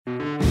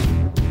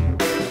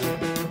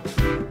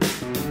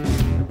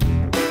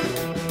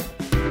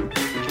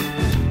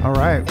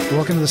right.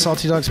 Welcome to the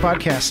Salty Dogs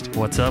Podcast.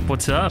 What's up?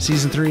 What's up?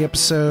 Season 3,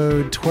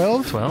 episode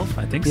 12. 12,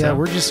 I think Yeah, so.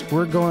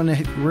 we're going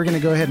to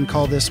go ahead and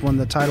call this one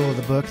the title of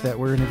the book that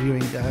we're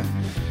interviewing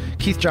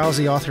Keith Giles,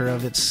 the author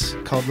of. It's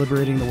called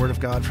Liberating the Word of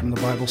God from the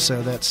Bible.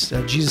 So that's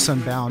Jesus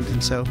Unbound.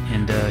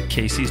 And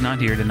Casey's not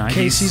here tonight.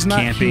 Casey's He's not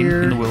camping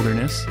here in the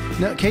wilderness.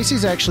 No,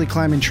 Casey's actually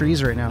climbing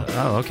trees right now.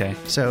 Oh, okay.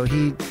 So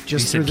he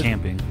just You said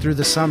camping. through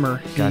the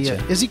summer. Gotcha.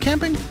 Is he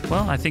camping?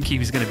 Well, I think he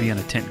was going to be on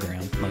a tent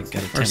ground, like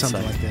got a tent Or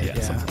something site. like that,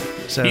 yeah. something.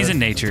 So He's in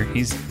nature.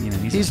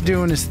 He's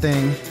doing his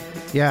thing.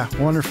 Yeah,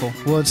 wonderful.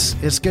 Well,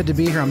 it's good to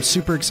be here. I'm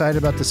super excited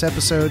about this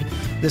episode.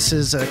 This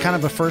is kind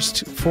of a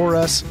first for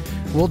us.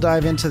 We'll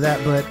dive into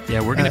that, but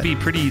yeah, we're going to be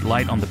pretty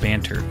light on the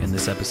banter in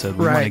this episode.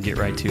 We Right. want to get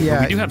right to it. Yeah.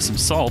 But we do have some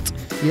salt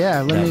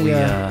yeah,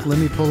 let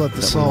me pull up the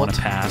that we salt. want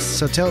to pass.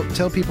 So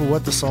tell people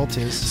what the salt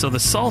is. So the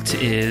salt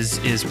is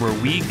where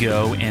we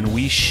go and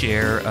we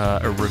share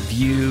a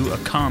review, a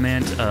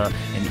comment, an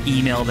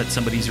email that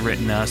somebody's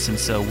written us, and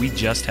so we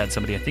just had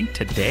somebody, I think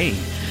today,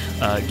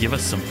 give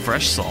us some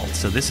fresh salt.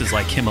 So this is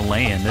like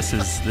Himalayan. This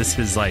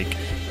is like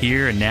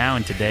here and now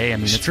and today. I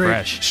mean, it's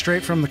fresh.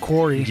 Straight from the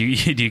quarry. Do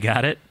you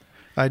got it?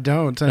 I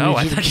don't.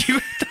 I thought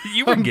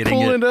you were I'm getting it.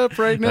 pulling it up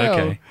right now.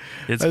 Okay,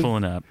 it's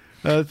pulling up.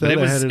 I But thought it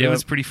I had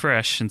was up. pretty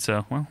fresh, and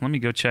so let me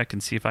go check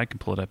and see if I can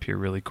pull it up here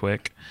really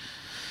quick.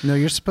 No,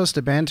 you're supposed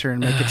to banter and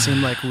make it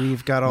seem like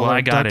we've got all Well, our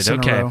I got ducks it. in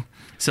a Okay. row.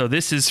 So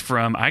this is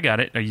from. I got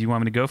it. You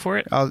want me to go for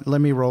it? Let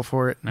me roll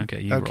for it.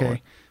 Okay, you roll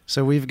it.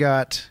 So we've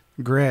got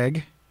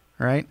Greg,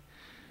 right?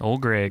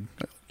 Old Greg.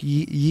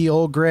 Ye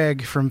old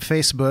Greg from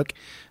Facebook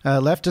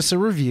left us a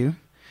review,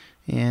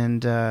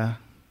 and now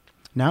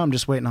I'm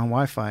just waiting on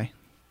Wi-Fi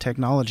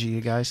technology,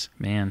 you guys.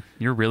 Man,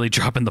 you're really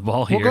dropping the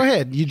ball here. Well, go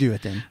ahead. You do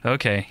it then.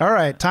 Okay. All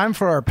right, time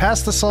for our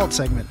Pass the Salt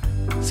segment.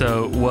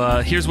 So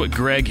here's what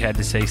Greg had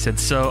to say. He said,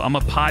 so I'm a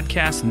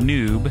podcast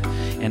noob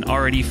and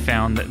already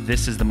found that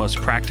this is the most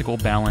practical,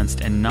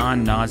 balanced, and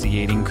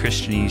non-nauseating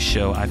Christianese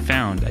show I've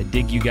found. I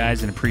dig you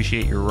guys and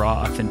appreciate your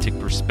raw, authentic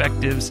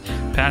perspectives.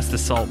 Pass the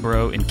salt,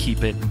 bro, and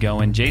keep it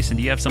going. Jason,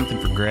 do you have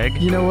something for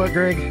Greg? You know what,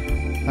 Greg?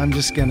 I'm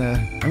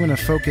gonna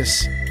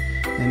focus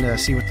and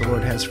see what the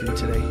Lord has for you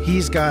today.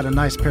 He's got a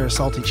nice pair of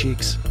salty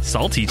cheeks.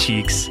 Salty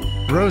cheeks.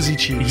 Rosy You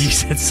cheeks.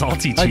 said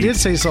salty cheeks. I did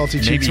say salty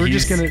cheeks. Maybe We're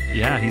just gonna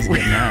Yeah, he's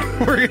getting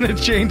that. we're gonna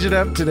change it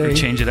up today.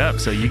 Change it up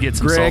so you get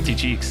some Greg, salty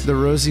cheeks. The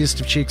rosiest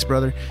of cheeks,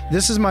 brother.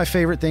 This is my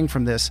favorite thing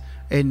from this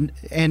and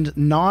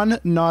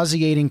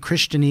non-nauseating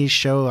Christianese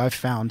show I've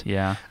found.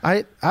 Yeah.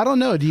 I don't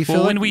know. Do you feel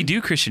Well, when like, we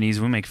do Christianese,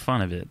 we make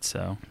fun of it,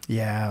 so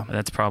yeah.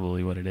 that's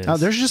probably what it is.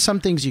 There's just some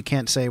things you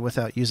can't say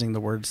without using the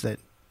words that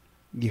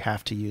you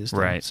have to use.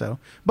 Right. So,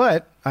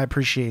 but I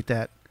appreciate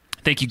that.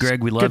 Thank you,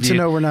 Greg. We love Good you. to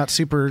know we're not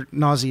super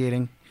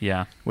nauseating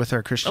Yeah. with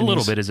our Christianese. A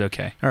little bit is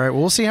okay. All right, well,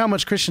 we'll see how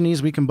much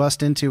Christianese we can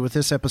bust into with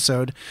this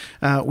episode.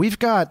 We've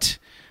got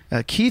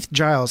Keith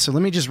Giles. So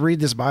let me just read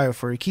this bio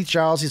for you. Keith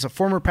Giles, he's a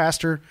former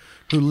pastor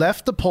who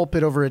left the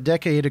pulpit over a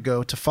decade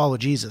ago to follow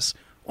Jesus.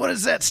 What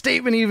does that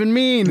statement even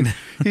mean?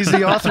 He's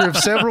the author of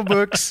several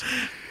books,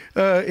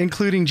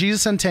 including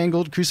Jesus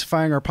Untangled,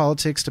 Crucifying Our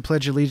Politics to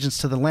Pledge Allegiance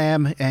to the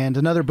Lamb, and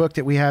another book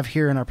that we have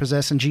here in our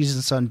possession,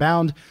 Jesus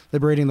Unbound,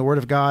 Liberating the Word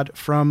of God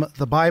from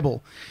the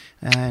Bible.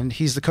 And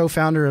he's the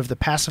co-founder of the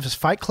Pacifist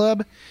Fight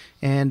Club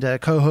and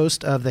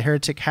co-host of the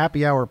Heretic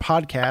Happy Hour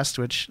podcast,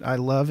 which I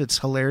love. It's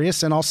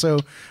hilarious. And also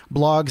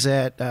blogs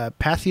at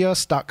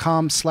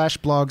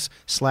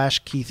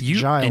pathos.com/blogs/Keith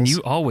Giles. And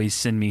you always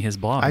send me his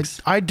blogs.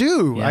 I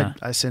do. Yeah.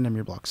 I send him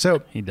your blog.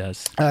 So He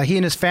does. he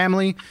and his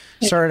family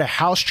started a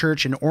house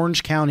church in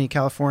Orange County,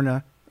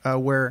 California,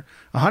 where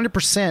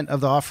 100%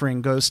 of the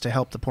offering goes to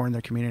help the poor in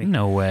their community.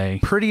 No way.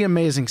 Pretty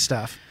amazing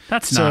stuff.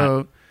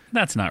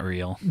 That's not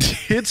real.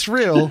 It's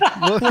real.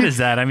 What is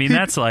that? I mean,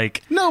 that's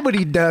like.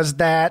 Nobody does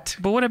that.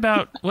 But what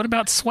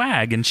about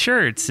swag and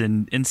shirts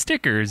and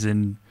stickers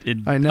and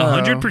I know.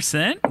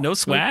 100%? No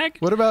swag?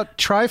 What about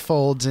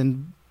trifolds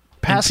and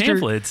pastor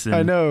pamphlets and-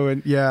 I know,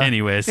 and yeah.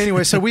 Anyways.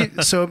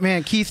 So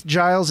man, Keith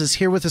Giles is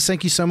here with us.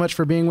 Thank you so much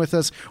for being with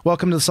us.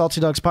 Welcome to the Salty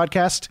Dogs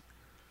podcast.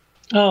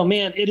 Oh,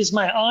 man, it is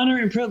my honor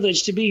and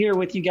privilege to be here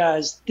with you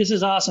guys. This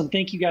is awesome.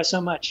 Thank you guys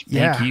so much.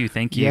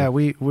 Thank you. Yeah,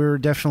 we're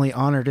definitely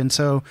honored. And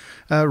so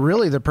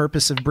really the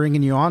purpose of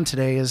bringing you on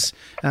today is,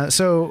 I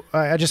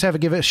just have to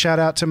give a shout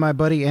out to my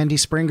buddy, Andy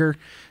Springer.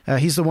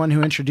 He's the one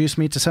who introduced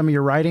me to some of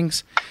your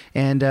writings,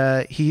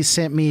 and he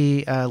sent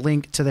me a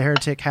link to the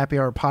Heretic Happy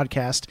Hour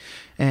podcast,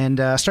 and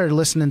I started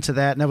listening to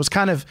that. And that was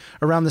kind of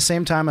around the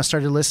same time I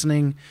started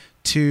listening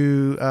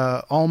to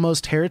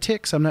Almost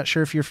Heretics. I'm not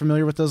sure if you're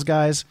familiar with those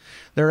guys.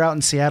 They're out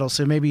in Seattle,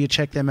 so maybe you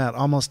check them out.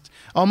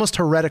 Almost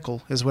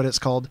Heretical is what it's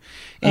called.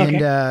 And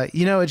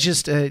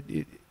it's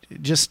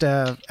just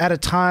at a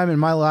time in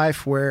my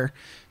life where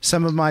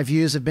some of my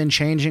views have been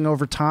changing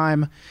over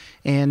time,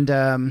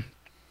 and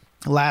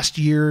last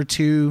year or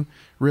two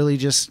really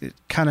just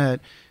kind of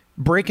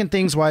breaking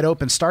things wide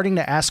open, starting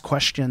to ask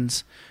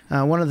questions.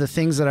 One of the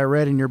things that I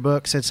read in your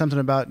book said something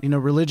about,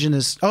 religion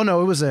is, there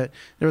was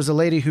a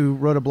lady who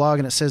wrote a blog,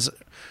 and it says,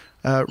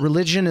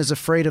 religion is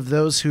afraid of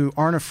those who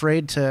aren't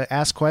afraid to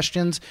ask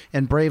questions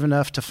and brave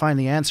enough to find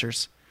the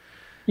answers.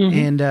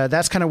 And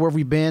that's kind of where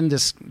we've been.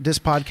 This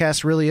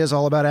podcast really is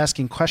all about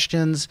asking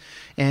questions,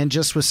 and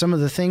just with some of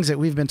the things that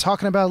we've been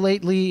talking about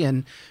lately,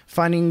 and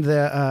finding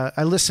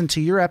I listened to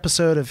your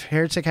episode of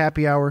Heretic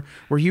Happy Hour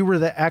where you were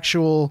the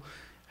actual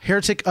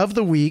heretic of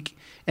the week,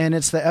 and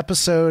it's the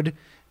episode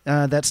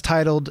that's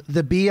titled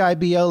 "The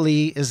Bible."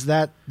 Is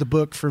that the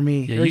book for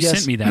me? Yeah, you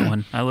sent me that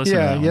one. I listened.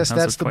 Yeah, to that one. yes, That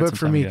that's the book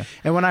for me. ago.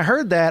 And when I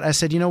heard that, I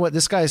said, you know what,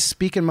 this guy's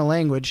speaking my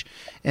language.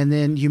 And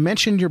then you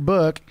mentioned your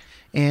book.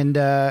 And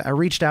I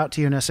reached out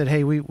to you and I said,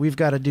 hey, we've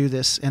got to do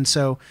this. And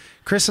so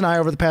Chris and I,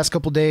 over the past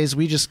couple of days,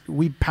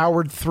 we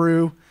powered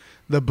through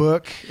the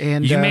book.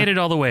 And You made it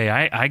all the way.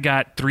 I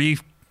got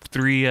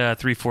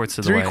three-fourths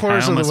of the way.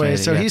 3/4 of the way.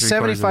 So he's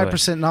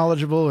 75%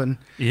 knowledgeable. And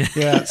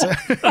yeah.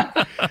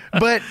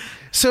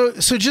 So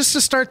just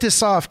to start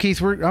this off, Keith,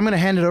 I'm going to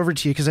hand it over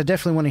to you because I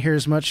definitely want to hear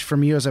as much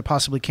from you as I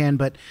possibly can.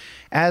 But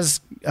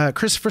as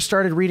Christopher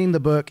started reading the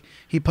book,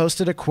 he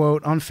posted a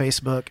quote on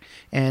Facebook,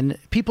 and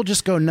people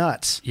just go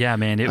nuts. Yeah,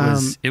 man,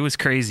 it was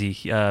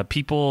crazy.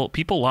 People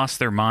lost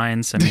their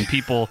minds. I mean,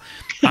 people.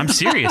 I'm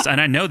serious,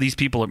 and I know these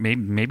people are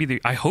maybe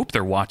I hope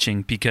they're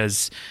watching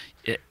because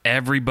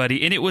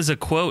everybody. And it was a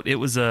quote. It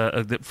was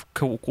a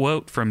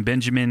quote from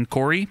Benjamin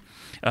Corey.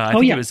 I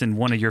think it was in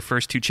one of your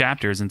first 2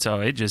 chapters, and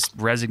so it just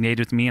resonated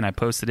with me, and I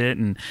posted it,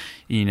 and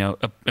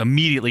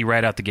immediately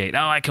right out the gate,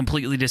 I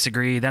completely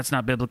disagree. That's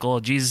not biblical.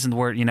 Jesus and the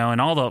Word, and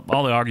all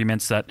the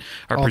arguments that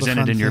are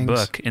presented in your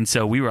book. And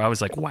so I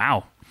was like,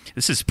 wow,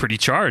 this is pretty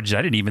charged.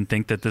 I didn't even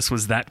think that this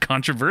was that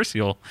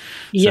controversial.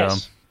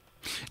 Yes.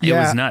 So it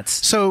was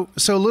nuts. So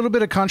a little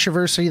bit of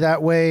controversy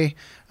that way.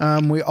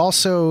 We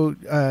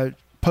also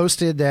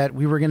posted that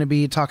we were going to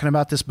be talking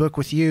about this book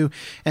with you,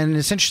 and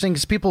it's interesting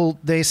because people,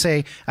 they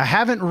say, I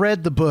haven't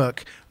read the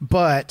book,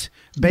 but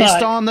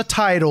based on the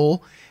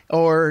title,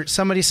 or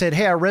somebody said,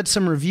 hey, I read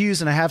some reviews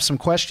and I have some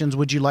questions,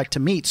 would you like to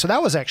meet? So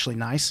that was actually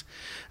nice.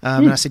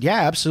 And I said,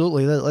 yeah,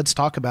 absolutely, let's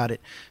talk about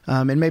it,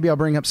 and maybe I'll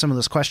bring up some of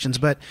those questions.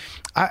 But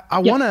I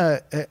want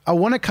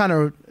to kind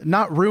of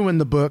not ruin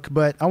the book,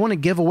 but I want to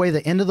give away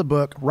the end of the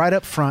book right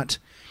up front,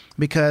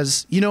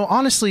 because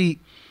honestly,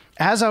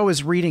 as I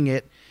was reading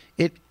it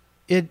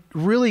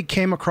really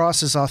came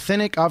across as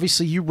authentic.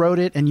 Obviously, you wrote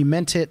it and you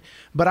meant it,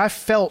 but I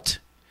felt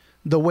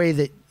the way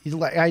that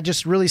I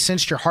just really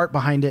sensed your heart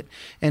behind it.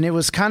 And it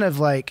was kind of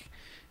like,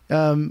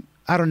 I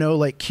don't know,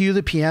 like cue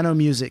the piano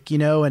music,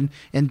 and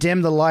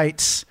dim the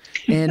lights.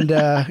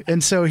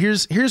 And so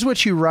here's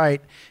what you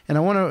write. And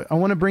I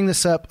want to bring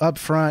this up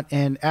front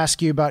and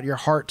ask you about your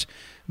heart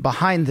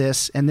behind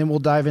this, and then we'll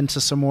dive into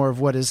some more of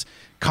what is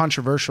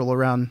controversial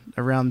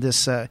around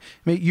this,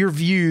 your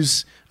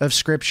views of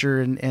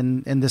Scripture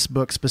and this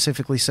book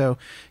specifically. So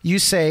you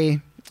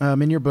say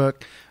in your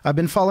book, I've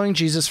been following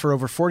Jesus for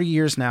over 40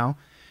 years now,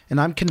 and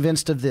I'm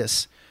convinced of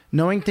this.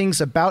 Knowing things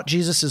about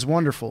Jesus is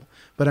wonderful,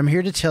 but I'm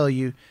here to tell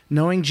you,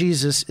 knowing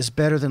Jesus is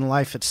better than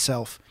life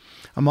itself.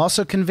 I'm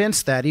also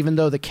convinced that even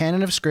though the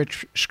canon of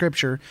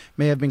Scripture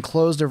may have been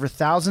closed over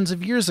thousands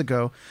of years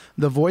ago,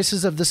 the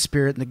voices of the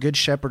Spirit and the Good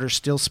Shepherd are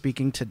still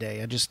speaking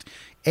today.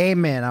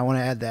 Amen. I want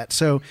to add that.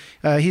 So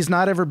he's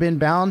not ever been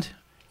bound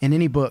in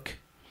any book.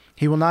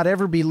 He will not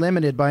ever be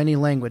limited by any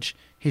language.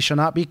 He shall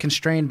not be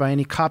constrained by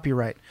any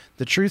copyright.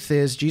 The truth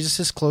is, Jesus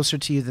is closer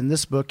to you than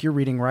this book you're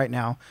reading right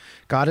now.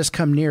 God has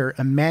come near.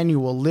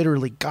 Emmanuel,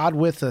 literally, God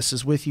with us,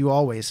 is with you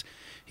always.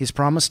 He's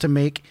promised to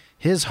make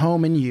his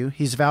home in you.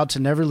 He's vowed to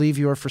never leave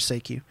you or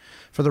forsake you.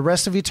 For the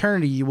rest of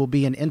eternity, you will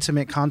be in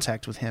intimate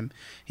contact with him.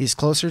 He's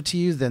closer to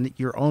you than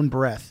your own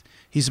breath.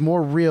 He's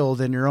more real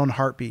than your own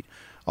heartbeat.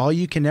 All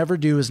you can ever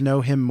do is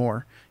know him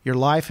more. Your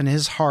life and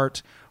his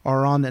heart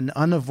are on an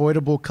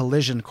unavoidable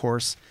collision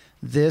course.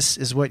 This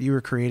is what you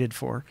were created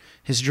for.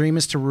 His dream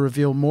is to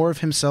reveal more of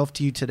himself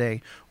to you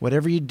today.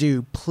 Whatever you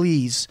do,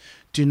 please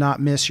do not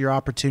miss your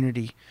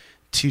opportunity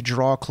to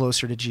draw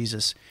closer to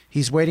Jesus.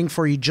 He's waiting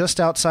for you just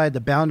outside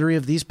the boundary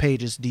of these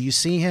pages. Do you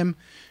see him?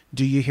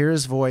 Do you hear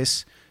his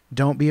voice?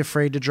 Don't be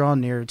afraid to draw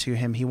nearer to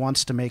him. He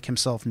wants to make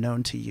himself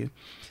known to you.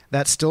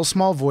 That still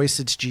small voice,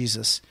 it's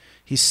Jesus.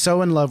 He's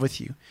so in love with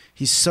you.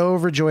 He's so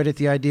overjoyed at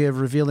the idea of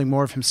revealing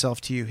more of himself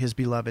to you, his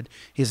beloved.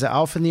 He's the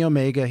Alpha and the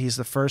Omega. He's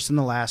the first and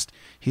the last.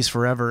 He's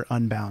forever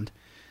unbound.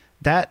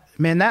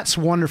 That's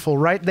wonderful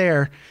right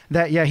there.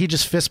 He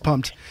just fist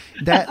pumped.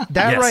 That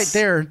yes. Right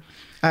there,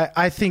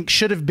 I think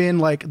should have been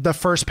like the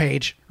first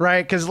page,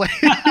 right? Because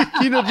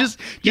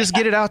just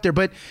get it out there.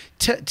 But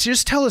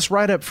just tell us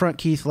right up front,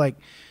 Keith,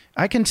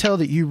 I can tell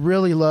that you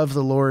really love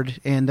the Lord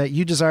and that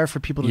you desire for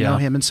people to know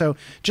him. And so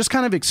just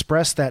kind of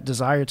express that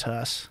desire to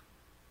us.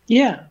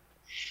 Yeah.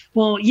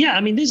 Well, yeah,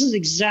 this is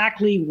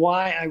exactly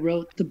why I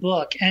wrote the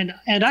book and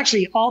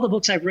actually all the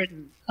books I've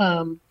written.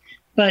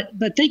 But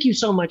thank you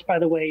so much, by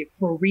the way,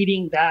 for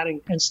reading that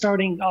and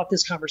starting off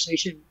this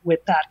conversation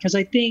with that. Because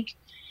I think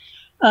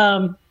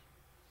I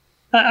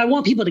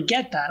want people to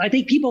get that. I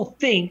think people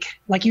think,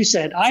 like you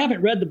said, I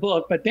haven't read the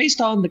book, but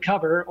based on the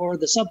cover or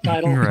the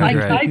subtitle,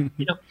 right.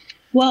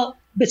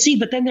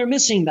 But then they're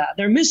missing that.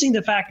 They're missing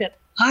the fact that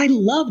I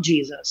love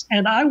Jesus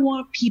and I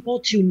want people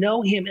to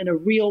know him in a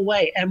real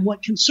way. And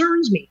what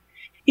concerns me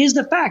is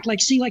the fact,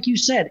 like you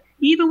said,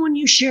 even when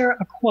you share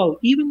a quote,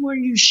 even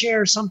when you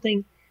share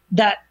something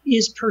that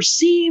is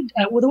perceived,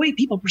 the way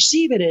people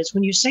perceive it is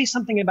when you say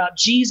something about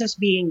Jesus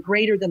being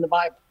greater than the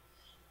Bible,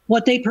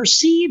 what they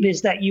perceive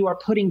is that you are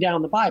putting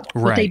down the Bible.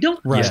 Right. What they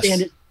don't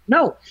understand is,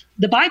 no,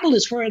 the Bible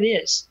is where it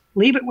is.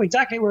 Leave it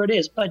exactly where it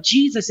is. But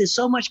Jesus is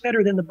so much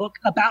better than the book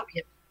about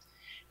him.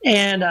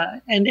 And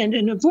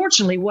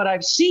unfortunately, what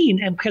I've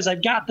seen, and because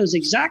I've got those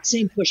exact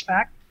same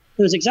pushback,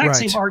 those exact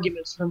same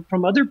arguments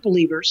from other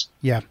believers,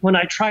 when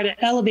I try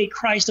to elevate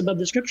Christ above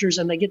the scriptures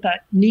and they get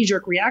that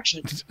knee-jerk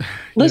reaction.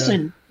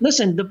 Listen,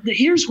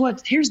 here's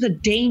the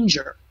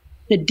danger.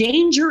 The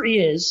danger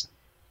is,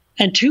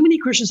 and too many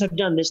Christians have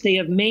done this, they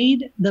have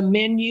made the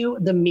menu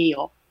the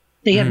meal.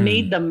 They have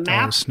made the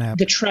map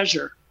the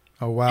treasure.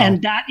 Oh, wow.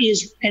 And that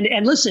is,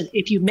 and listen,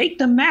 if you make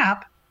the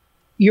map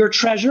your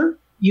treasure,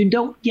 you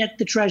don't get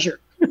the treasure.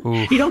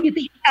 You don't get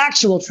the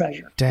actual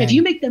treasure. Dang. If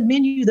you make the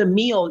menu the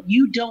meal,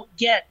 you don't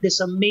get this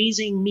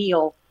amazing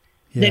meal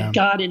that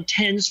God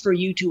intends for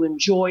you to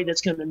enjoy,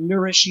 that's going to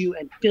nourish you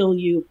and fill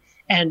you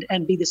and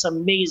be this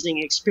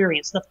amazing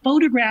experience. The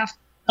photograph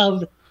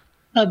of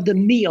the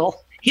meal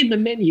in the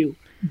menu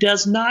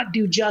does not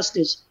do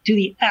justice to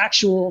the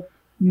actual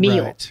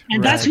meal.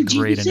 And that's who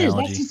Jesus is.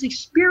 That's his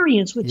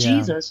experience with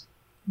Jesus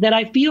that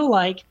I feel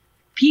like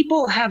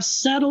people have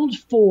settled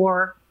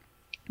for.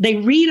 They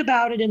read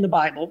about it in the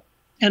Bible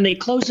and they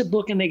close the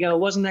book and they go,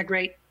 wasn't that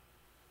great?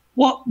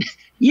 Well,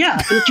 yeah,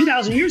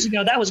 2,000 years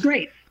ago, that was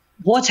great.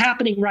 What's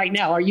happening right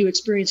now? Are you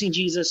experiencing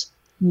Jesus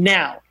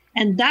now?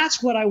 And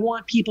that's what I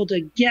want people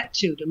to get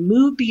to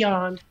move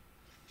beyond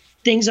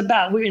things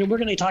about, we're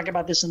going to talk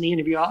about this in the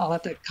interview. I'll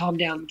have to calm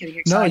down. I'm getting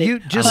excited. No, you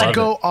just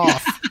go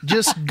off.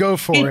 Just go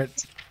for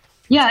it.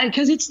 Yeah,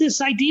 because it's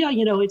this idea,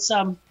 it's,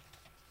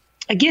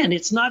 again,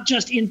 it's not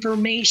just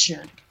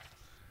information.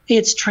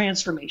 It's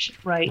transformation,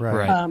 right?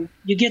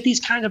 You get these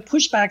kind of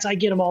pushbacks. I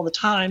get them all the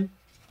time.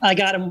 I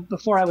got them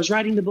before I was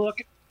writing the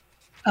book.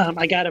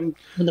 I got them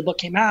when the book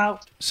came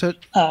out. So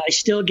I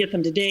still get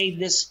them today.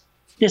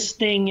 This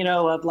thing,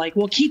 of like,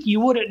 well, Keith, you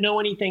wouldn't know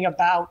anything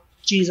about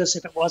Jesus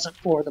if it wasn't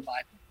for the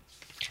Bible.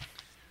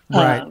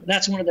 Right.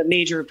 That's one of the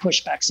major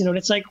pushbacks. And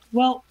it's like,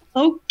 well,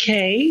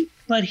 okay,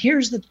 but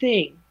here's the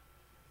thing.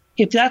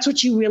 If that's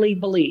what you really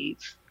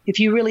believe, if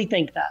you really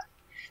think that,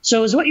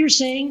 so is what you're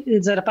saying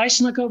is that if I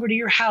snuck over to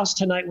your house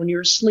tonight when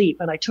you're asleep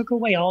and I took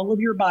away all of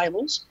your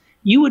Bibles,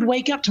 you would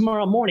wake up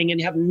tomorrow morning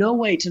and have no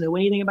way to know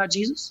anything about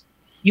Jesus?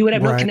 You would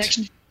have no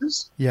connection to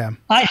Jesus? Yeah.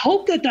 I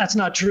hope that that's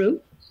not true.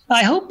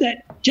 I hope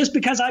that just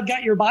because I've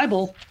got your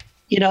Bible,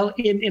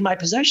 in my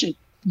possession,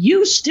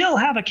 you still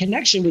have a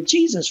connection with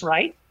Jesus,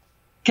 right?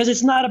 Because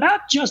it's not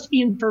about just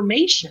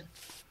information.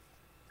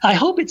 I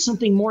hope it's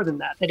something more than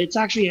that, that it's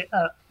actually,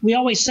 we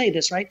always say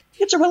this, right?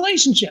 It's a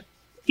relationship.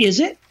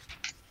 Is it?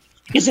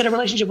 Is it a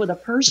relationship with a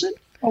person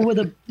or with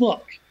a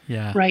book?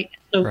 Yeah. Right.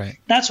 So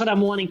that's what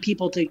I'm wanting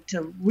people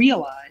to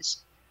realize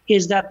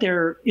is that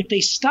if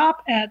they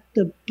stop at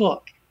the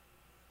book,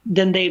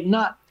 then they've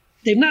not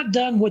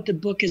done what the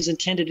book is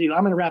intended to do.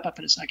 I'm going to wrap up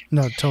in a second.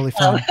 No, totally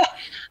fine.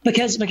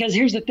 Because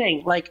here's the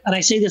thing, and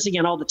I say this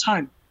again all the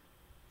time,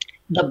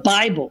 the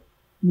Bible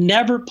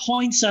never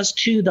points us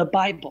to the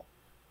Bible.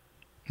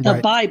 The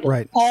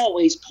Bible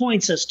always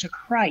points us to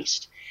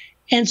Christ.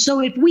 And so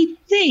if we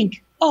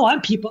think,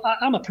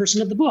 I'm a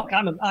person of the book.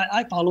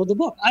 I follow the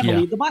book. I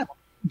believe the Bible.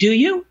 Do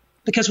you?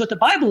 Because what the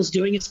Bible is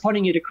doing, it's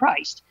pointing you to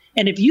Christ.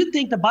 And if you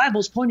think the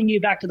Bible is pointing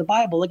you back to the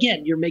Bible,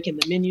 again, you're making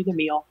the menu the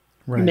meal.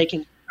 You're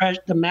making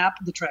the map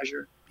the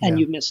treasure, and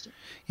you've missed it.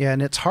 Yeah,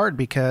 and it's hard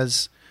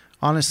because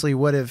honestly,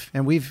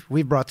 and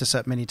we've brought this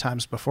up many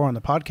times before on the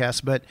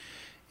podcast, but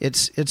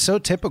it's so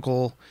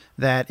typical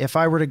that if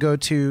I were to go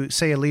to,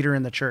 say, a leader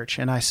in the church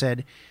and I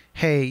said,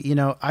 hey,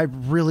 I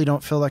really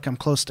don't feel like I'm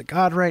close to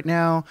God right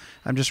now.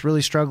 I'm just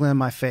really struggling in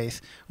my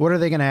faith. What are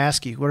they going to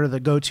ask you? What are the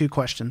go-to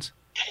questions?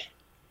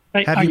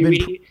 Are you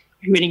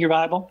reading your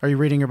Bible? Are you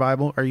reading your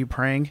Bible? Are you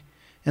praying?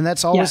 And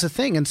that's always a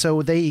thing. And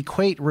so they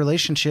equate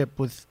relationship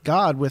with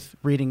God with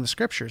reading the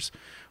scriptures,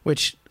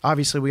 which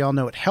obviously we all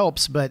know it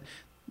helps, but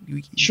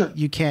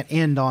you can't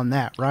end on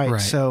that, right?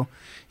 So,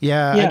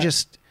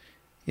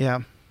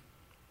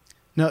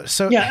 No,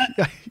 so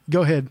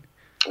go ahead.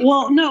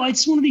 Well, no,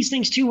 it's one of these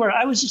things too, where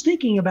I was just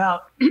thinking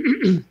about,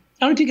 I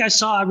don't think I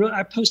saw,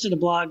 I posted a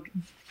blog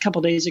a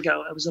couple days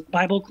ago. It was a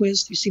Bible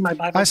quiz. You see my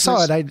Bible quiz? I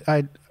saw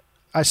it.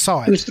 I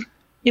saw it.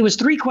 It was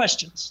 3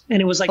 questions,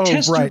 and it was like,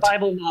 test your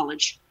Bible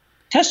knowledge.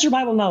 Test your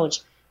Bible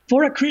knowledge.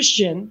 For a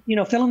Christian,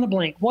 fill in the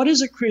blank. What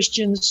is a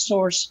Christian's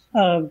source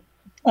of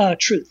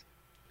truth?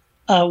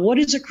 What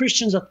is a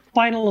Christian's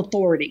final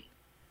authority?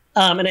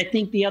 And I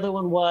think the other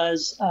one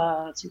was,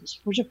 let's see,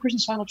 was a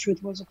Christian's final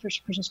truth? What was a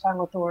Christian's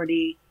final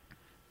authority?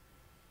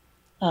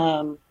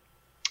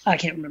 I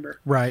can't remember.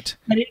 Right.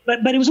 But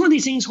it was one of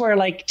these things where,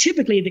 like,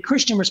 typically the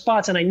Christian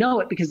response, and I know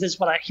it because this is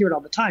what I hear it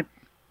all the time.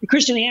 The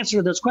Christian answer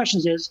to those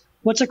questions is,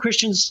 what's a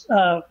Christian's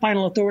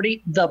final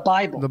authority? The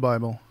Bible. The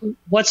Bible.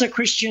 What's a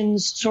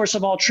Christian's source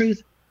of all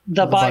truth?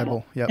 the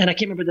Bible. Yep. And I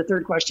can't remember the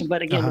third question,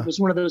 but again, it was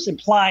one of those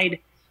implied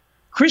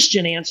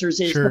Christian answers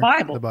is the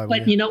Bible.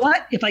 But you know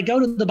what? If I go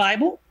to the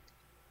Bible,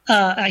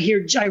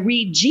 I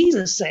read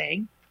Jesus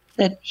saying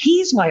that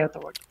he's my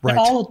authority. Right. That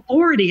all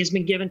authority has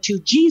been given to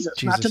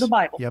Jesus, not to the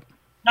Bible. Yep.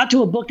 Not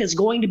to a book that's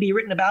going to be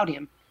written about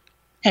him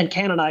and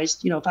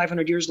canonized,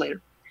 500 years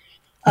later.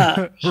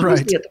 He's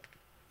Right. the authority,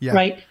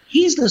 right?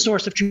 He's the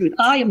source of truth.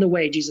 I am the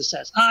way, Jesus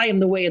says. I am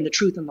the way and the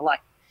truth and the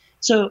life.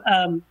 So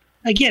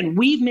again,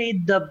 we've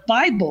made the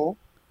Bible,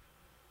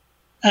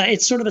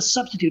 it's sort of a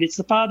substitute. It's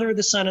the Father,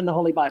 the Son, and the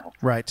Holy Bible.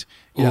 Right.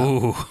 Yeah.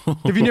 Ooh.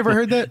 Have you never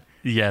heard that?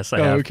 Yes, I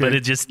have, but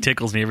it just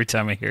tickles me every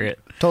time I hear it.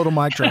 Total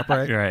mic drop,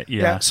 right? Right,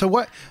 yeah.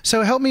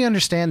 So help me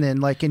understand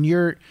then, like in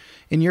your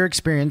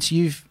experience,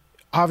 you've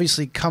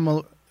obviously come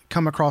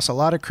across a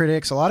lot of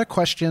critics, a lot of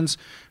questions,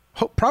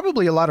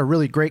 probably a lot of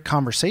really great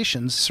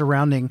conversations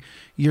surrounding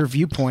your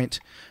viewpoint.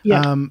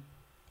 Yeah.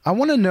 I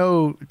want to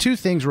know two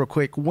things real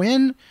quick.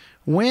 When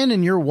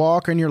in your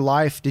walk or in your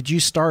life did you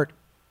start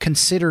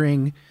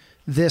considering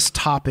this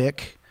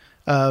topic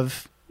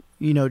of,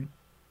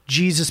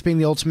 Jesus being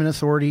the ultimate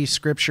authority,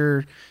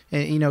 Scripture,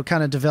 and,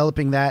 kind of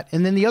developing that?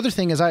 And then the other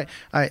thing is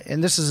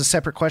and this is a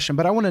separate question,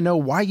 but I want to know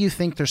why you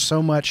think there's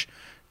so much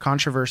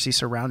controversy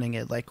surrounding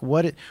it. Like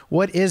what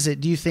is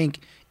it, do you think,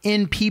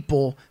 in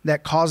people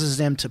that causes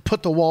them to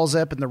put the walls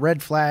up and the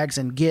red flags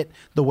and get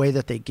the way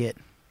that they get?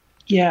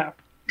 Yeah,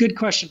 good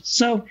question.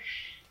 So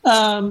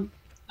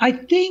I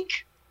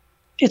think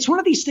it's one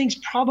of these things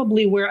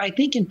probably where I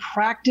think in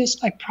practice,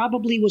 I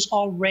probably was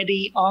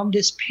already on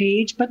this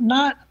page, but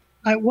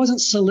I wasn't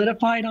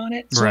solidified on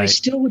it. So right.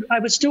 I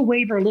would still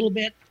waver a little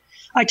bit.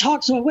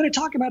 What I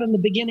talk about in the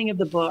beginning of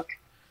the book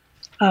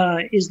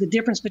is the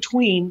difference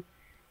between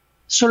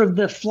sort of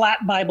the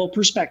flat Bible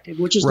perspective,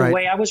 which is the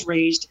way I was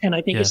raised. And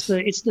I think it's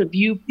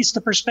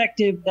the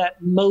perspective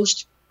that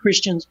most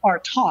Christians are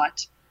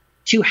taught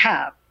to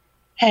have.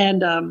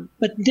 And,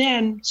 but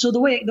then, so the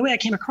way I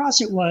came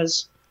across it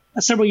was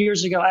several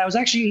years ago, I was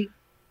actually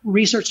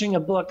researching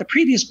a book. The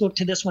previous book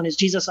to this one is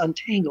Jesus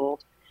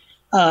Untangled.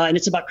 And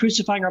it's about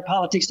crucifying our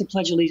politics to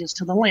pledge allegiance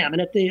to the Lamb.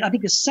 And I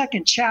think the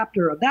second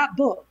chapter of that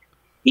book,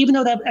 even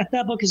though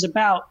that book is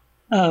about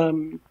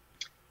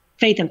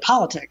faith and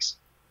politics,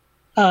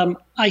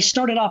 I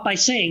started off by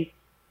saying,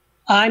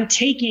 I'm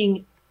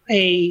taking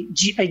a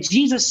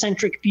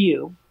Jesus-centric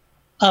view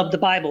of the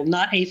Bible,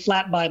 not a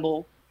flat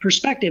Bible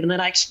perspective. And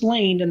then I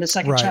explained in the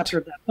second chapter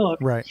of that book.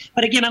 Right.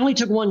 But again, I only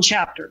took one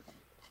chapter.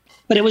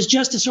 But it was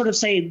just to sort of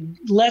say,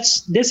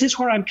 this is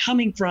where I'm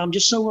coming from,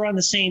 just so we're on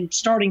the same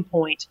starting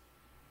point.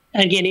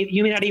 And again,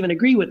 you may not even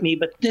agree with me,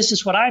 but this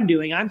is what I'm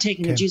doing. I'm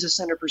taking a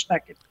Jesus-centered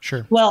perspective.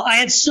 Sure. Well, I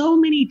had so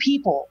many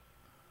people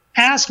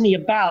ask me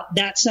about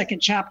that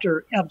second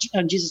chapter of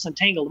Jesus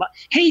Untangled, about,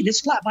 hey,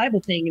 this flat Bible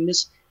thing and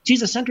this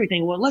Jesus-centric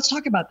thing. Well, let's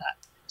talk about that.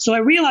 So I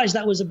realized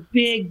that was a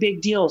big,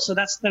 big deal. So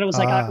that I was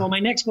like, well, my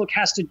next book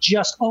has to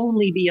just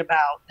only be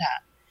about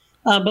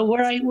that. But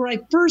where I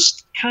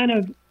first kind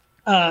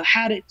of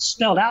had it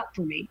spelled out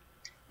for me,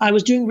 I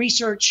was doing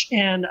research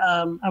and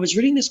I was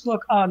reading this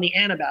book on the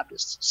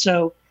Anabaptists.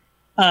 So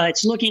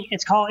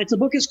the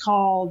book is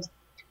called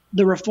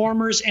The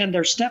Reformers and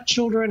Their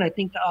Stepchildren. I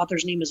think the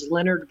author's name is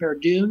Leonard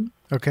Verdun.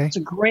 Okay. It's a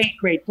great,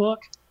 great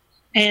book.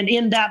 And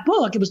in that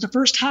book, it was the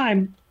first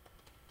time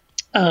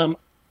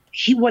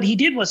what he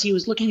did was he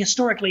was looking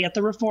historically at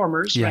the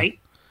Reformers, right?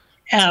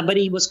 But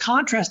he was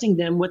contrasting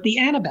them with the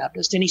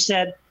Anabaptists. And he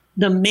said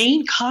the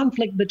main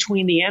conflict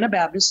between the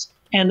Anabaptists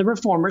and the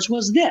Reformers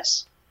was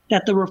this,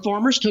 that the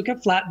Reformers took a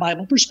flat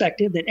Bible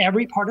perspective, that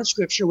every part of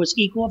Scripture was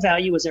equal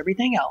value as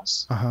everything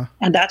else.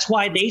 And that's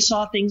why they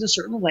saw things a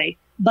certain way.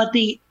 But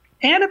the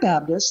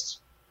Anabaptists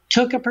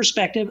took a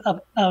perspective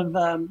of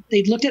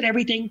they looked at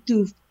everything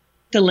through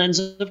the lens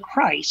of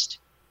Christ,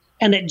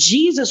 and that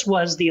Jesus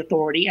was the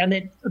authority, and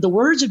that the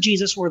words of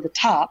Jesus were the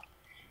top,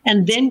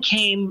 and then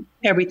came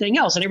everything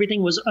else, and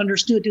everything was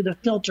understood through the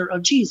filter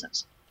of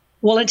Jesus.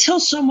 Well, until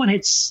someone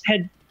had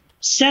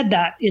said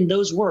that in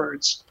those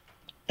words,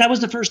 that was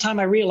the first time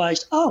I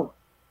realized,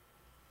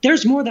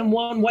 there's more than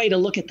one way to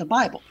look at the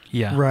Bible.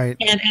 Yeah. Right.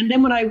 And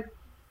then when I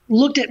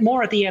looked at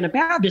more at the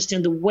Anabaptists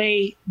and the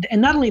way,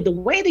 and not only the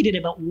way they did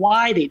it, but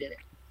why they did it.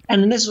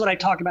 And then this is what I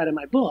talk about in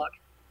my book,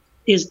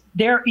 is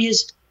there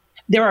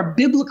are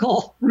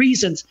biblical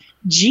reasons.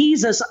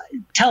 Jesus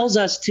tells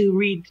us to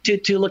read,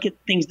 to look at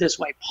things this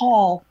way.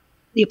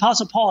 The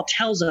Apostle Paul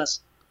tells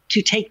us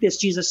to take this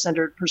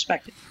Jesus-centered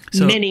perspective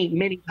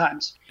many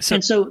times.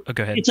 Go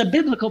ahead. It's a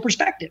biblical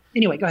perspective.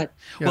 Anyway, go ahead.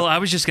 Well, I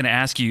was just going to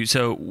ask you,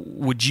 so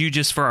would you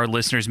just, for our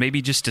listeners,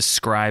 maybe just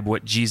describe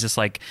what Jesus,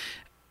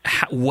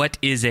 what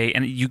is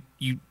and you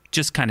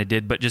just kind of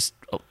did, but just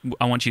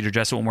I want you to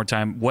address it one more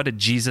time, what a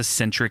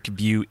Jesus-centric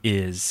view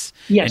is.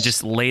 Yes. And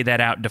just lay that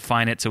out,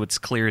 define it so it's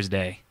clear as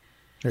day.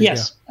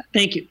 Yes,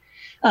 thank you.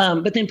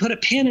 But then put a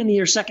pin in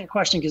your second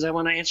question, because I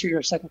want to answer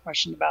your second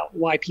question about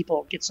why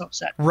people get so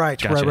upset. Right,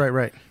 gotcha.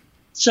 Right.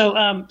 So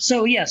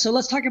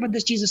let's talk about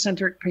this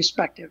Jesus-centered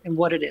perspective and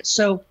what it is.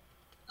 So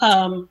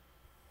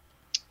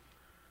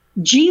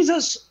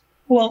Jesus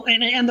Well,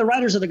 and the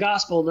writers of the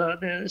gospel,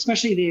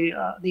 especially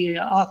the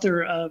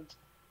author of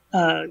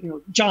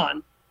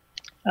John,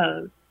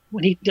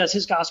 when he does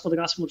his gospel, the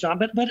Gospel of John,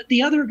 but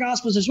the other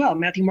gospels as well,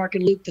 Matthew, Mark,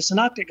 and Luke, the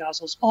Synoptic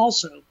Gospels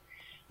also.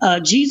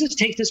 Jesus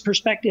takes this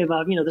perspective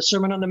of, the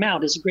Sermon on the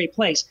Mount is a great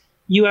place.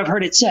 You have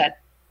heard it said,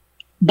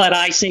 but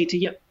I say to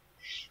you.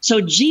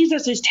 So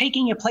Jesus is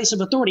taking a place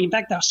of authority. In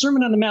fact, the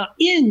Sermon on the Mount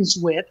ends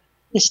with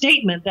the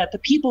statement that the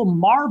people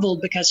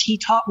marveled because he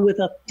taught with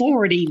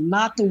authority,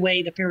 not the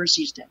way the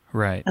Pharisees did.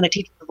 Right. And the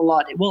teachers of the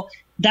law did. Well,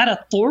 that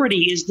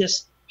authority is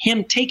this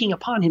him taking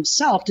upon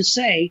himself to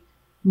say,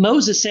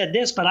 Moses said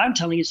this, but I'm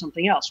telling you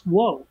something else.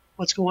 Whoa,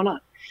 what's going on?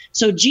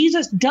 So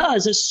Jesus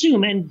does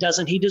assume, and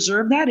doesn't he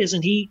deserve that?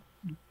 Isn't he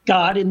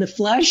God in the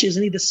flesh?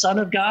 Isn't he the Son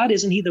of God?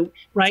 Isn't he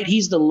right?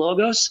 He's the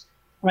Logos,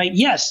 right?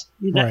 Yes,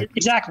 right.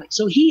 Exactly.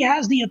 So he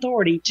has the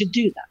authority to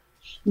do that.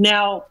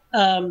 Now,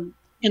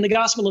 in the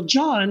Gospel of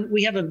John,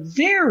 we have a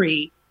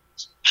very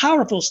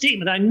powerful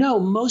statement. I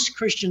know most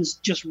Christians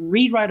just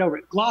read right over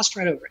it, gloss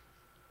right over it.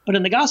 But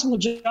in the Gospel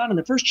of John, in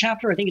the first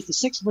chapter, I think it's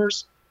the 6th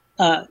verse,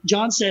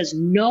 John says,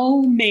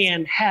 no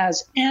man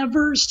has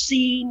ever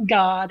seen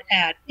God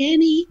at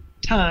any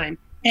time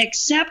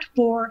except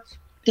for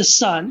the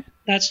Son,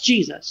 that's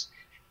Jesus,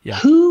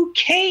 who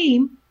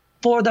came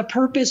for the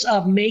purpose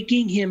of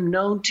making him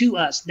known to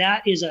us.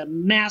 That is a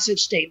massive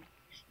statement.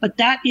 But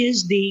that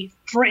is he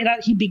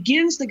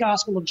begins the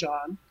Gospel of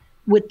John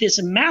with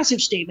this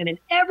massive statement, and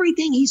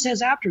everything he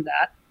says after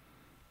that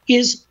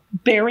is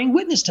bearing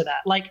witness to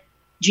that. Like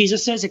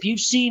Jesus says, if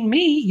you've seen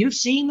me, you've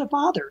seen the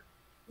Father,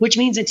 which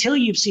means until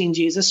you've seen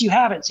Jesus, you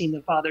haven't seen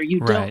the Father. You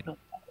don't know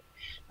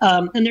the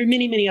Father. And there are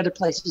many, many other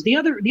places. The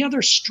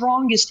other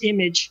strongest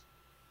image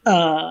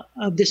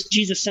of this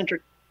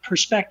Jesus-centered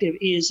perspective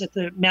is at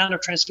the Mount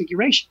of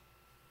Transfiguration.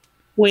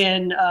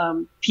 When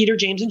Peter,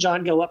 James, and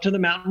John go up to the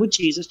mountain with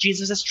Jesus,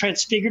 Jesus is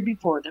transfigured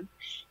before them.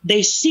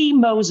 They see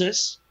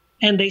Moses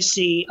and they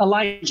see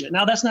Elijah.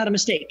 Now, that's not a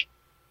mistake.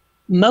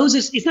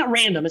 Moses, it's not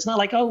random. It's not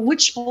like,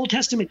 which Old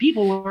Testament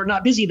people were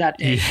not busy that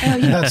day?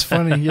 That's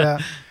funny. Yeah.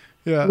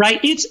 Right.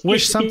 It's would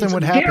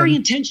happen. Very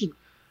intentional.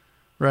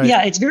 Right.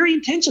 Yeah, it's very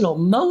intentional.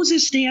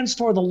 Moses stands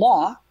for the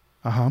law.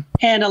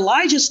 And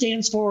Elijah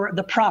stands for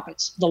the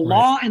prophets, the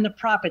law and the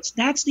prophets.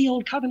 That's the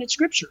Old Covenant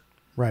scripture.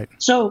 Right.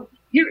 So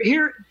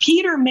here,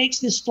 Peter makes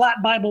this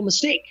flat Bible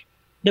mistake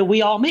that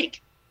we all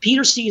make.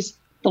 Peter sees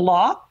the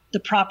law, the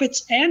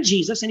prophets, and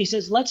Jesus, and he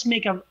says, let's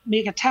make a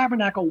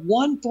tabernacle,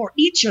 one for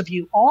each of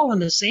you, all on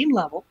the same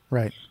level.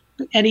 Right.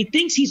 And he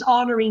thinks he's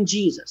honoring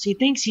Jesus. He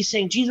thinks he's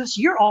saying, Jesus,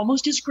 you're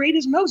almost as great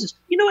as Moses.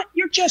 You know what?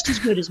 You're just as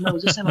good as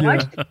Moses and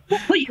Elijah. We'll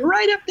put you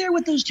right up there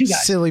with those two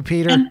guys. Silly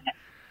Peter.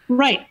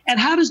 Right. And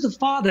how does the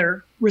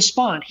Father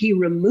respond? He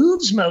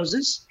removes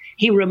Moses.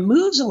 He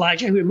removes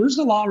Elijah. He removes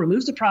the law,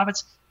 removes the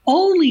prophets.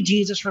 Only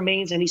Jesus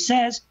remains. And he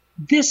says,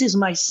 this is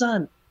my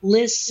son.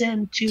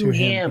 Listen to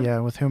him. Yeah,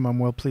 with whom I'm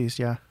well pleased.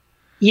 Yeah.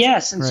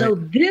 Yes. And so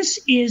this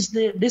is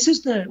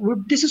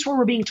where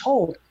we're being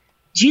told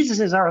Jesus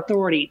is our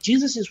authority.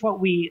 Jesus is what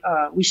we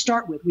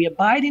start with. We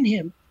abide in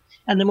him.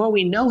 And the more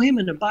we know him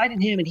and abide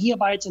in him and he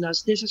abides in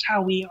us, this is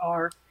how we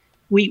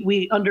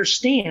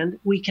understand,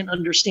 we can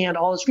understand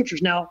all the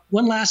scriptures. Now,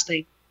 one last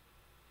thing.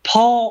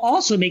 Paul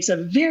also makes a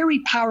very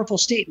powerful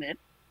statement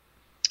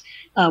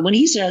when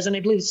he says, and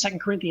I believe it's 2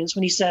 Corinthians,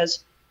 when he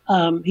says,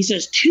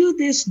 to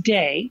this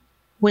day,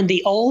 when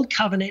the old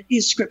covenant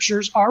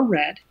scriptures are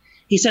read,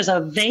 he says,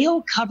 a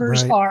veil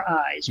covers our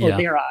eyes or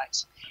their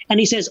eyes. And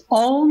he says,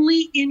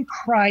 only in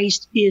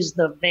Christ is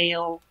the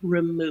veil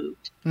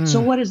removed. So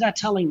what is that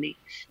telling me?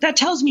 That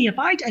tells me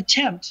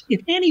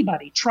if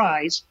anybody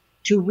tries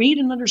to read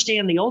and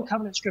understand the Old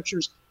Covenant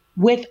scriptures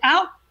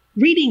without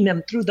reading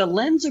them through the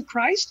lens of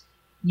Christ,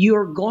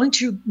 you're going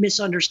to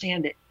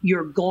misunderstand it.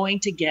 You're going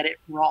to get it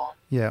wrong.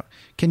 Yeah.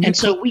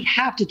 So we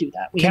have to do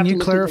that. Can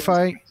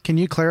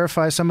you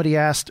clarify? Somebody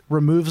asked,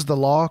 removes the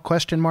law, ?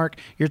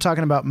 You're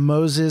talking about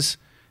Moses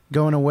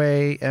going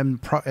away and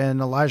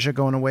Elijah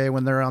going away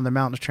when they're on the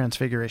Mount of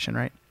Transfiguration,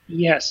 right?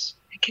 Yes.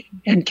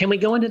 And can we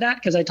go into that?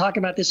 Because I talk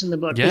about this in the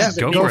book. Yeah,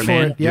 go for it,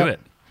 man. Do it.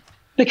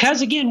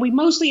 Because again, we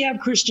mostly have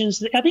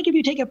Christians. I think if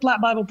you take a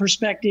flat Bible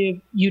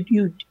perspective,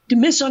 you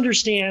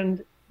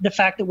misunderstand the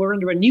fact that we're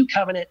under a new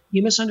covenant.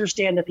 You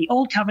misunderstand that the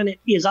old covenant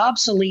is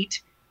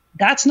obsolete.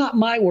 That's not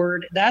my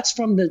word. That's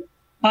from the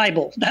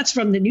Bible. That's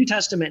from the New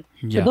Testament.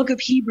 Yeah. The book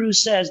of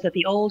Hebrews says that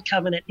the old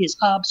covenant is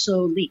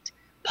obsolete.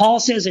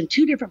 Paul says in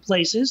 2 different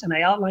places, and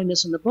I outline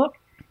this in the book,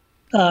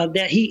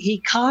 that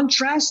he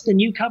contrasts the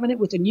new covenant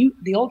with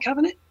the old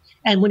covenant.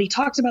 And when he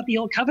talks about the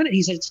old covenant,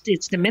 he says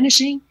it's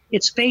diminishing,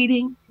 it's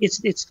fading, it's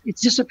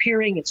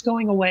disappearing, it's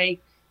going away.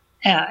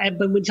 But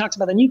when he talks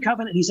about the new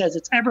covenant, he says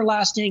it's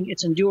everlasting,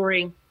 it's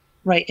enduring,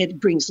 right? It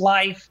brings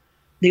life.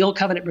 The old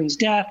covenant brings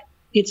death.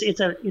 It's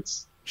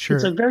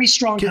a very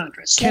strong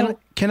contrast.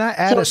 Can I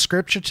add a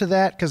scripture to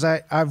that? Because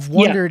I've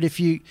wondered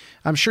if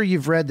I'm sure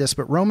you've read this,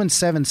 but Romans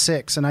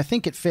 7:6, and I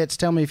think it fits.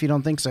 Tell me if you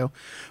don't think so.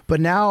 But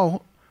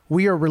now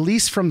we are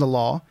released from the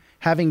law,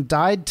 having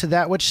died to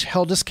that which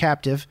held us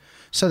captive,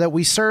 so that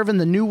we serve in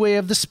the new way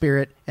of the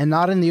Spirit and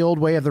not in the old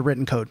way of the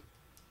written code.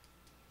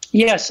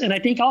 Yes, and I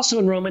think also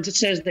in Romans it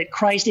says that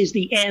Christ is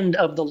the end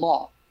of the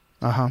law.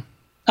 Uh-huh.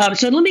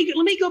 So let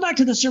me go back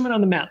to the Sermon on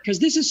the Mount, because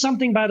this is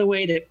something, by the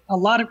way, that a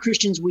lot of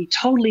Christians, we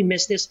totally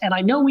miss this, and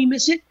I know we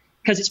miss it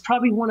because it's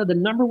probably one of the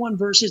number one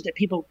verses that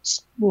people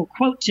will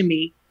quote to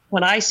me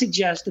when I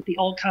suggest that the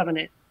Old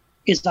Covenant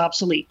is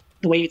obsolete,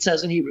 the way it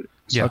says in Hebrew.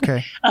 Yeah.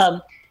 Okay.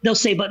 They'll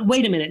say, but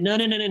wait a minute,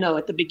 no.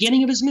 At the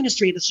beginning of his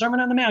ministry, the Sermon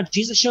on the Mount,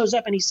 Jesus shows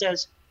up and he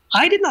says,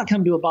 I did not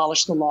come to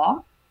abolish the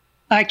law.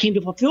 I came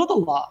to fulfill the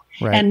law.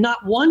 Right. And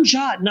not one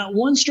jot, not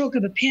one stroke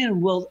of a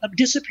pen will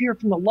disappear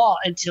from the law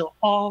until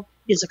all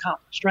is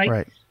accomplished, right?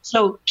 Right.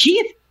 So,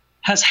 Keith,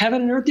 has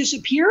heaven and earth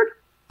disappeared?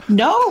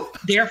 No.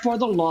 Therefore,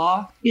 the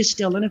law is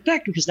still in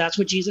effect, because that's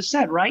what Jesus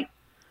said, right?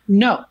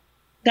 No,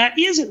 that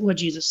isn't what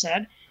Jesus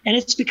said. And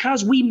it's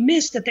because we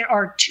miss that there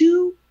are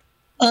two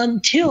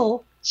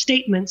until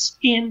statements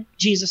in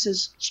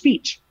Jesus's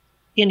speech.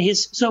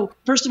 So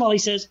first of all, he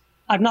says,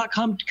 I've not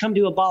come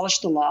to abolish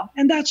the law.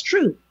 And that's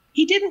true.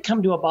 He didn't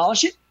come to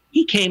abolish it.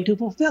 He came to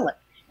fulfill it.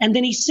 And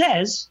then he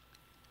says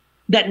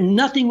that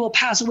nothing will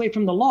pass away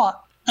from the law.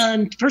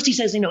 And first he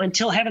says,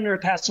 until heaven and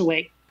earth pass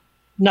away,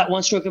 not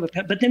one stroke of a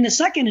pen. But then the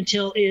second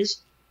until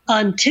is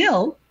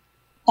until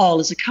all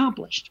is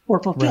accomplished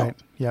or fulfilled.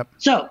 Right. Yep.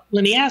 So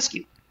let me ask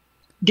you,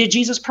 did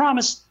Jesus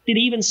promise, did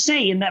he even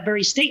say in that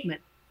very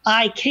statement,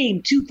 I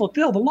came to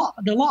fulfill the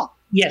law?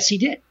 Yes, he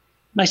did.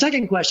 My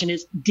second question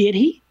is, did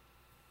he?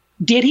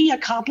 Did he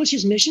accomplish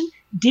his mission?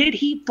 Did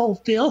he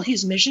fulfill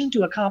his mission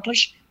to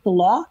accomplish the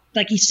law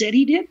like he said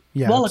he did?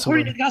 Yeah, well,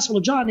 absolutely. according to the Gospel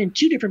of John, in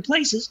two different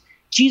places,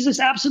 Jesus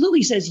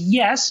absolutely says,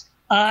 yes,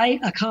 I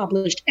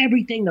accomplished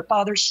everything the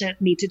Father sent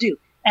me to do.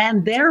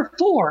 And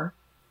therefore,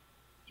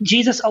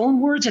 Jesus' own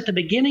words at the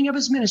beginning of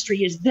his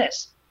ministry is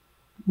this: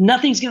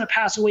 nothing's going to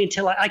pass away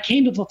until I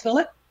came to fulfill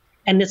it,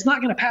 and it's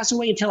not going to pass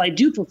away until I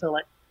do fulfill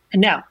it.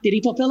 And now, did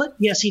he fulfill it?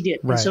 Yes, he did.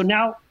 Right. And so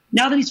now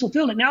that he's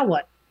fulfilled it, now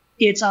what?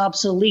 It's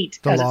obsolete,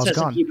 The as it law's says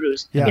gone. in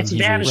Hebrews. Yeah. It's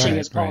Hebrews, vanishing, right,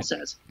 as Paul right.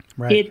 says.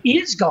 Right. It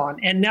is gone,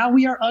 and now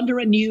we are under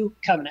a new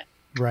covenant.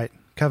 Right.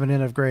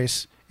 Covenant of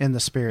grace in the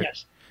Spirit.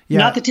 Yes. Yeah.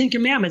 Not the Ten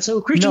Commandments.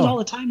 So Christians No. all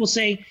the time will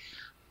say,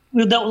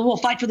 we'll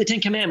fight for the Ten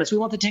Commandments. We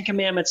want the Ten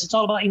Commandments. It's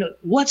all about,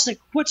 what's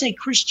a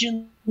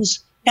Christian's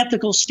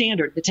ethical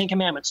standard? The Ten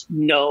Commandments.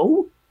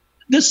 No,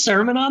 the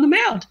Sermon on the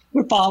Mount.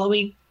 We're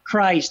following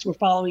Christ. We're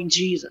following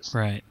Jesus.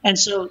 Right. And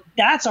so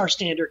that's our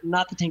standard,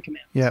 not the Ten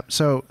Commandments. Yep.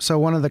 So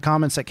one of the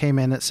comments that came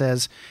in, it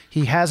says,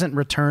 he hasn't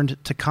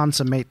returned to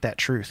consummate that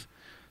truth.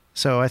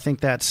 So I think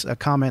that's a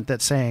comment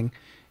that's saying,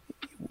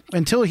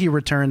 until he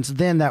returns,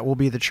 then that will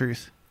be the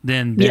truth.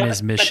 Then Yeah,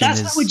 his but mission that's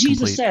is not what Jesus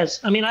complete. says.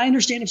 I mean, I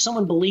understand if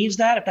someone believes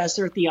that, if that's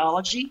their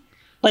theology,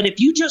 but if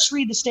you just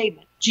read the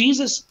statement,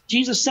 Jesus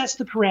sets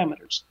the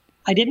parameters.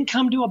 I didn't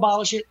come to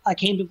abolish it. I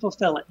came to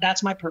fulfill it.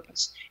 That's my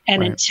purpose.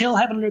 And Right. until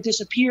heaven and earth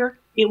disappear,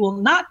 it will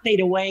not fade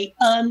away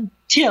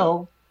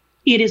until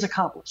it is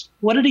accomplished.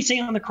 What did he say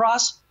on the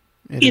cross?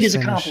 It is finished.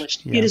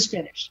 accomplished. Yeah. It is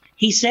finished.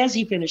 He says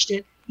he finished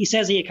it. He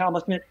says he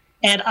accomplished it.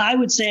 And I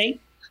would say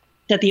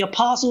that the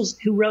apostles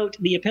who wrote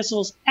the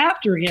epistles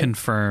after him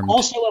Confirmed.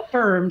 also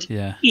affirmed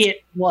Yeah.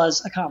 it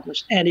was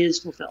accomplished and is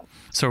fulfilled.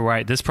 So,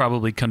 right, this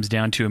probably comes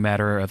down to a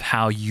matter of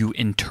how you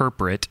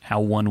interpret, how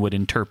one would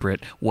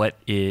interpret what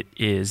it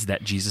is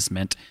that Jesus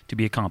meant to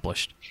be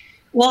accomplished.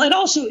 Well, it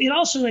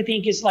also, I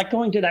think, is like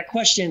going to that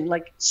question,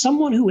 like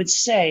someone who would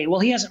say,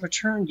 well, he hasn't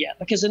returned yet.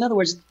 Because in other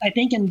words, I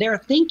think in their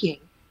thinking,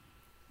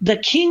 the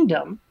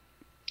kingdom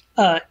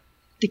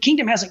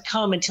hasn't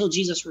come until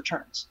Jesus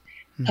returns.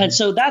 And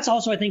so that's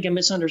also, I think, a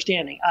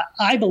misunderstanding.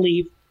 I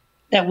believe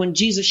that when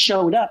Jesus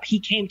showed up, he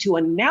came to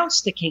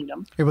announce the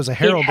kingdom. It was a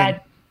heralding.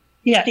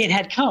 It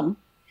had come,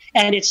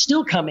 and it's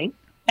still coming,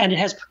 and it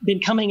has been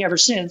coming ever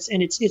since.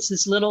 And it's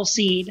this little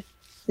seed,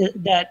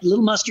 that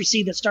little mustard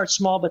seed that starts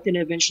small, but then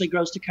eventually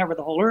grows to cover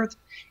the whole earth.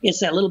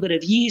 It's that little bit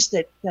of yeast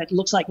that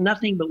looks like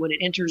nothing, but when it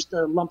enters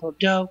the lump of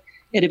dough,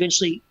 it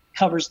eventually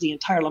covers the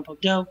entire lump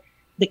of dough.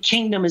 The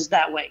kingdom is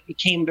that way. It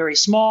came very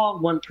small,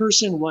 one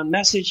person, one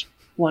message,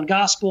 one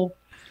gospel,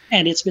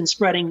 and it's been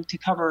spreading to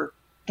cover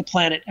the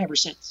planet ever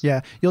since.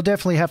 Yeah, you'll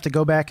definitely have to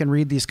go back and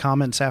read these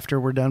comments after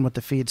we're done with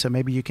the feed, so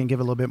maybe you can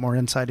give a little bit more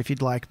insight if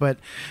you'd like. But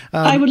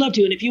I would love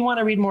to, and if you want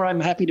to read more, I'm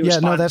happy to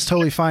respond. Yeah, no, that's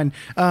totally fine.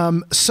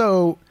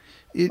 So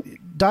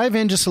dive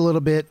in just a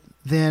little bit.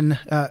 Then,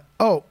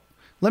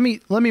 let me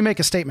make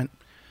a statement.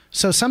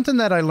 So something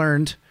that I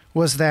learned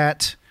was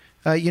that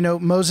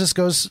Moses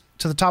goes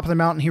to the top of the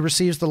mountain. He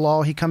receives the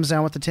law. He comes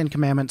down with the 10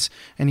 Commandments,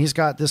 and he's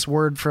got this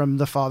word from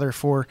the Father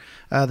for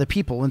the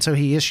people. And so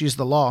he issues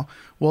the law.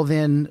 Well,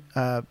 then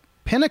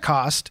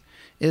Pentecost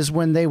is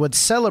when they would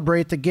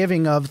celebrate the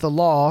giving of the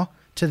law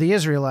to the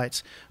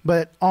Israelites.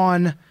 But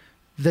on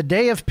the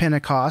day of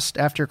Pentecost,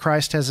 after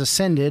Christ has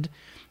ascended,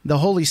 the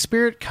Holy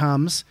Spirit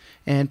comes,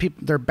 and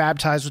they're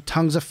baptized with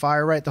tongues of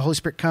fire, right? The Holy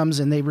Spirit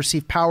comes, and they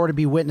receive power to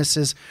be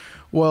witnesses.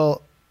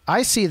 Well,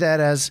 I see that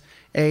as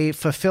a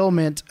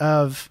fulfillment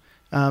of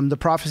The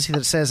prophecy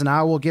that says, and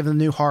I will give them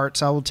new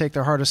hearts. I will take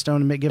their heart of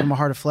stone and give them a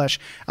heart of flesh.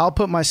 I'll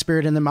put my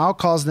spirit in them. I'll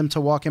cause them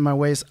to walk in my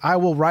ways. I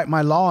will write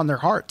my law on their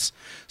hearts.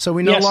 So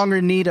we no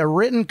longer need a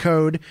written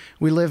code.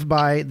 We live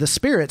by the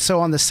Spirit. So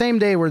on the same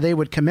day where they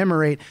would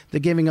commemorate the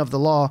giving of the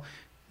law,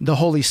 the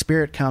Holy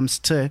Spirit comes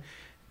to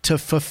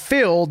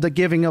fulfill the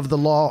giving of the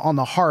law on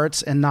the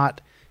hearts and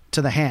not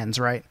to the hands,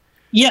 right?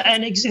 Yeah,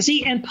 and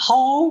see, and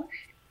Paul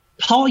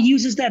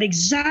uses that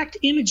exact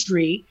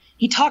imagery.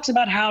 He talks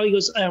about how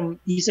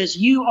he says,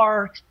 you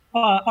are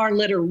our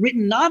letter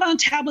written not on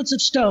tablets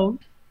of stone.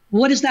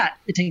 What is that?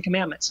 The Ten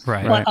Commandments.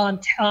 Right. But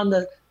on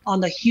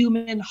the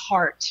human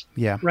heart.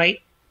 Yeah.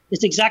 Right?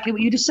 It's exactly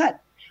what you just said.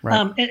 Right.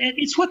 And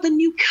it's what the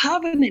new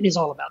covenant is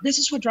all about. This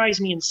is what drives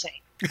me insane.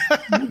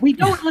 We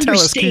don't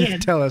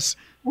understand. Tell us.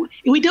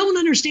 We don't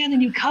understand the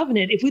new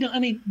covenant if we don't. I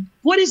mean,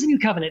 what is the new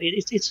covenant?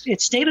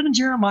 It's stated in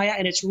Jeremiah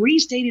and it's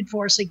restated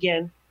for us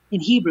again in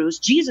Hebrews.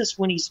 Jesus,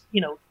 when he's,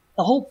 the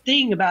whole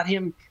thing about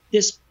him,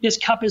 this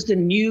cup is the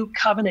new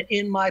covenant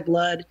in my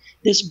blood.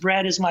 This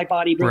bread is my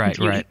body broken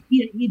for you. Right.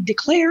 He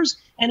declares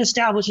and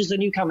establishes the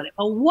new covenant.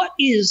 But what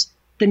is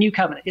the new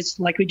covenant? It's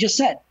like we just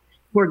said,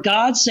 where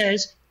God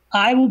says,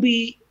 I will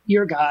be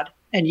your God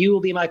and you will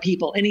be my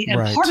people. And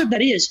part of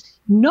that is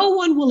no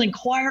one will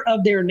inquire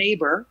of their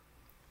neighbor,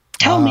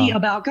 tell me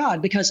about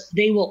God, because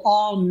they will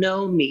all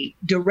know me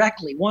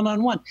directly,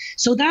 one-on-one.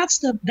 So that's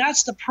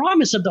the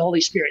promise of the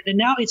Holy Spirit. And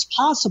now it's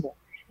possible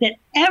that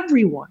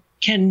everyone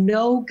can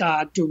know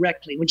God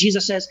directly. When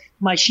Jesus says,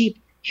 my sheep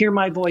hear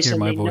my voice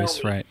and they know me.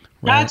 Right.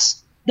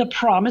 That's the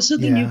promise of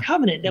the new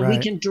covenant, that we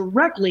can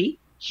directly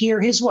hear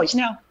his voice.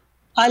 Now,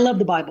 I love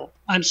the Bible.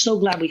 I'm so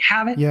glad we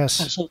have it.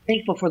 Yes. I'm so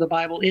thankful for the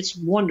Bible. It's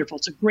wonderful.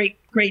 It's a great,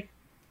 great,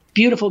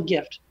 beautiful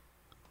gift.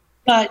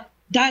 But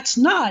that's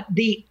not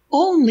the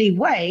only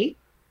way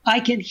I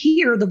can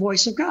hear the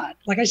voice of God.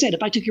 Like I said,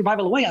 if I took your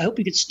Bible away, I hope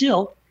you could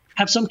still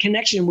have some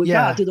connection with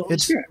God through the Holy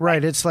Spirit.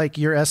 Right. It's like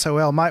your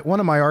SOL. One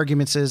of my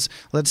arguments is,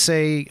 let's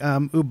say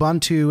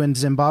Ubuntu in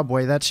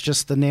Zimbabwe. That's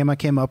just the name I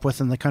came up with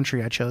in the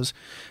country I chose.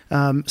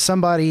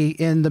 Somebody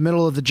in the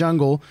middle of the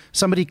jungle,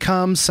 somebody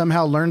comes,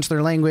 somehow learns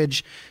their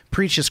language,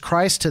 preaches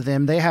Christ to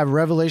them. They have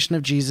revelation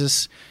of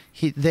Jesus.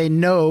 They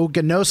know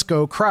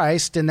Gnosko,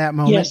 Christ, in that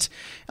moment. Yes.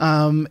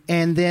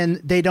 And then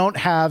they don't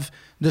have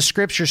the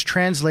scriptures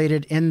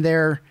translated in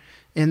their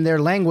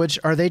language.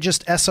 Are they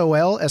just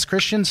SOL as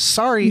Christians?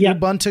 Sorry,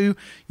 Ubuntu,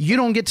 you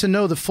don't get to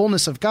know the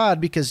fullness of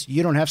God because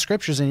you don't have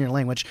scriptures in your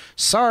language.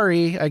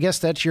 Sorry, I guess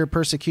that's your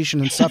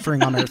persecution and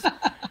suffering on earth.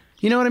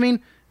 You know what I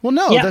mean? Well,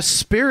 no, the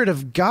Spirit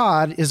of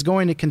God is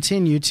going to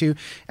continue to,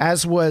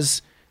 as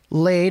was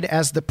laid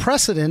as the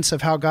precedence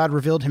of how God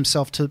revealed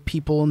himself to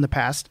people in the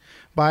past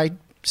by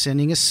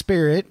sending his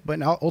Spirit, but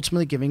now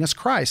ultimately giving us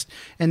Christ.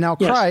 And now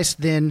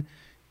Christ then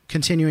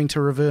continuing to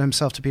reveal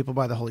himself to people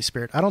by the Holy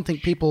Spirit. I don't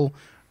think people,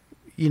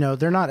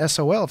 they're not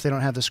SOL if they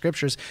don't have the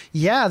scriptures.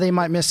 Yeah, they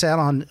might miss out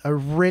on a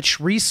rich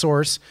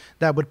resource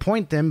that would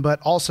point them,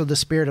 but also the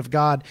Spirit of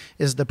God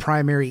is the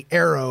primary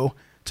arrow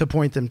to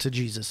point them to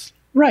Jesus.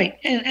 Right.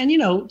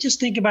 And just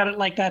think about it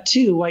like that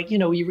too. Like,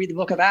 you read the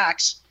book of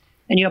Acts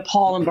and you have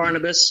Paul and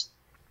Barnabas,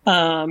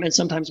 and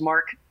sometimes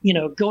Mark,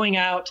 going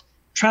out,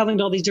 traveling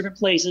to all these different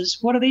places.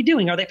 What are they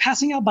doing? Are they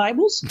passing out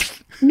Bibles?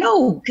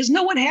 No, because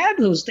no one had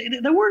those.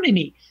 There weren't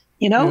any,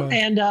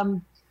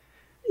 and,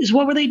 is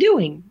what were they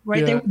doing?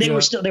 Right. They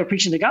were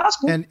preaching the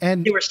gospel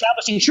and they were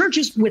establishing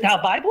churches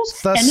without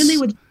Bibles. And then they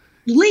would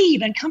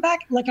leave and come back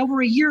like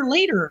over a year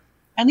later.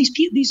 And these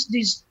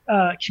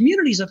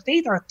communities of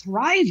faith are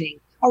thriving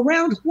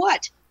around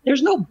what?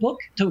 There's no book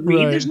to read.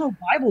 Right. There's no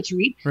Bible to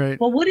read. Right.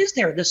 Well, what is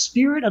there? The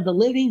Spirit of the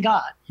living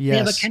God. Yes. They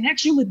have a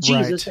connection with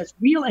Jesus that's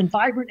real and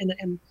vibrant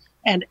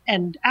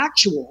and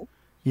actual.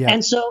 Yeah.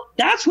 And so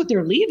that's what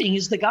they're leaving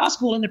is the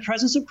gospel in the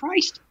presence of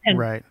Christ. And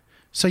right.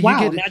 So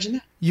imagine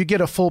that. You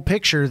get a full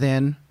picture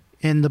then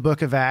in the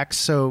book of Acts.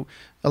 So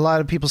a lot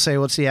of people say,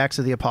 well, it's the Acts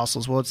of the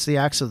Apostles. Well, it's the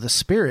Acts of the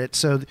Spirit.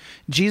 So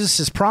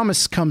Jesus'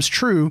 promise comes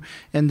true.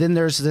 And then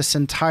there's this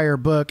entire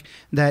book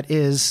that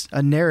is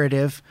a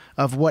narrative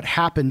of what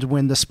happened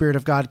when the Spirit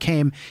of God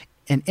came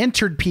and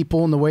entered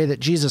people in the way that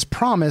Jesus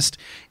promised,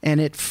 and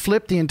it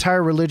flipped the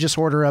entire religious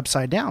order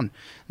upside down.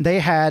 They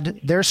had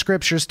their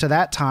scriptures to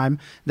that time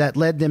that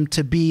led them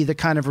to be the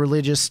kind of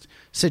religious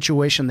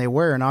situation they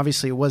were, and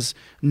obviously it was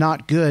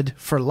not good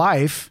for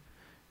life,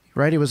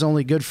 right? It was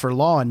only good for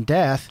law and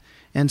death,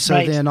 and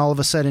so then all of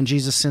a sudden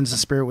Jesus sends the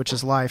Spirit, which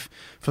is life,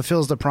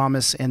 fulfills the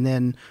promise, and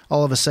then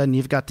all of a sudden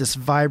you've got this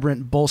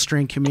vibrant,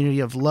 bolstering community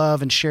of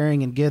love and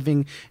sharing and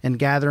giving and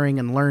gathering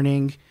and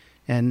learning,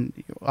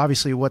 and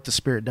obviously what the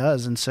Spirit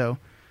does. And so,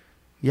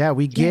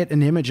 we get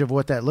an image of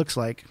what that looks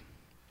like.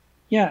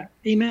 Yeah.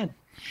 Amen.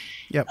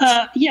 Yep.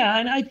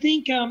 And I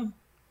think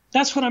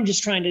that's what I'm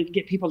just trying to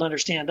get people to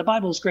understand. The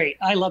Bible is great.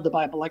 I love the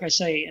Bible. Like I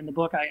say in the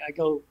book, I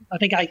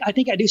think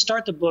I do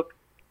start the book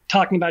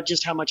talking about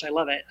just how much I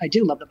love it. I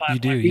do love the Bible. You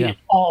do, I read it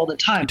all the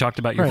time. You talked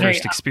about your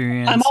first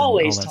experience. I'm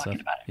always and all that talking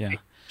stuff. about it. Yeah. Right?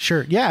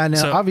 Sure. Yeah. And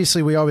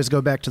obviously we always go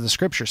back to the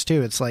scriptures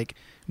too. It's like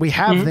we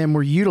have them,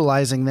 we're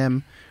utilizing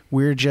them,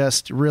 We're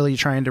just really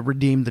trying to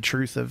redeem the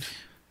truth of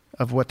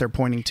what they're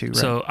pointing to. Right?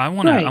 So I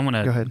want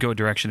to go a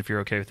direction if you're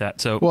okay with that.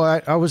 So,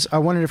 well, I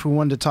wondered if we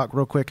wanted to talk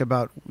real quick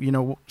about,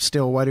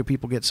 still, why do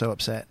people get so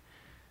upset?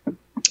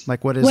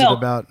 Like, what is it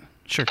about?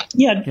 Sure.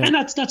 Yeah, and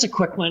that's a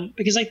quick one,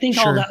 because I think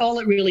all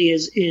it really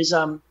is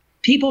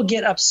people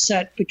get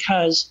upset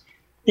because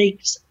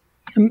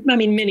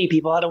many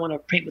people, I don't want to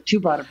paint with too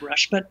broad a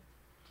brush, but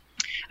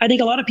I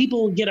think a lot of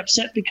people get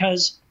upset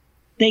because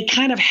they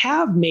kind of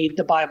have made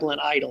the Bible an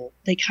idol.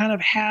 They kind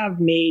of have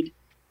made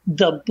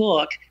the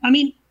book. I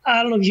mean,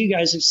 I don't know if you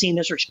guys have seen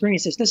this or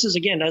experienced this. This is,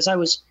 again,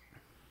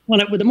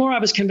 the more I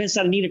was convinced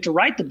that I needed to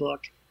write the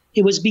book,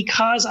 it was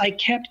because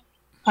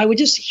I would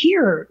just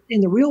hear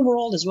in the real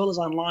world as well as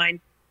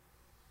online,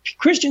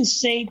 Christians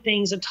say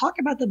things and talk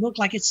about the book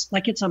like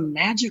it's a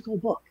magical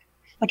book.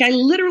 Like, I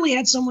literally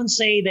had someone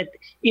say that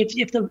if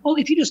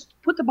you just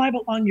put the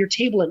Bible on your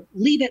table and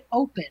leave it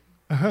open,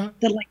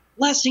 that like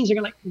blessings are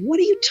going to, like, what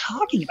are you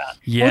talking about?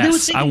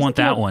 Yes, I want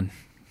that one.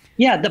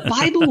 Yeah, the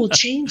Bible will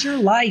change your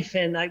life.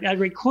 And I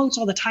read quotes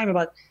all the time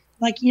about,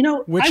 like,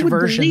 which I would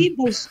version? believe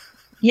those.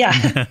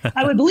 Yeah,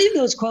 I would believe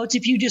those quotes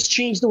if you just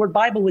change the word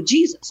Bible with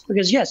Jesus,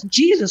 because yes,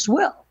 Jesus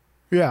will.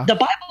 Yeah. The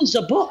Bible is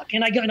a book,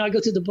 and I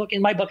go through the book.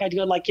 In my book, I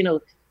go like,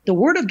 the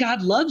Word of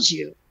God loves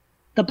you.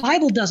 The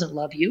Bible doesn't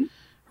love you.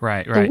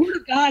 Right. The Word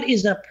of God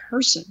is a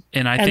person.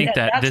 And I think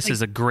that this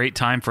is a great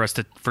time for us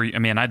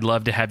I'd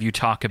love to have you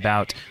talk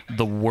about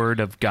the Word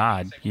of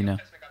God, I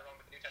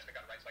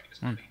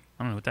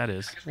don't know what that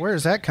is. Where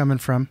is that coming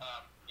from?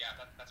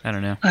 I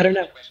don't know.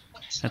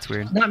 That's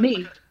weird. Not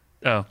me.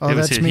 Oh,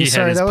 that's me.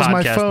 Sorry, that was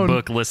my phone.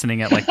 Book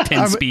listening at like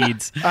 10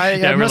 speeds.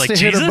 I must have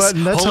hit a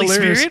button. That's Holy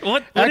hilarious. Spirit?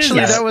 What Actually,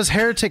 is that was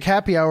Heretic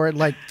Happy Hour at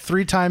like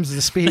 3 times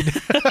the speed.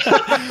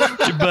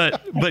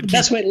 but the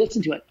best way to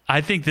listen to it. I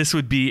think this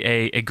would be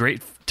a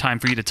great time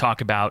for you to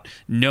talk about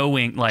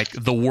knowing like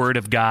the Word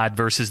of God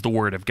versus the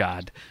Word of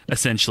God,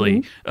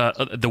 essentially.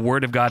 The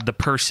Word of God, the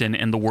person,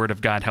 and the Word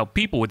of God. How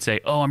people would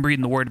say, oh, I'm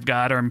reading the Word of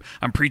God, or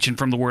I'm preaching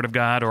from the Word of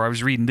God, or I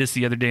was reading this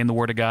the other day in the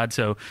Word of God.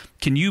 So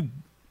can you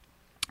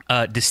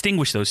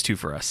distinguish those two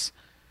for us?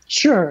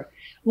 Sure.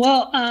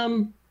 Well,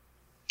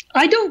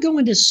 I don't go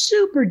into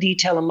super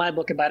detail in my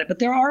book about it, but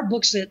there are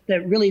books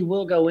that really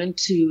will go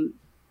into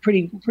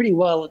pretty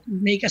well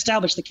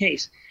establish the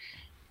case.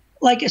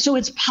 Like, so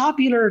it's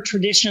popular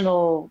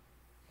traditional,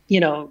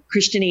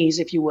 Christianese,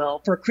 if you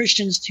will, for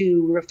Christians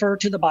to refer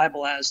to the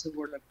Bible as the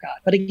Word of God.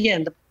 But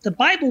again, the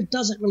Bible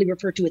doesn't really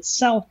refer to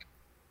itself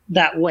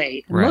that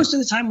way. Right. Most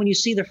of the time when you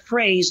see the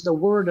phrase, the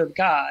Word of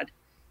God,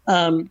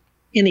 in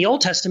the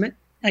Old Testament,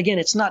 again,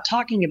 it's not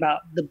talking about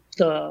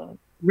the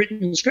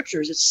written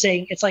scriptures.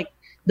 It's like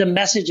the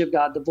message of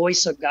God, the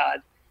voice of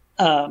God.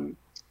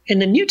 In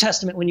the New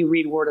Testament, when you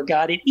read Word of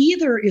God, it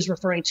either is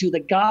referring to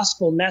the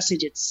gospel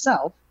message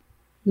itself,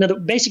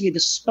 basically the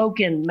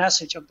spoken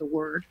message of the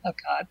Word of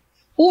God,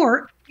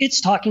 or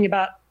it's talking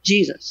about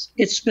Jesus.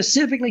 It's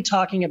specifically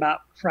talking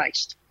about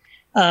Christ.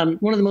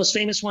 One of the most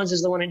famous ones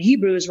is the one in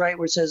Hebrews, right,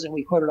 where it says, and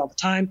we quote it all the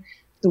time,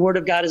 the Word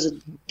of God is a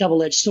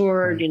double-edged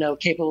sword,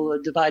 capable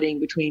of dividing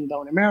between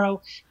bone and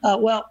marrow.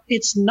 Well,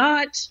 that's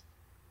not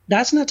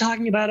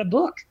talking about a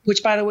book,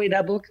 which, by the way,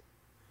 that book,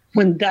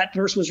 when that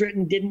verse was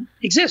written, didn't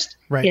exist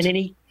in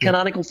any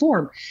canonical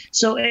form.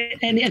 So,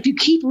 and if you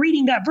keep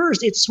reading that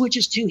verse, it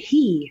switches to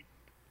he.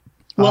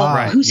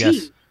 Well, who's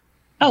he?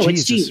 Oh,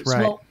 Jesus, it's Jesus.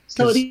 Right. Well,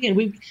 so again,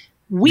 we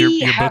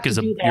your have book is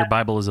to do that. Your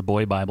Bible is a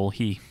boy Bible.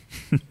 He.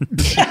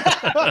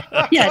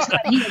 Yeah,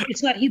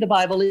 it's not he. The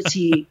Bible is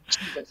he.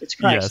 Jesus. It's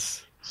Christ.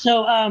 Yes.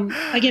 So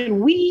again,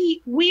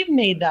 we've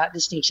made that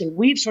distinction.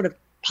 We've sort of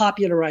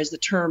popularized the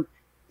term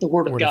the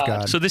Word of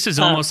God. So this is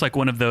almost like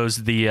one of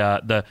those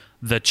the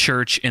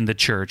church in the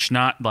church,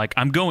 not like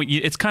I'm going.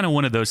 It's kind of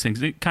one of those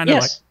things. Kind of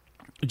like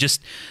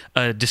just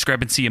a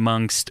discrepancy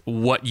amongst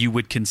what you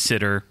would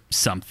consider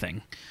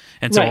something.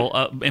 And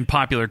so in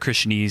popular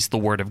Christianese, the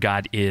Word of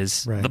God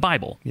is the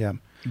Bible. Yeah.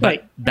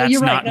 But that's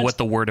not what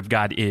the Word of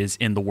God is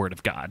in the Word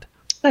of God.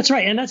 That's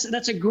right. And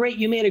that's a great,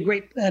 you made a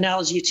great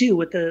analogy too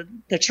with the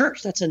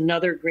church. That's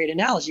another great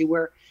analogy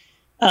where,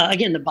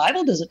 again, the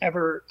Bible doesn't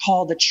ever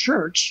call the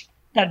church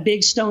that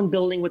big stone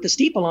building with the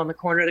steeple on the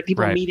corner that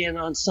people meet in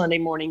on Sunday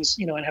mornings,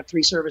 and have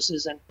 3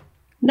 services. And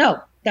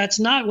no, that's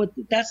not what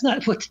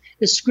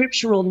the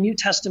scriptural New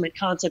Testament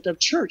concept of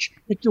church.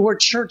 The word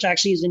church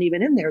actually isn't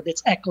even in there.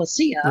 That's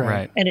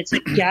ecclesia, and it's a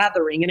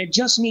gathering, and it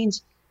just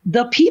means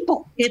the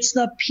people. It's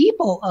the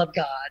people of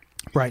God.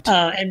 Right.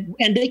 And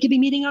they could be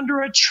meeting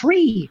under a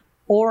tree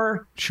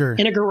or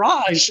in a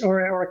garage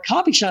or a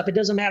coffee shop. It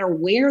doesn't matter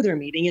where they're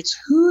meeting. It's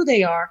who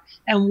they are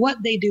and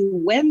what they do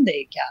when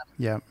they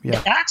gather.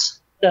 Yeah. That's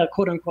the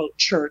quote unquote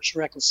church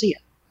or ecclesia.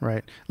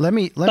 Right. Let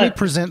me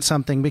present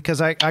something,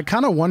 because I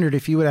kind of wondered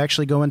if you would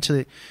actually go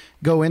into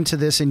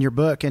this in your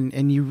book,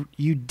 and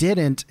you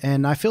didn't,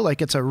 and I feel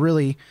like it's a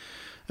really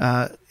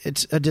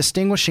it's a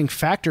distinguishing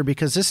factor,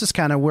 because this is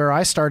kind of where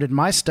I started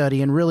my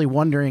study and really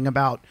wondering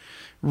about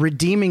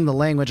redeeming the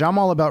language. I'm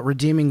all about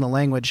redeeming the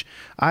language.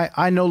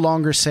 I no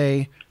longer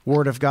say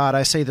Word of God.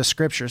 I say the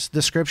Scriptures.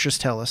 The Scriptures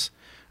tell us.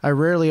 I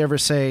rarely ever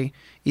say,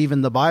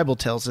 even the Bible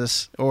tells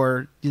us,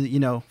 or,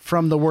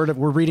 from the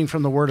we're reading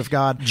from the Word of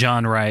God.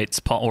 John writes,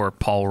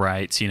 Paul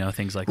writes,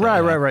 things like that.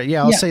 Right.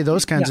 Yeah, I'll say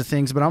those kinds of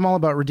things, but I'm all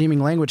about redeeming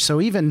language.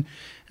 So even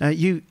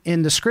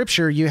in the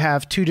Scripture, you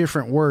have two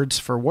different words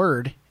for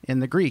word in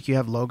the Greek. You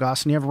have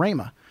logos and you have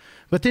rhema.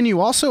 But then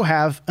you also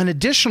have an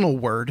additional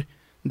word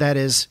that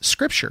is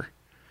Scripture.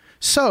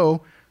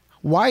 So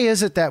why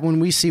is it that when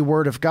we see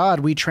Word of God,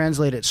 we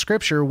translate it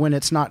Scripture when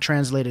it's not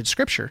translated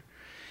Scripture?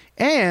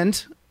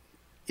 And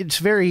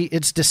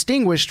it's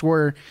distinguished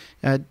where,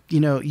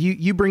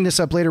 you bring this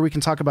up later. We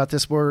can talk about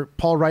this, where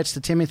Paul writes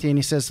to Timothy and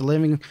he says the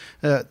living,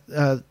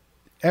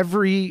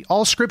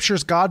 all Scripture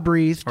is God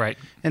breathed, right,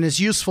 and is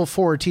useful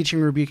for teaching,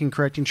 rebuking,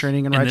 correcting,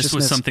 training, and righteousness.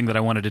 And this was something that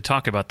I wanted to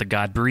talk about, the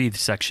God breathed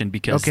section,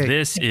 because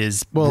this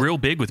is real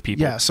big with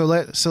people. Yeah. So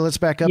let's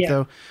back up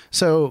though.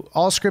 So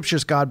all Scripture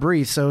is God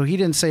breathed. So he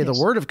didn't say the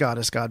Word of God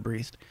is God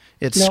breathed.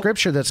 It's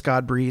Scripture that's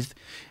God breathed.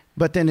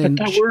 But then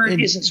the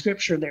word isn't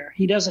Scripture there.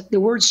 He doesn't. The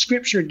word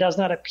Scripture does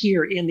not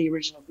appear in the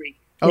original Greek.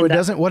 Oh, it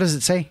doesn't? What does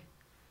it say?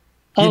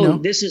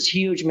 This is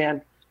huge,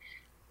 man.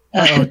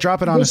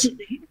 Drop it on us.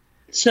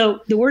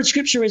 So the word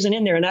Scripture isn't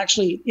in there, and it's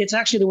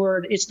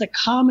the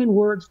common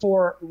word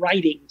for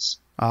writings.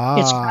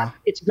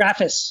 It's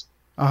graphos.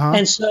 Uh-huh.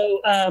 And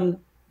so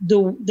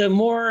a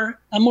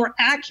more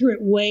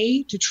accurate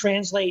way to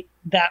translate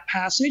that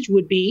passage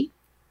would be,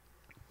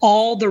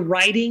 all the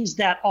writings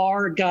that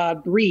are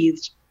God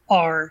breathed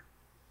are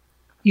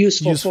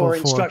useful for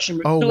instruction.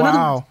 Oh,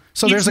 wow.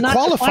 So there's a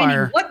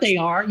qualifier. What they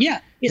are,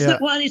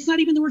 it's not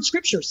even the word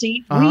Scripture.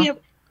 See,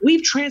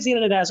 we've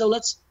translated it as,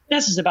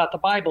 this is about the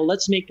Bible.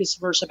 Let's make this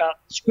verse about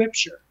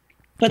Scripture.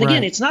 But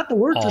again, it's not the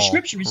word for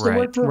Scripture. It's the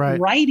word for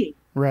writing.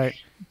 Right.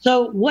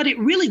 So what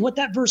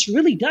that verse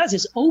really does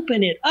is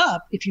open it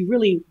up. If you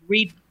really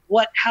read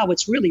how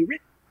it's really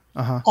written,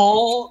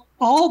 all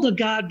the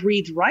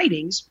God-breathed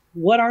writings,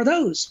 what are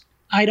those?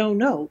 I don't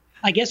know.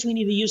 I guess we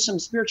need to use some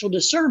spiritual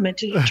discernment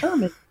to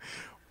determine.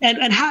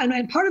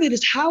 and part of it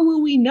is, how will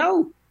we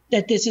know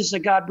that this is a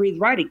God-breathed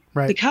writing?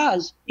 Right.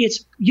 Because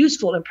it's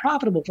useful and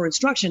profitable for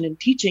instruction and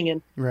teaching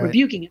and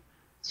rebuking it.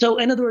 So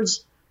in other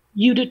words,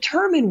 you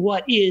determine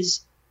what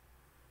is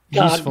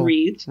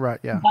God-breathed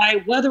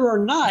by whether or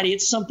not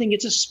it's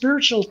a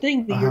spiritual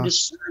thing that you're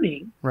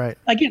discerning. Right.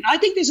 Again, I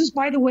think this is,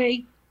 by the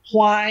way,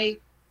 why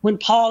when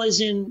Paul is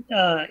in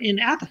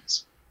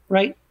Athens,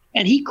 right,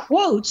 and he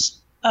quotes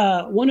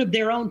one of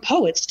their own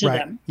poets to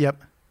them.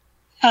 Yep.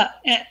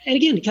 And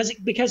again,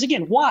 because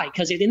again, why?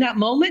 Because in that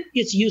moment,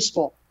 it's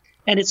useful,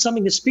 and it's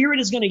something the Spirit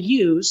is going to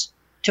use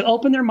to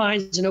open their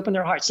minds and open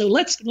their hearts. So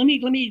let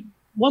me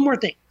one more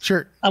thing.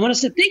 Sure. I want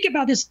us to think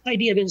about this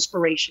idea of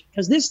inspiration,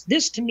 because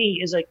this to me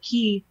is a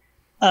key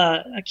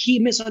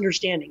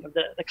misunderstanding of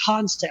the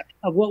concept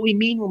of what we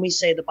mean when we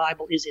say the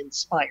Bible is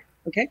inspired.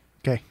 Okay.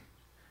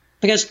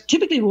 Because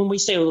typically when we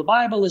say, the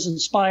Bible is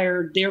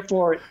inspired,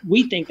 therefore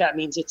we think that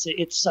means it's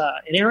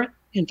inerrant,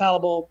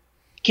 infallible,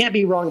 can't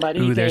be wrong about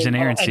anything. Ooh, there's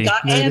inerrancy.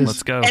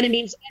 Let's go. And it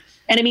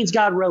means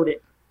God wrote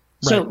it.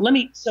 So let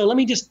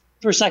me just,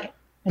 for a second,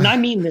 and I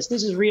mean this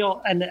is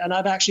real, and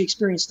I've actually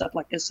experienced stuff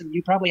like this, and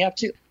you probably have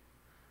too.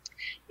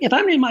 If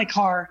I'm in my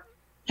car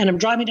and I'm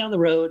driving down the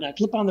road and I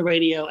flip on the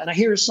radio and I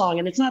hear a song,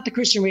 and it's not the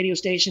Christian radio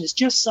station, it's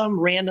just some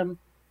random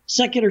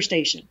secular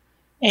station,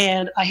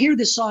 and I hear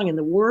this song, and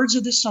the words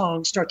of the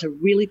song start to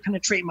really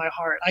penetrate my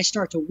heart. I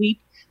start to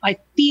weep. I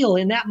feel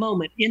in that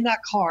moment, in that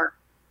car,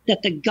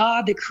 that the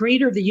God, the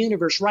creator of the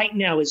universe right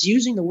now, is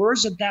using the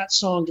words of that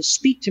song to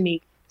speak to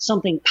me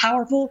something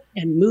powerful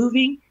and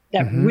moving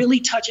that really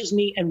touches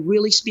me and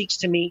really speaks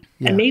to me,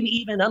 and maybe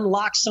even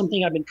unlocks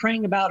something I've been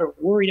praying about or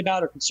worried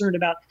about or concerned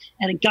about.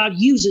 And God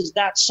uses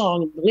that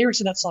song, the lyrics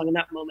of that song in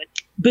that moment.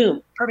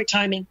 Boom, perfect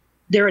timing.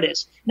 There it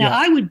is.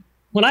 Now,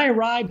 when I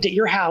arrived at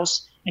your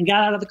house and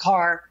got out of the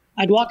car,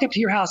 I'd walk up to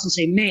your house and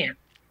say, man,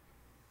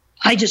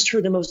 I just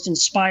heard the most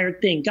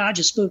inspired thing. God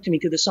just spoke to me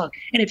through the song.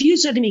 And if you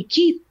said to me,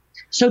 Keith,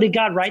 so did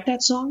God write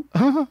that song?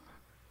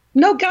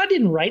 No, God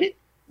didn't write it.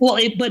 Well,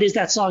 but is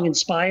that song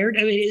inspired?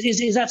 I mean,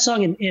 is that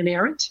song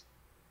inerrant?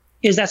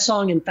 Is that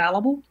song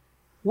infallible?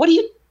 What are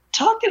you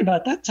talking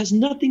about? That has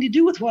nothing to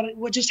do with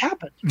what just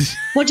happened.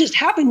 What just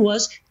happened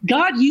was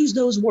God used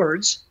those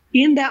words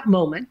in that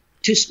moment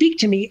to speak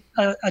to me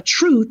a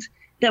truth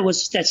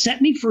that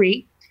set me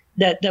free,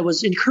 that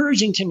was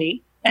encouraging to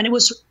me, and it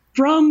was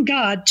from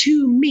God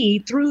to me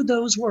through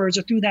those words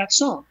or through that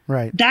song.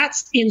 Right.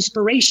 That's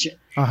inspiration.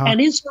 And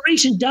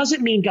inspiration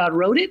doesn't mean God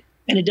wrote it,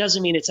 and it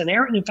doesn't mean it's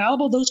inerrant and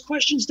infallible. Those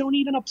questions don't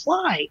even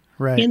apply.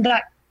 Right. In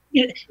that,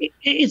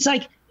 it's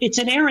like it's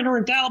inerrant or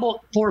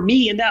infallible for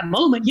me in that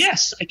moment.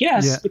 Yes, I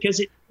guess,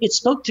 because it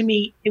spoke to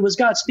me. It was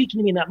God speaking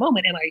to me in that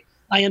moment, and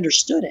I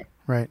understood it.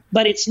 Right.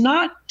 But it's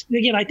not.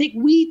 Again, I think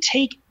we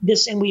take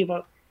this and we've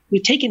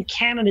taken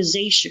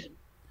canonization,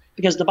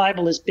 because the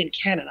Bible has been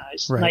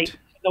canonized. Right. And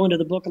I go into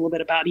the book a little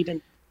bit about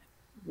even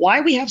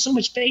why we have so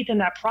much faith in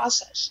that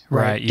process.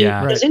 Right.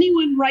 Yeah. Does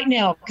anyone right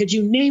now, could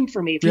you name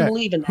for me, if you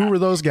believe in that? Who were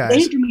those guys?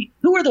 Name for me,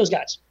 who are those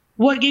guys?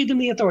 What gave them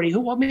the authority?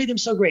 What made them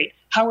so great?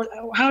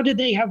 How did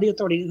they have the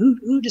authority?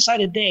 Who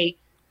decided they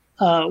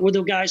were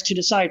the guys to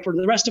decide for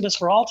the rest of us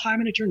for all time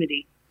and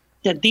eternity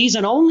that these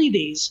and only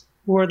these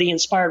were the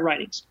inspired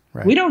writings?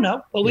 Right. We don't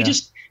know, but we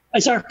just,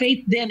 is our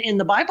faith then in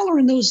the Bible or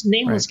in those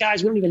nameless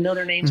guys? We don't even know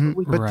their names,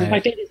 but my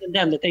faith is in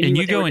them that they knew. And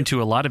you go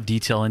into a lot of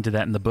detail into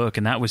that in the book,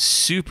 and that was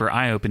super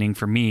eye-opening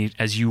for me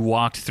as you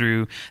walked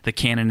through the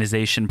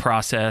canonization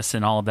process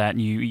and all of that.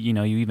 And you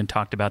even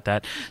talked about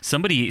that.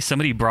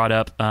 Somebody brought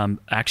up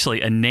actually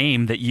a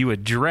name that you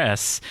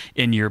address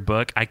in your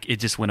book. It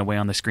just went away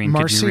on the screen.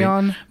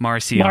 Marcion.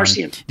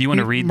 Marcion. Do you want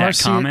to read that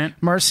comment?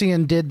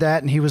 Marcion did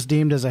that, and he was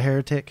deemed as a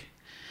heretic.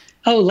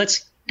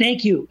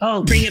 Thank you.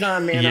 Oh, bring it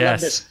on, man. Yes.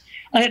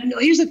 I love this.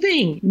 Here's the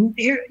thing.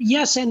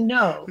 Yes and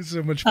no. This is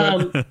so much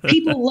fun.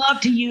 People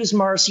love to use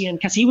Marcion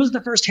because he was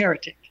the first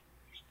heretic.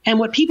 And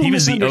what people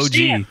misunderstand. He was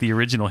the OG, the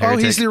original heretic.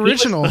 Oh, he's the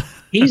original.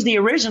 He's the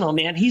original,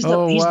 man. He's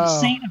the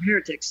saint of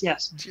heretics,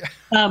 yes.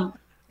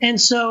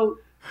 And so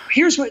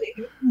here's what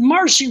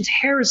Marcion's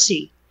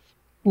heresy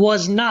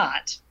was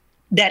not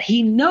that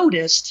he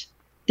noticed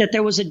that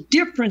there was a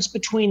difference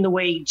between the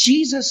way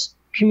Jesus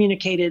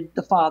communicated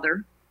the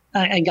Father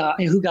and God,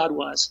 and who God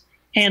was,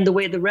 and the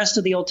way the rest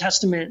of the Old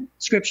Testament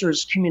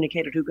scriptures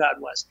communicated who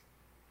God was.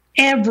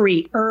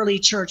 Every early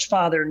church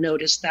father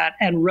noticed that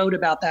and wrote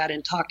about that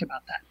and talked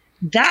about that.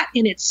 That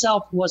in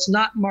itself was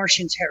not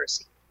Marcion's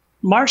heresy.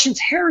 Marcion's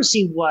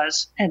heresy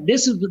was, and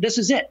this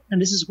is it, and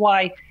this is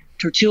why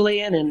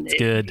Tertullian and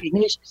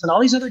Ignatius and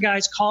all these other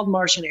guys called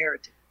Marcion a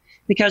heretic,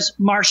 because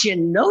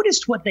Marcion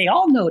noticed what they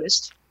all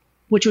noticed,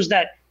 which was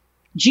that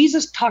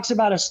Jesus talks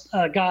about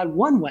God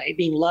one way,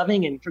 being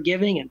loving and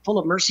forgiving and full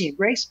of mercy and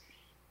grace,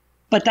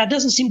 but that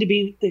doesn't seem to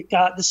be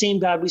the same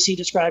God we see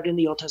described in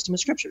the Old Testament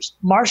scriptures.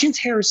 Marcion's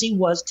heresy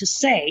was to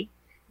say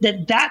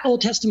that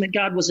Old Testament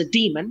God was a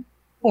demon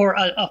or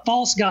a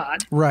false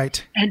God,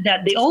 right? And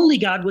that the only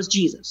God was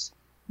Jesus.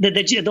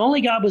 The only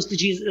God was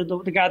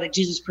the God that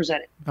Jesus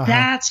presented.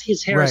 That's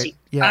his heresy. Right.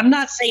 Yeah. I'm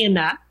not saying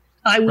that.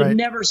 I would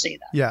never say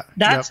that. Yeah.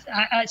 That's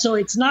so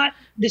it's not.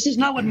 This is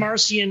not what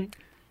Marcion.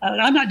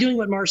 I'm not doing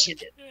what Marcion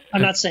did.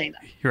 I'm not saying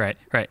that.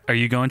 Right. Are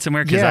you going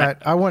somewhere? Yeah,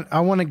 I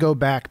want to go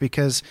back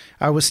because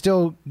I was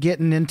still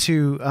getting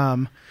into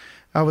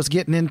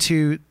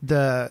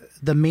the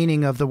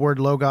meaning of the word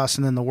logos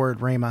and then the word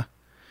rhema.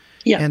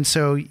 Yeah. And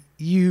so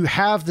you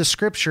have the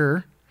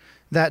scripture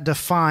that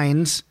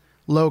defines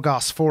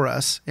logos for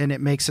us, and it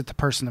makes it the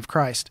person of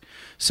Christ.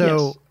 So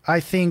yes. I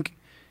think,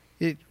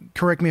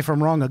 correct me if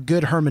I'm wrong, a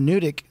good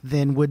hermeneutic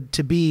then would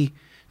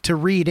to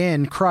read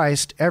in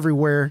Christ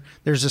everywhere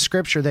there's a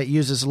scripture that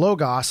uses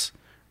logos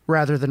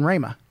rather than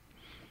rhema.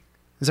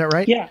 Is that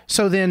right? Yeah.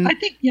 So then I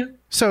think,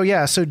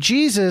 yeah. So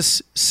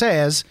Jesus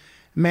says,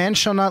 man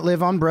shall not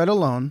live on bread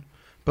alone,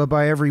 but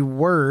by every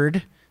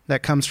word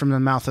that comes from the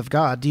mouth of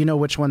God. Do you know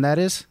which one that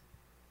is?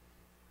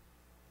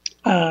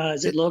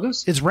 Is it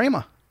logos? It's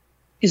rhema.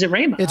 Is it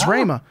rhema? It's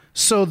rhema.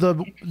 So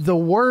the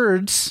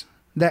words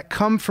that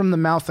come from the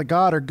mouth of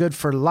God are good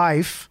for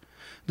life.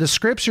 The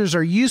scriptures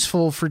are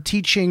useful for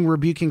teaching,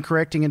 rebuking,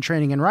 correcting, and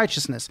training in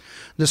righteousness.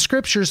 The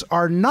scriptures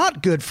are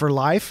not good for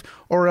life,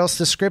 or else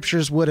the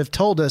scriptures would have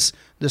told us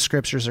the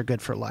scriptures are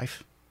good for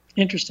life.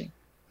 Interesting.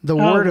 The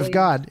word of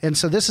God. And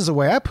so this is the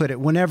way I put it.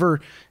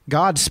 Whenever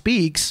God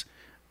speaks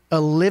a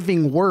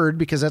living word,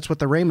 because that's what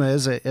the rhema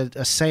is,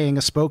 a saying,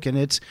 a spoken.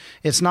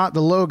 It's not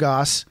the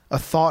logos, a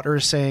thought or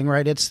a saying,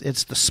 right? It's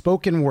the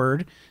spoken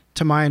word,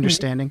 to my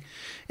understanding.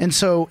 Mm-hmm. And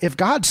so if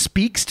God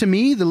speaks to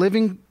me, the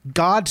living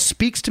God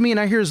speaks to me, and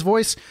I hear his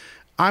voice,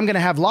 I'm going to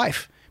have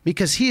life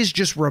because he has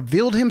just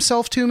revealed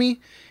himself to me.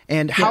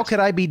 And how could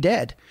I be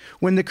dead?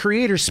 When the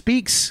Creator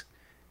speaks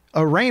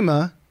a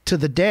rhema to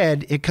the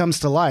dead, it comes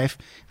to life.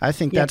 I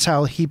think that's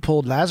how he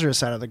pulled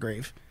Lazarus out of the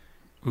grave.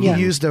 He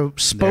used a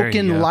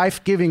spoken,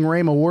 life-giving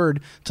rhema word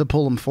to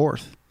pull him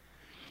forth.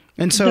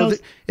 And so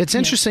it's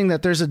interesting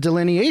that there's a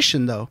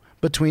delineation, though,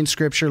 between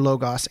Scripture,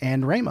 Logos,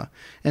 and Rhema.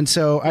 And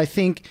so I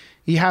think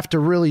you have to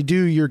really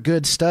do your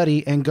good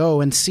study and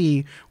go and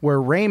see where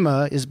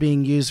Rhema is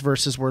being used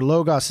versus where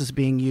Logos is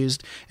being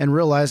used, and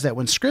realize that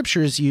when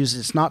Scripture is used,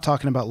 it's not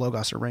talking about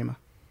Logos or Rhema.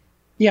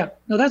 Yeah,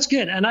 no, that's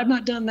good. And I've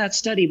not done that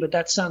study, but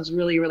that sounds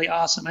really, really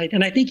awesome.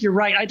 And I think you're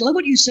right. I love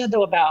what you said,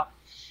 though, about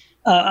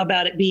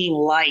it being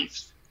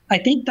life. I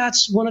think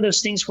that's one of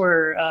those things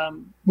where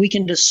we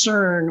can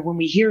discern when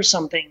we hear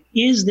something,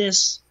 does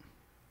this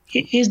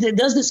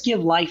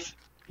give life,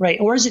 right?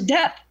 Or is it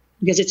death?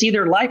 Because it's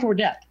either life or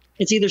death.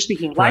 It's either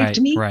speaking life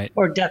to me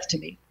or death to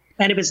me.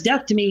 And if it's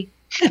death to me,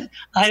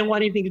 I don't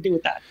want anything to do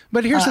with that.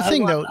 But here's the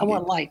thing, I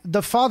want life.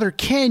 The Father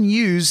can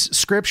use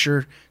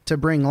Scripture to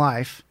bring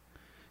life.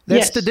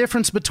 That's the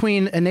difference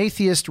between an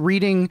atheist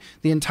reading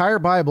the entire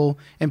Bible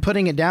and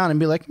putting it down and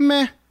be like,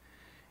 meh,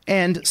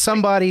 and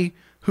somebody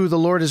who the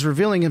Lord is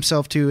revealing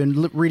himself to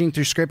and reading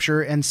through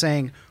Scripture and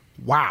saying,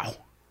 wow.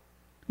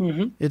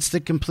 Mm-hmm. That's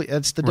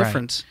the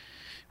difference.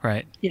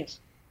 Right. Yes.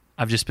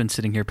 I've just been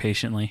sitting here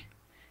patiently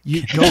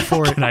You go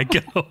for it. Can I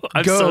go?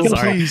 I'm Go, so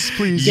sorry.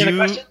 please. You got a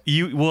question?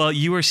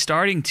 You were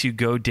starting to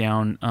go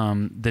down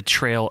the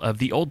trail of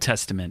the Old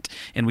Testament,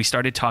 and we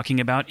started talking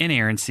about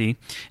inerrancy.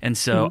 And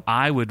so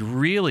I would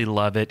really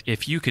love it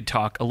if you could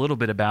talk a little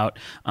bit about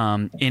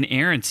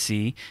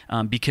inerrancy,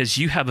 because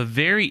you have a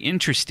very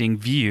interesting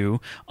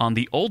view on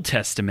the Old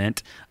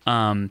Testament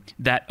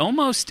that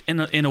almost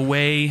in a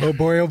way. Oh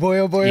boy! Oh boy!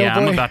 Oh boy! Yeah,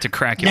 oh boy. I'm about to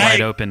crack it Now wide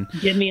you're open.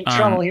 getting me in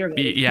trouble here.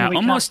 Yeah, Here we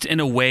almost come. in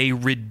a way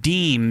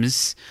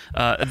redeems.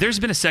 There's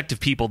been a sect of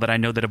people that I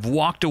know that have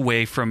walked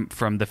away from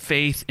the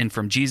faith and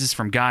from Jesus,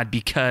 from God,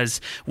 because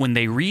when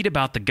they read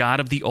about the God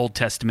of the Old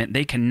Testament,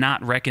 they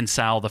cannot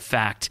reconcile the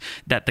fact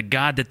that the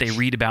God that they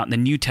read about in the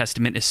New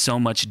Testament is so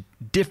much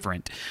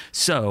different.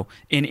 So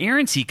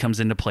inerrancy comes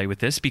into play with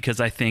this,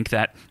 because I think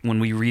that when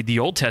we read the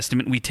Old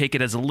Testament, we take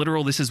it as a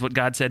literal, this is what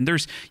God said.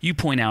 And you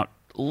point out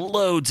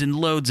loads and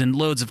loads and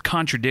loads of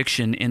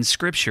contradiction in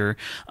Scripture,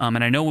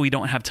 and I know we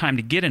don't have time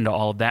to get into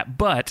all of that,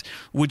 but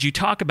would you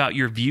talk about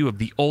your view of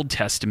the Old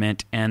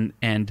Testament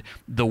and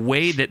the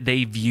way that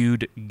they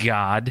viewed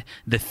God,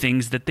 the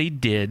things that they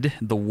did,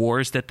 the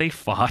wars that they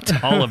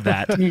fought, all of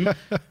that?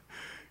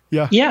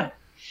 Yeah.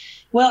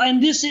 Well,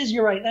 and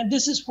you're right. And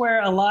this is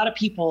where a lot of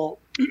people,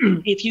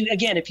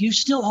 if you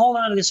still hold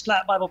on to this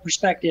flat Bible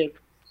perspective,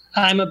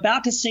 I'm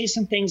about to say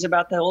some things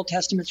about the Old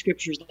Testament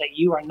scriptures that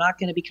you are not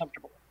going to be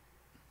comfortable with.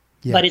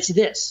 Yeah. But it's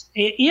this: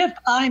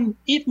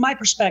 if my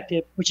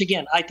perspective, which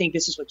again, I think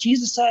this is what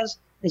Jesus says,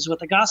 this is what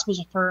the Gospels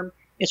affirm,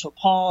 it's what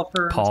Paul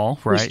affirms. Paul,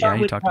 right? Yeah,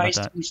 you talked about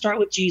that. We start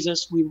with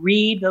Jesus. We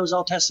read those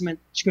Old Testament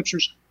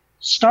scriptures,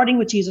 starting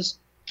with Jesus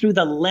through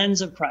the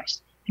lens of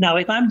Christ. Now,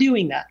 if I'm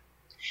doing that,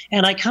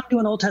 and I come to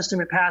an Old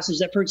Testament passage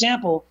that, for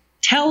example,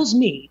 tells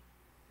me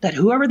that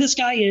whoever this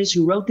guy is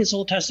who wrote this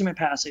Old Testament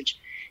passage,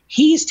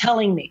 he's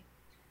telling me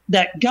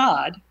that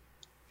God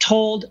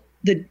told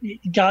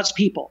God's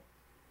people,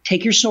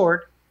 take your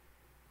sword,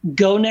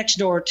 go next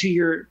door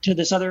to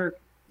this other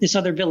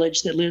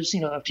village that lives,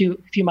 a few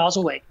miles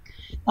away.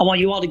 I want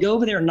you all to go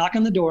over there and knock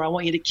on the door. I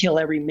want you to kill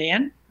every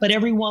man, but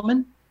every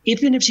woman,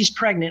 even if she's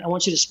pregnant, I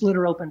want you to split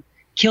her open,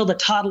 kill the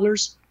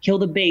toddlers, kill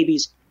the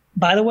babies.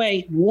 By the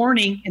way,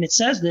 warning, and it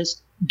says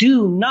this,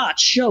 do not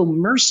show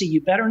mercy. You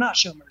better not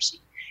show mercy.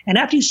 And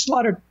after you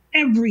slaughtered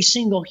every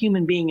single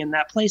human being in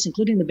that place,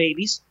 including the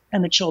babies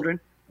and the children,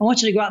 I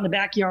want you to go out in the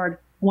backyard.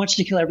 I want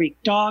you to kill every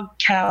dog,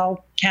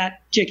 cow,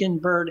 cat, chicken,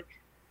 bird.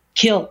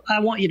 Kill. I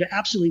want you to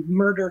absolutely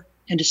murder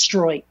and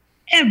destroy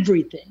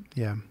everything.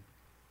 Yeah.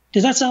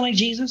 Does that sound like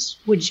Jesus?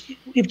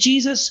 If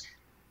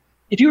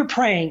you were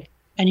praying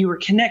and you were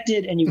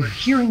connected and you were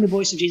hearing the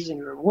voice of Jesus and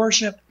you were in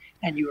worship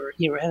and you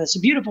were having this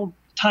beautiful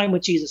time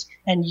with Jesus,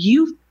 and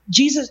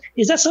Jesus,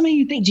 is that something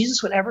you think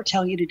Jesus would ever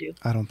tell you to do?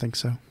 I don't think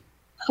so.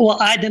 Well,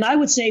 then I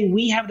would say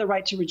we have the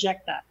right to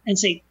reject that and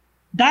say,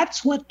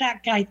 that's what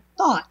that guy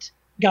thought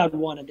God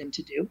wanted them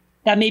to do.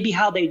 That may be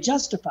how they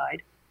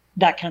justified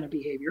that kind of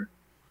behavior.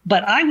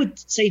 But I would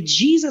say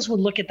Jesus would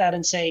look at that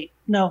and say,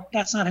 no,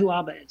 that's not who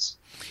Abba is.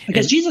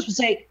 Because Jesus would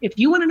say, if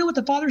you want to know what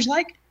the Father's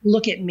like,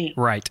 look at me.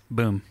 Right.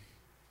 Boom.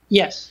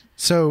 Yes.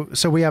 So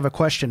we have a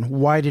question.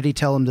 Why did he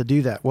tell them to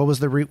do that? What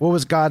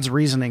was God's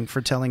reasoning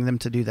for telling them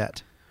to do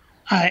that?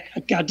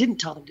 God didn't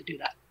tell them to do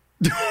that.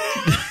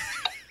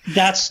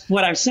 That's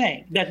what I'm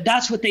saying.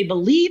 That's what they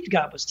believed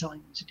God was telling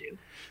them to do.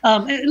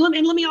 And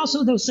let me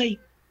also say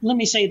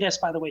this,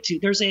 by the way, too.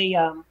 There's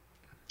an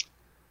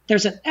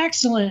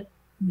excellent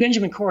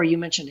Benjamin Corey. You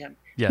mentioned him.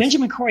 Yes.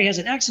 Benjamin Corey has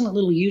an excellent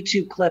little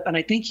YouTube clip, and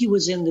I think he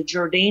was in the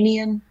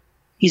Jordanian.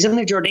 He's in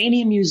the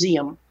Jordanian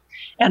Museum,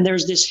 and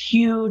there's this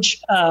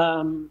huge.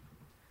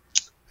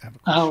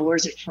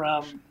 Where's it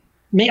from?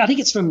 I think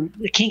it's from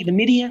the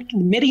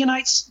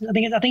Midianites. I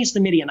think it's the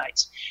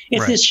Midianites.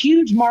 It's right. This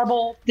huge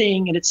marble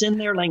thing, and it's in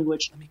their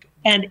language,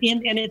 and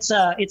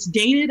it's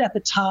dated at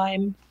the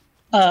time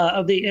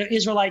of the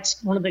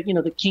Israelites, one of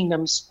the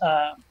kingdoms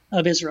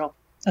of Israel.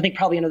 I think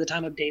probably under the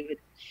time of David.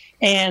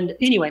 And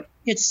anyway,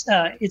 it's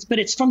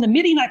from the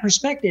Midianite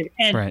perspective,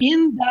 and right.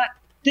 In that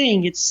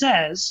thing it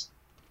says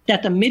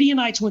that the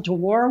Midianites went to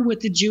war with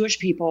the Jewish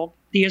people,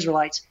 the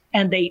Israelites,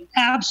 and they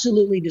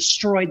absolutely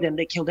destroyed them.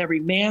 They killed every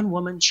man,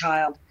 woman,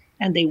 child,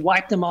 and they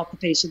wiped them off the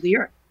face of the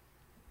earth.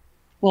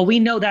 Well, we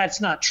know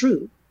that's not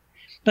true.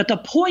 But the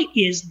point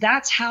is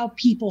that's how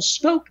people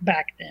spoke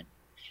back then.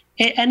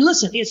 And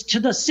listen, it's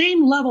to the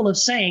same level of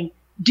saying,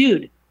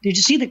 dude, did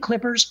you see the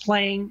Clippers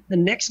playing the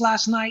Knicks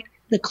last night?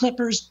 The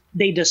Clippers,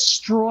 they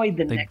destroyed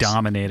the Knicks. They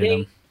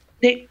dominated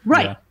them.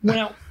 Right. Yeah.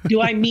 Now,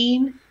 do I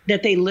mean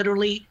that they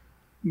literally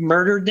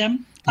murdered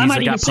them? I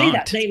might even say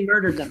that they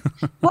murdered them.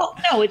 Well,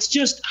 no, it's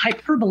just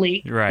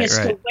hyperbole. Right, it's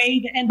the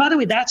way and by the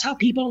way, that's how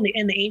people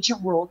in the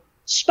ancient world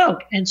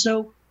spoke. And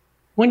so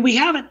when we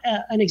have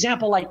an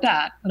example like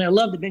that, and I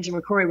love that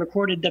Benjamin Corey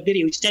recorded the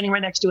video, he's standing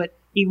right next to it.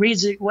 He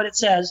reads what it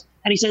says,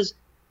 and he says,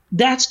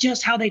 that's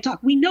just how they talk.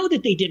 We know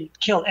that they didn't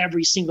kill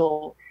every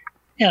single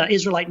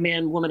Israelite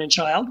man, woman, and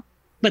child,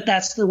 but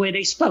that's the way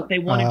they spoke. They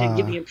wanted to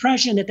give the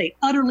impression that they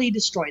utterly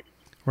destroyed them.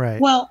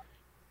 Right. Well,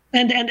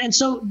 And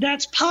so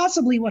that's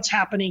possibly what's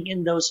happening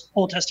in those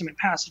Old Testament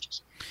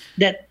passages,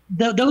 that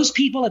those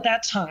people at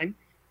that time,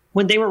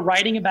 when they were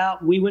writing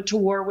about, we went to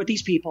war with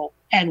these people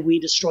and we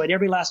destroyed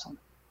every last one.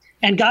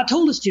 And God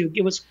told us to.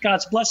 It was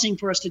God's blessing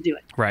for us to do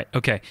it. Right.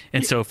 Okay.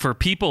 And so for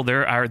people,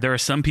 there are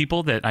some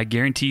people that I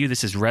guarantee you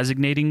this is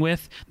resonating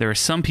with. There are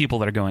some people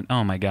that are going,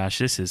 oh my gosh,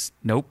 this is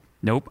nope.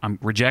 I'm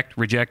reject.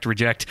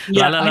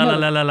 Yeah,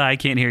 la. I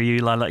can't hear you.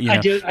 La la. You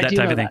know, that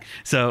type of thing. That.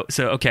 So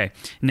okay.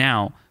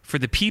 Now for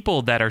the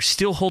people that are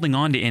still holding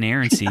on to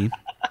inerrancy.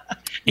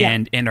 Yeah.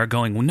 And are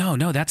going, well,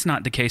 no, that's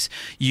not the case.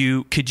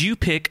 Could you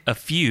pick a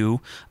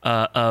few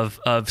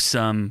of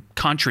some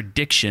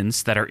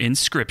contradictions that are in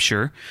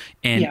Scripture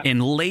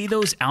and lay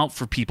those out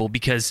for people?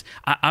 Because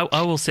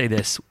I will say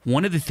this: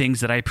 one of the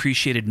things that I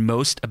appreciated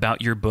most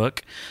about your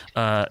book,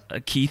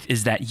 Keith,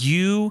 is that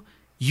you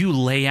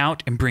lay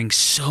out and bring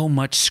so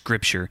much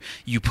Scripture.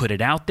 You put it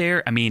out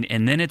there. I mean,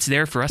 and then it's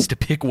there for us to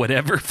pick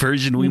whatever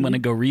version we want to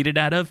go read it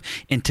out of,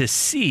 and to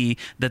see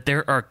that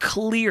there are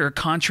clear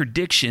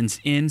contradictions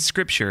in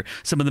Scripture.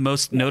 Some of the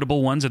most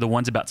notable ones are the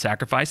ones about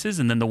sacrifices,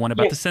 and then the one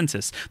about the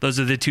census.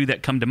 Those are the two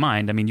that come to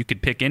mind. I mean, you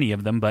could pick any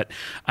of them, but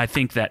I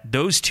think that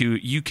those two,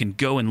 you can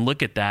go and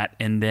look at that,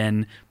 and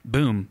then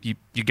boom,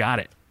 you got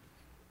it.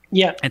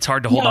 Yeah. It's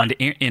hard to hold on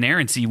to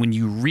inerrancy when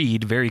you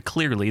read very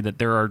clearly that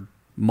there are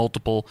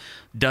multiple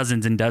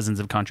dozens and dozens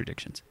of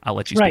contradictions. I'll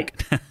let you speak.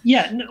 Right.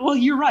 Yeah. Well,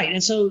 you're right.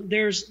 And so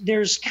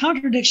there's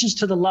contradictions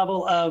to the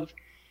level of,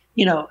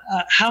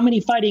 how many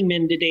fighting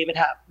men did David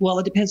have? Well,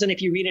 it depends on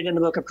if you read it in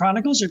the book of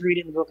Chronicles or if you read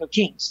it in the book of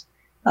Kings,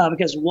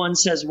 because one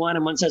says one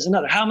and one says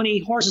another. How many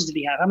horses did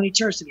he have? How many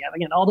chariots did he have?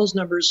 Again, all those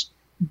numbers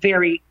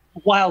vary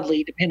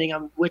wildly depending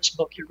on which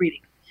book you're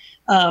reading.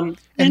 And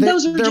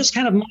those are just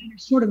kind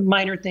of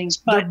minor things.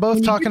 But they're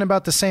both talking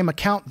about the same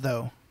account,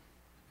 though.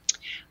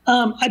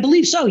 I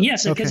believe so,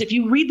 yes, Okay. because if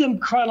you read them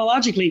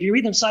chronologically, if you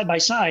read them side by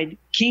side,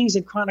 Kings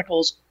and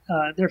Chronicles,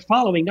 they're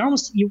following.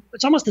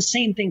 It's almost the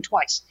same thing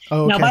twice.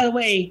 Oh, okay. Now, by the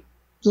way,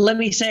 let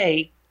me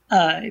say,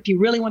 if you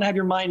really want to have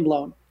your mind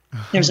blown,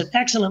 there's an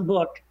excellent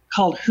book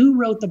called Who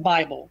Wrote the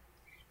Bible?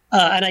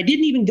 And I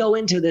didn't even go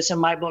into this in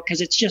my book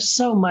because it's just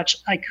so much,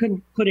 I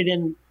couldn't put it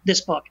in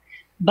this book.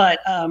 But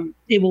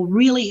it will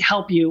really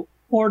help you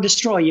or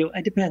destroy you.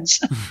 It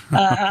depends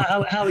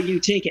how you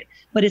take it.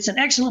 But it's an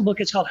excellent book.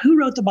 It's called Who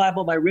Wrote the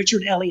Bible by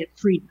Richard Elliott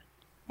Friedman.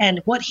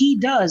 And what he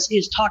does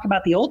is talk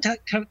about the Old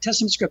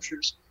Testament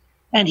scriptures.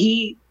 And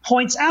he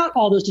points out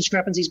all those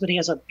discrepancies, but he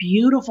has a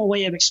beautiful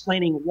way of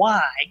explaining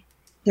why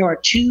there are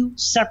two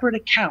separate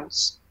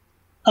accounts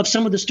of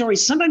some of the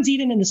stories. Sometimes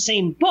even in the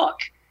same book,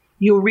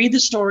 you'll read the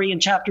story in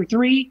chapter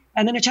 3,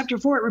 and then in chapter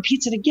 4, it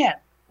repeats it again.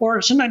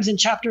 Or sometimes in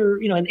chapter,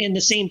 in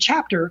the same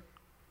chapter,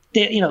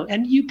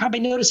 and you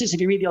probably notice this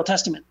if you read the Old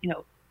Testament,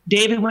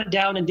 David went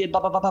down and did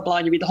blah, blah, blah, blah, blah,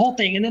 and you read the whole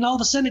thing, and then all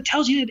of a sudden it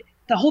tells you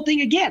the whole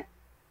thing again.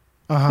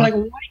 Uh-huh. Like,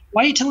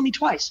 why are you telling me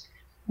twice?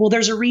 Well,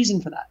 there's a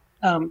reason for that.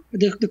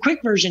 The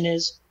quick version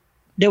is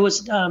there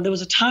was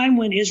a time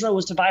when Israel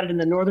was divided in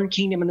the northern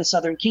kingdom and the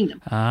southern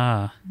kingdom.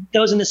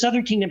 Those in the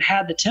southern kingdom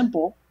had the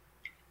temple,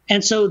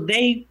 and so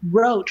they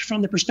wrote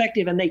from the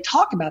perspective, and they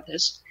talk about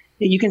this,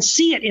 that you can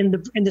see it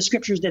in the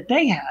scriptures that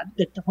they had,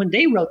 that when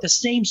they wrote the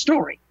same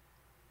story,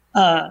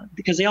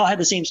 because they all had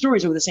the same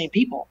stories over the same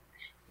people.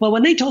 Well,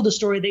 when they told the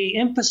story, they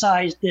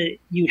emphasized that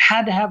you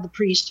had to have the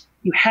priest,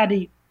 you had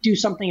to do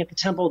something at the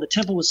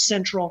temple was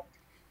central.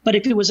 But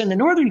if it was in the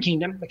northern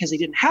kingdom, because they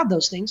didn't have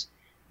those things,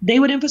 they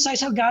would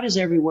emphasize how God is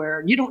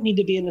everywhere. You don't need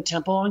to be in the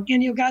temple,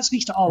 and God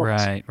speaks to all of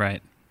us.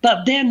 Right.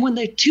 But then when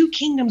the two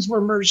kingdoms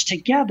were merged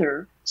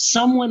together,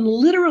 someone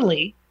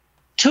literally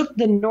took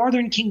the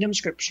northern kingdom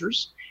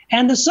scriptures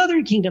and the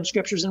southern kingdom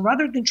scriptures, and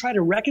rather than try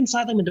to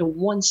reconcile them into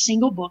one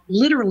single book,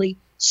 literally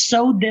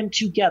sewed them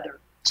together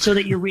so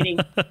that you're reading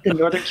the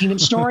northern kingdom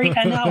story,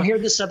 and now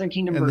here's the southern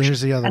kingdom version. And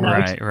there's the other and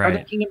one. now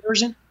northern kingdom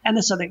version and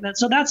the southern.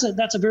 So that's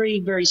a very,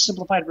 very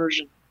simplified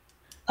version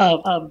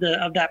of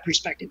that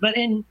perspective. But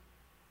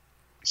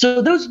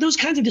so those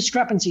kinds of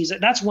discrepancies,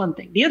 that's one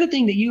thing. The other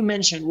thing that you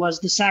mentioned was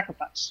the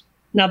sacrifice.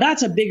 Now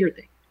that's a bigger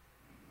thing,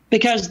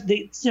 because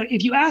so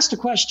if you ask the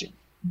question,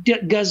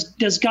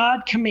 does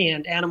God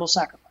command animal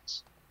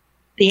sacrifice?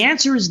 The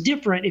answer is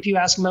different if you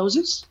ask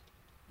Moses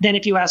than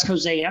if you ask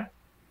Hosea,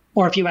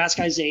 or if you ask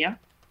Isaiah,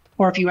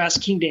 or if you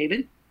ask King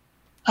David.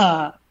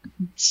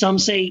 Some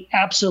say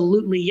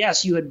absolutely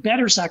yes, you had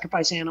better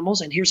sacrifice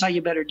animals, and here's how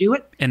you better do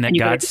it. And that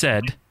God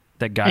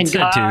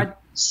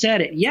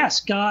said it. Yes,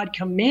 God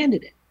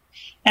commanded it.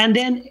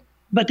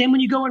 But then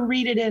when you go and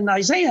read it in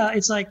Isaiah,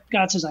 it's like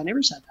God says, I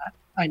never said that.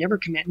 I never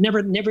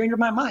never entered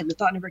my mind. The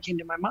thought never came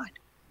to my mind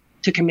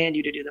to command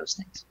you to do those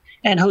things.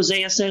 And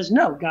Hosea says,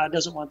 no, God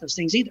doesn't want those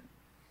things either.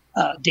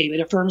 David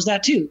affirms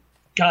that too.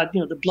 God,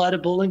 the blood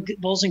of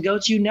bulls and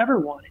goats you never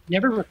wanted,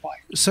 never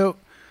required. So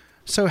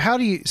how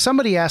do you,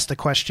 somebody asked a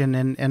question,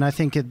 and I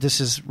think this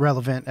is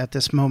relevant at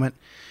this moment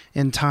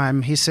in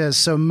time. He says,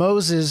 so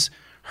Moses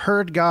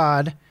heard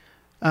God.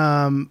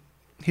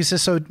 He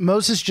says, so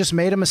Moses just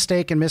made a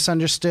mistake and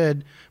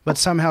misunderstood, but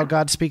somehow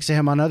God speaks to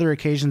him on other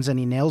occasions and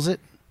he nails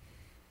it?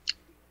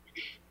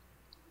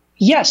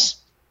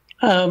 Yes.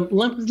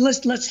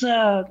 Let's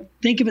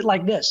think of it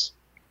like this.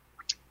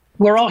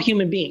 We're all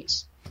human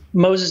beings.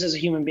 Moses is a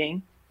human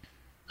being.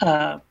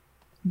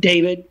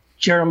 David,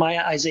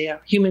 Jeremiah, Isaiah,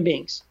 human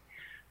beings.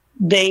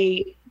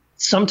 They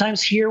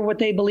sometimes hear what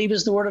they believe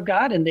is the word of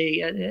God, and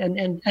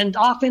and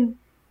often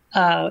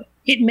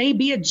it may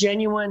be a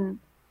genuine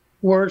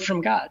word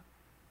from God,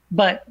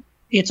 but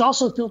it's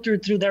also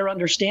filtered through their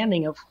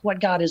understanding of what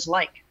God is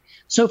like.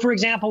 So, for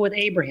example, with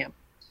Abraham,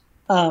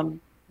 who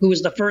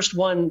was the first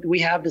one, we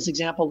have this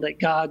example that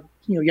God,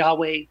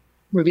 Yahweh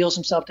reveals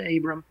himself to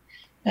Abram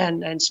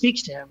and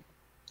speaks to him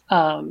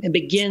and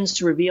begins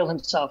to reveal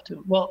himself to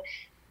him. Well,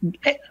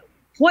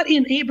 what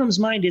in Abram's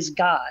mind is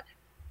God?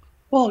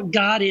 Well,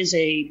 God is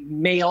a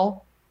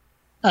male,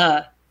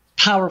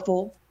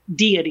 powerful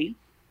deity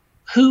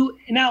who,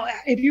 now,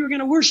 if you were going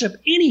to worship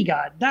any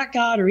God, that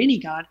God or any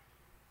God,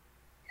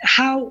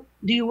 how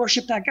do you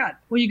worship that God?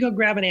 Well, you go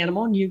grab an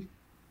animal and you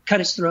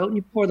cut its throat and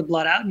you pour the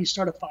blood out and you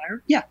start a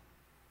fire. Yeah,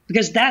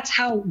 because that's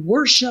how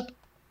worship.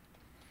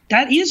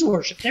 That is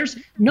worship. There's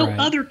no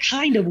other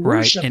kind of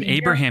worship. Right. And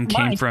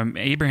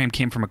Abraham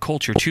came from a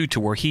culture too, to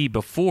where he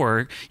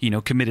before,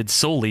 committed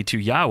solely to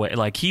Yahweh.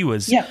 Like he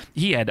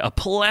had a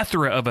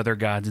plethora of other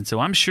gods. And so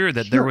I'm sure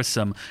that there was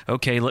some,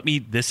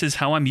 this is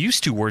how I'm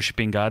used to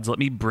worshiping gods. Let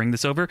me bring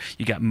this over.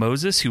 You got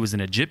Moses, who was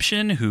an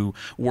Egyptian who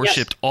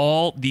worshiped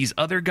all these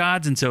other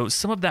gods. And so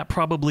some of that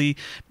probably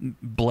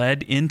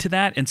bled into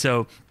that. And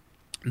so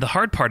the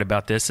hard part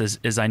about this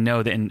is I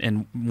know that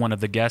and one of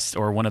the guests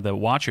or one of the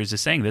watchers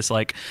is saying this,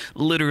 like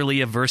literally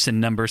a verse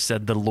in Numbers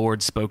said the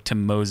Lord spoke to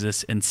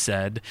Moses and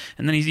said,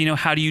 and then he's,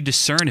 how do you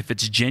discern if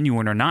it's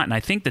genuine or not? And I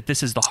think that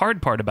this is the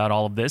hard part about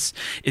all of this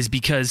is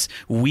because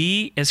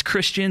we as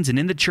Christians and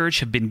in the church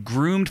have been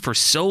groomed for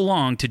so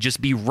long to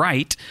just be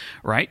right?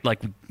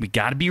 Like we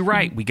got to be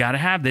right. We got to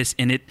have this.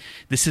 And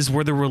this is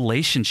where the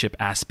relationship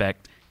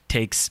aspect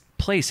takes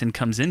place and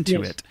comes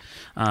into it.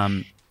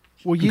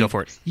 Well, go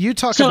for it. You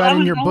talk about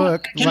in your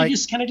book. Can I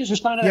just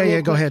respond to that?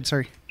 Yeah. Go ahead.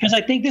 Sorry. Because I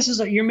think this is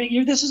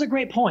a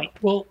great point.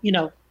 Well,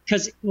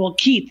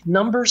 Keith,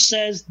 Numbers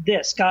says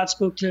this. God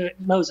spoke to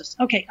Moses.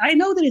 Okay, I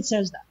know that it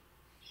says that,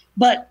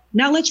 but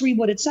now let's read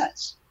what it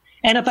says.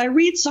 And if I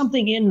read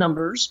something in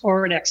Numbers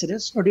or in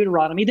Exodus or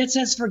Deuteronomy that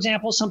says, for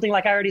example, something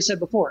like I already said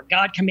before,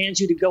 God commands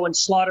you to go and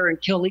slaughter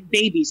and kill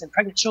babies and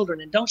pregnant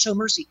children and don't show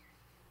mercy.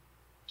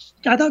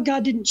 I thought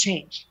God didn't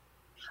change.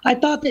 I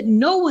thought that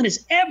no one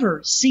has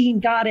ever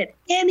seen God at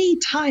any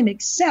time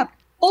except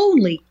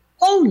only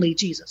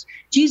Jesus.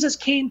 Jesus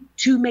came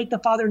to make the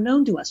Father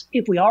known to us.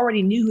 If we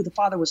already knew who the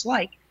Father was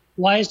like,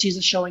 why is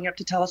Jesus showing up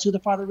to tell us who the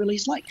Father really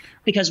is like?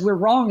 Because we're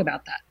wrong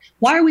about that.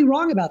 Why are we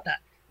wrong about that?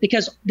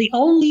 Because the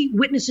only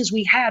witnesses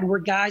we had were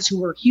guys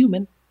who were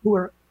human,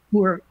 who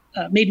were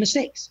made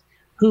mistakes,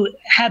 who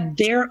had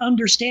their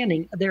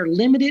understanding, their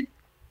limited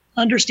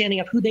understanding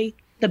of who the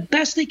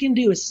best they can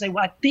do is to say,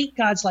 well, I think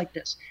God's like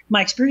this.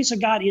 My experience of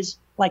God is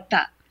like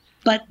that.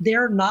 But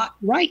they're not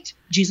right.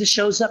 Jesus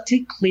shows up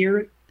to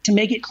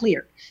make it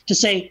clear, to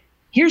say,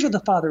 here's what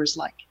the Father is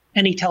like.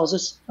 And he tells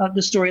us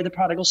the story of the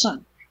prodigal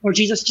son. Or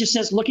Jesus just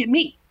says, look at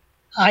me.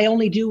 I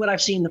only do what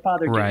I've seen the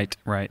Father do.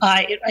 Right.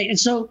 And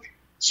so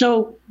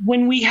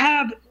when we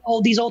have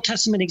all these Old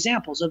Testament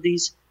examples of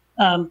these,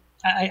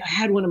 I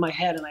had one in my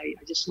head and I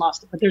just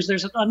lost it. But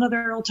there's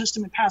another Old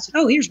Testament passage.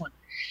 Oh, here's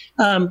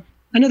one.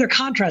 Another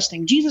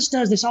contrasting. Jesus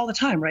does this all the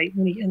time, right?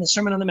 In the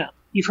Sermon on the Mount.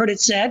 You've heard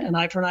it said, an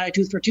eye for an eye, a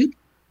tooth for a tooth,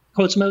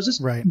 quotes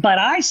Moses. Right. But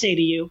I say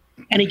to you,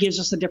 and he gives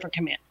us a different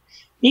command.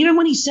 Even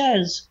when he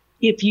says,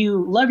 if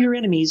you love your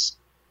enemies,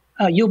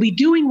 you'll be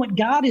doing what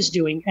God is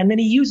doing. And then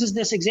he uses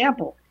this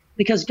example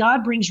because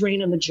God brings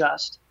rain on the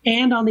just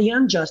and on the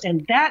unjust.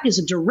 And that is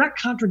a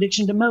direct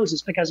contradiction to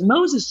Moses, because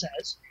Moses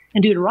says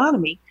in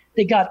Deuteronomy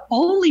that God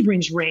only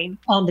brings rain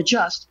on the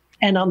just,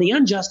 and on the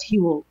unjust, he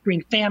will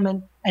bring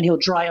famine and he'll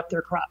dry up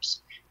their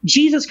crops.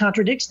 Jesus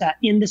contradicts that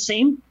in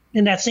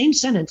that same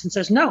sentence and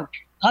says, no,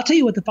 I'll tell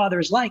you what the Father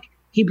is like.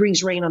 He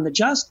brings rain on the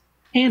just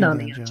and on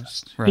the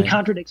unjust. Right. He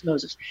contradicts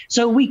Moses.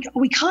 So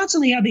we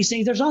constantly have these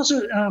things. There's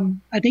also,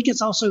 I think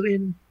it's also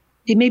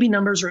it may be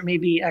Numbers or it may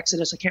be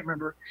Exodus, I can't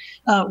remember,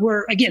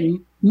 where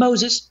again,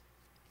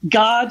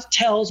 God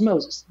tells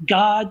Moses,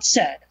 God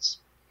says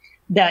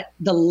that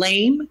the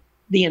lame,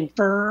 the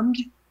infirmed,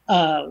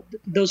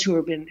 those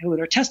who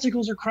their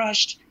testicles are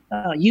crushed,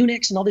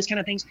 eunuchs and all these kind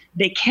of things,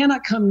 they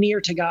cannot come near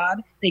to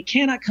God. They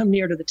cannot come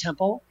near to the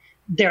temple.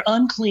 They're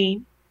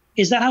unclean.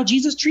 Is that how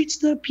Jesus treats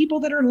the people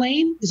that are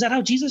lame? Is that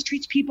how Jesus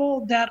treats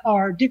people that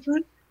are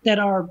different, that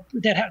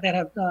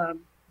have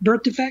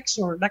birth defects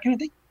or that kind of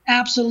thing?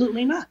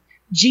 Absolutely not.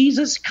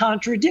 Jesus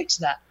contradicts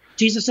that.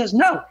 Jesus says,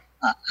 no,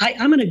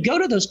 I'm going to go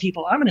to those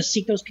people. I'm going to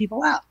seek those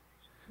people out.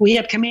 We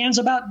have commands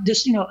about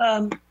this,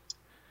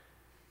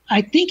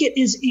 I think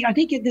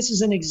this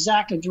is an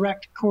exact, a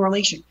direct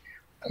correlation.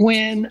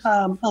 When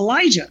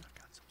Elijah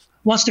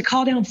wants to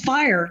call down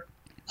fire,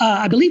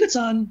 I believe it's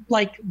on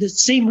like the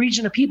same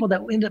region of people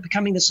that end up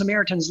becoming the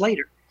Samaritans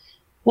later.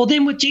 Well,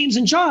 then with James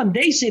and John,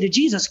 they say to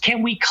Jesus,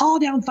 can we call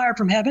down fire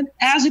from heaven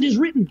as it is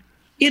written?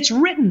 It's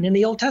written in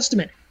the Old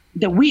Testament.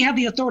 that we have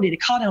the authority to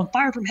call down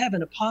fire from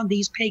heaven upon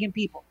these pagan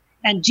people.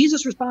 And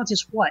Jesus' response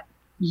is what?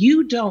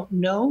 You don't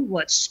know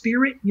what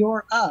spirit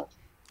you're of.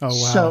 Oh, wow.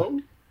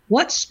 So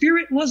what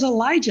spirit was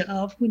Elijah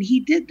of when he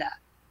did that?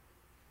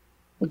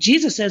 Well,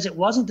 Jesus says it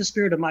wasn't the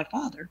spirit of my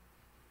Father.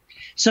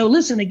 So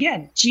listen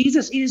again,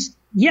 Jesus is,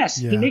 yes,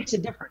 he makes a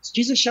difference.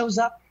 Jesus shows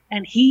up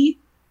and he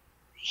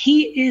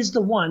is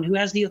the one who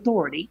has the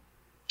authority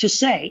to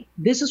say,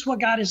 this is what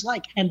God is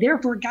like. And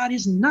therefore, God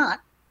is not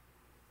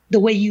the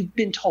way you've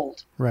been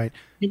told. Right.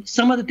 And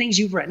some of the things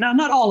you've read. Now,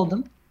 not all of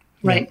them,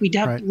 right? We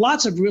have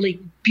lots of really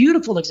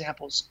beautiful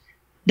examples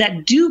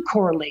that do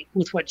correlate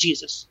with what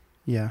Jesus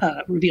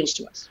reveals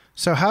to us.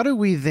 So how do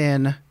we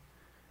then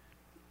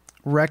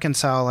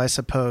reconcile, I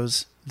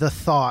suppose, the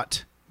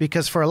thought?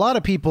 Because for a lot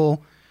of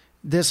people,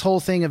 this whole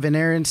thing of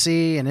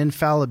inerrancy and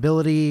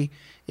infallibility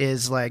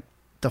is like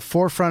the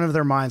forefront of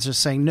their minds. They're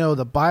saying, no,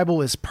 the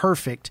Bible is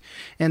perfect.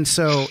 And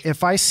so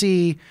if I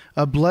see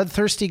a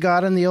bloodthirsty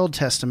God in the Old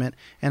Testament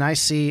and I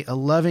see a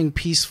loving,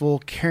 peaceful,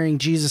 caring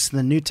Jesus in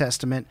the New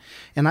Testament,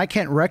 and I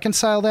can't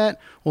reconcile that,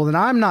 well, then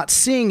I'm not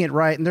seeing it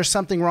right. And there's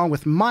something wrong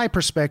with my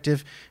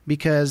perspective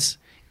because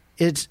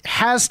it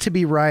has to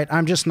be right.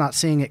 I'm just not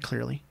seeing it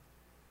clearly.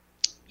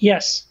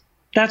 Yes,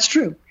 that's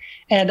true.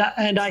 And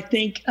I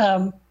think,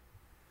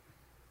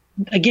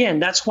 again,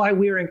 that's why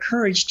we're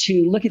encouraged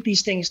to look at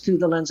these things through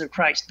the lens of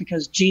Christ,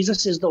 because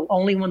Jesus is the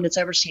only one that's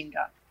ever seen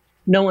God.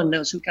 No one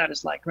knows who God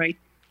is like, right?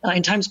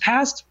 In times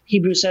past,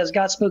 Hebrews says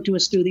God spoke to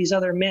us through these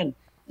other men,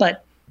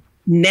 but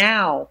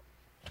now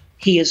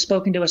he has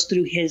spoken to us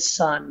through his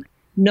Son.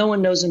 No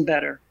one knows him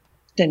better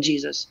than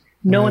Jesus.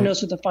 No one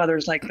knows what the Father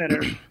is like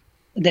better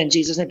than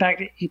Jesus. In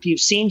fact, if you've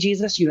seen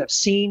Jesus, you have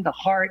seen the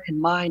heart and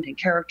mind and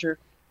character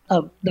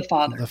of the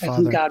Father, of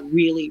who God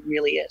really,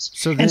 really is.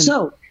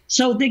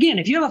 So again,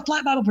 if you have a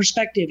flat Bible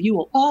perspective, you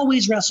will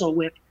always wrestle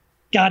with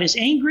God is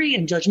angry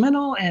and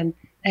judgmental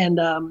and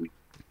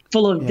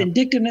full of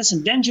vindictiveness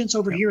and vengeance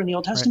over here in the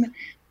Old Testament.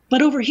 Right.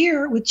 But over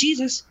here with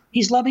Jesus,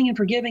 he's loving and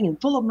forgiving and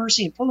full of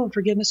mercy and full of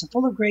forgiveness and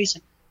full of grace.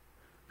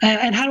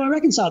 And how do I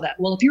reconcile that?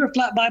 Well, if you're a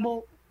flat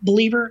Bible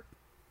believer,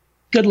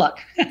 good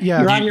luck.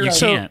 Yeah. You're on your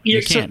own.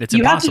 You can't. It's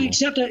impossible.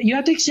 You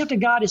have to accept a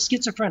God is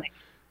schizophrenic.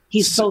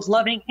 He's both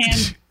loving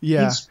and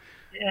he's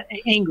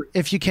angry.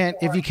 If you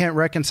can't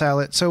reconcile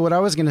it. So what I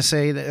was going to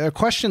say, a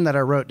question that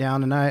I wrote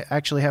down, and I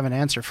actually have an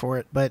answer for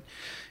it, but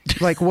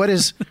like, what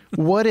is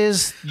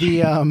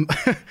the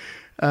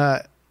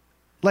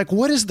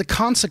what is the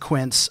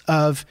consequence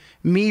of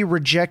me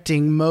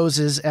rejecting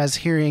Moses as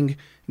hearing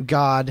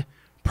God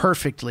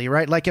perfectly,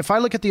 right? Like if I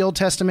look at the Old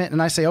Testament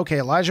and I say, okay,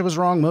 Elijah was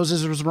wrong,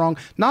 Moses was wrong,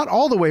 not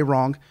all the way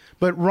wrong,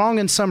 but wrong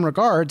in some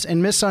regards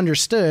and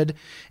misunderstood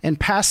and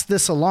passed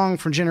this along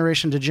from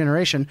generation to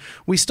generation,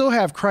 we still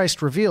have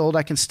Christ revealed.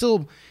 I can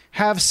still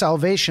have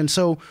salvation.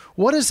 So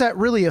what does that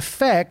really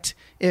affect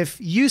if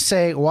you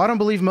say, well, I don't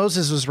believe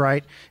Moses was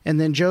right, and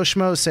then Joe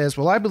Schmo says,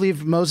 well, I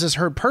believe Moses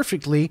heard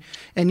perfectly,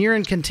 and you're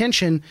in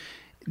contention?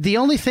 The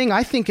only thing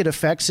I think it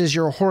affects is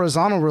your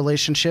horizontal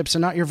relationships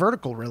and not your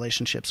vertical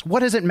relationships. What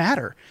does it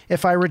matter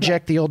if I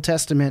reject the Old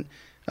Testament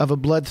of a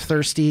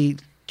bloodthirsty,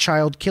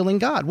 child-killing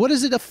God? What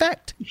does it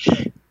affect?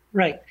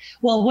 Right.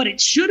 Well, what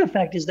it should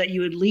affect is that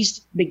you at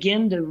least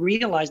begin to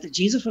realize that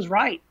Jesus was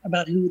right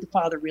about who the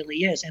Father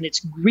really is. And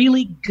it's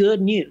really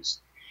good news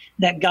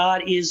that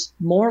God is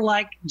more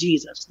like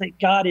Jesus, that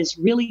God is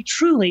really,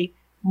 truly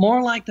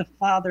more like the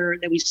Father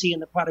that we see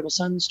in the prodigal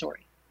son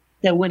story.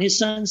 That when his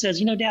son says,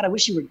 Dad, I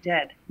wish you were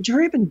dead. Would you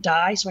hurry up and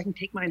die so I can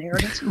take my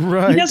inheritance?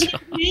 Right. He doesn't even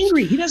get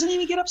angry. He doesn't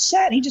even get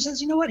upset. He just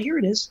says, you know what? Here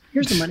it is.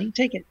 Here's the money.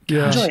 Take it.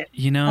 Yeah. Enjoy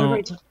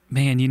it.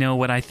 Man,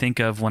 what I think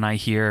of when I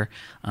hear,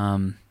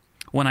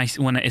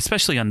 when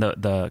especially on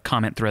the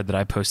comment thread that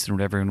I posted when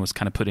everyone was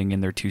kind of putting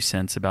in their 2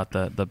 cents about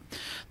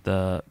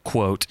the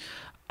quote,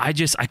 I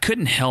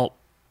couldn't help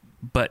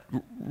but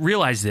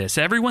realize this.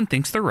 Everyone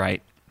thinks they're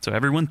right. So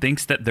everyone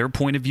thinks that their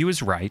point of view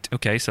is right.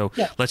 Okay, so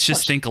let's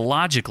just think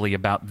logically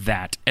about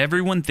that.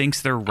 Everyone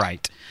thinks they're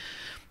right.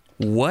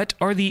 What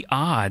are the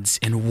odds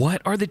and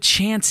what are the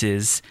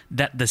chances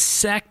that the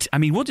sect,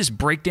 we'll just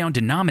break down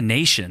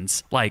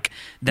denominations like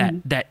that,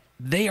 that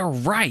they are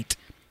right,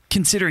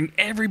 considering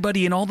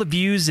everybody and all the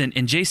views. And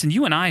Jason,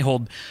 you and I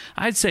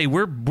I'd say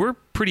we're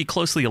pretty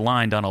closely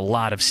aligned on a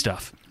lot of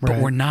stuff. But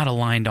we're not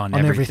aligned on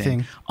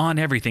everything. On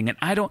everything. And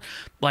I don't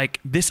like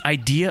this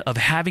idea of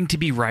having to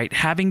be right,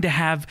 having to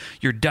have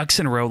your ducks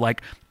in a row.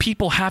 Like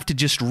people have to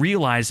just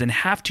realize and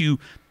have to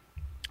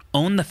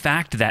own the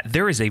fact that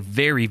there is a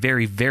very,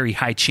 very, very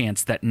high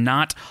chance that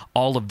not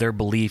all of their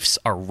beliefs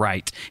are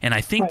right. And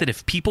I think that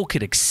if people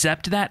could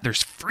accept that,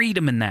 there's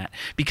freedom in that.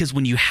 Because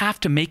when you have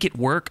to make it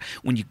work,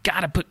 when you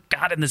got to put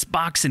God in this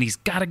box and he's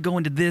got to go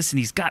into this and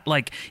he's got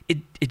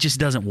it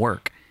just doesn't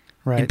work.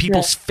 Right. And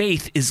people's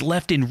faith is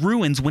left in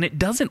ruins when it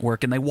doesn't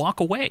work and they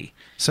walk away.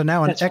 So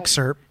now an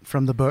excerpt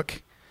from the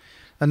book.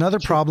 Another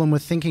problem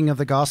with thinking of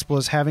the gospel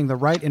as having the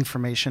right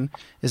information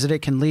is that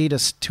it can lead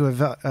us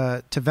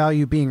to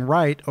value being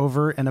right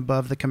over and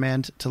above the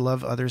command to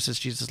love others as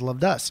Jesus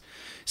loved us.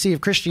 See,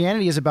 if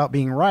Christianity is about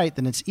being right,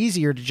 then it's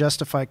easier to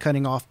justify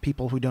cutting off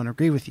people who don't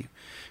agree with you.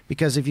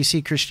 Because if you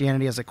see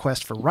Christianity as a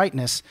quest for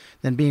rightness,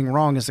 then being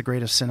wrong is the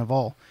greatest sin of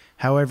all.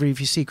 However,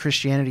 if you see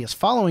Christianity as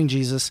following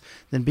Jesus,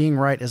 then being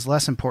right is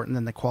less important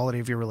than the quality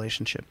of your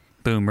relationship.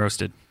 Boom,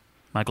 roasted.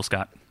 Michael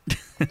Scott.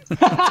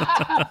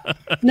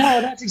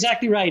 No, that's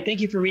exactly right.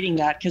 Thank you for reading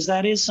that, because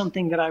that is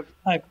something that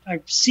I've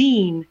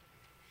seen.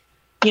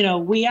 You know,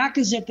 we act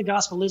as if the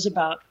gospel is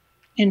about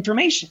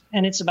information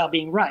and it's about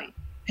being right.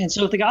 And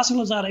so if the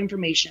gospel is about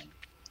information,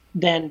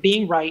 then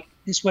being right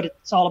is what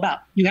it's all about.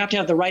 You have to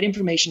have the right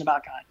information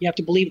about God. You have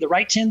to believe the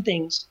right 10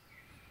 things,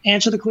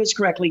 answer the quiz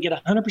correctly, get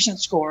a 100%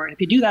 score. And if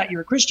you do that,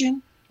 you're a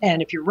Christian.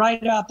 And if you're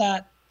right about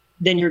that,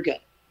 then you're good.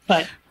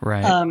 But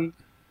right.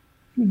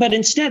 But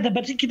instead,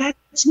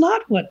 that's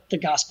not what the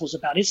gospel is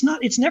about.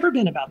 It's never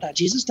been about that.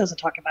 Jesus doesn't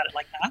talk about it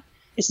like that.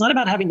 It's not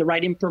about having the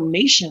right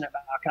information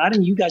about God.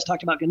 And you guys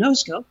talked about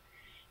gnosko.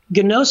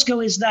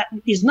 Gnosko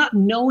is not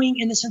knowing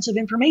in the sense of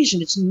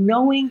information. It's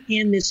knowing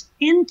in this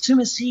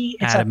intimacy.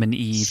 It's Adam and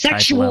Eve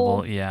sexual, type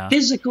level, yeah.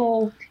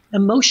 Physical,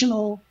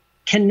 emotional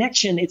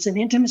connection. It's an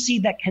intimacy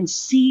that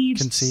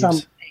conceives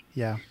something,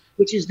 yeah,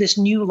 which is this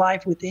new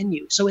life within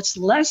you. So it's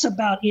less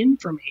about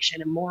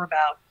information and more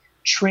about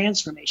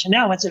transformation.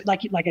 Now it's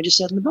like I just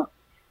said in the book,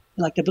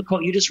 like the book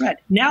quote you just read.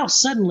 Now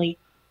suddenly,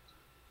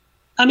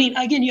 I mean,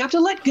 again, you have to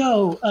let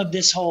go of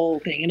this whole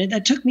thing. And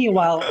it took me a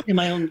while in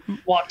my own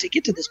walk to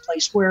get to this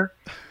place where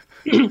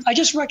I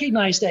just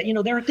recognized that,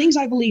 there are things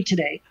I believe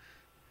today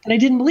that I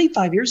didn't believe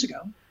 5 years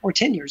ago or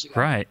 10 years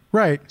ago.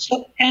 Right.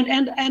 So,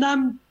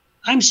 and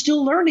I'm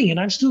still learning and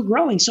I'm still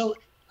growing. So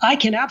I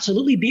can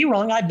absolutely be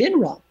wrong. I've been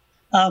wrong.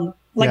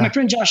 My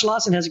friend Josh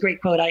Lawson has a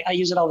great quote. I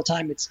use it all the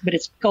time.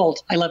 It's gold.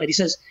 I love it. He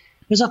says,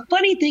 "There's a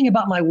funny thing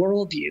about my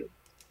worldview.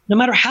 No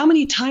matter how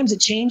many times it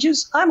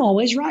changes, I'm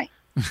always right."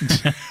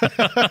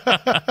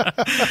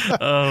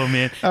 Oh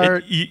man.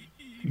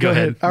 Go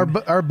ahead.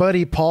 Our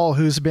buddy Paul,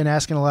 who's been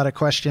asking a lot of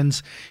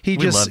questions. We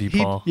love you,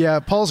 Paul. Yeah,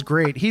 Paul's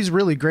great. He's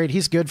really great.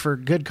 He's good for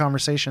good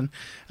conversation.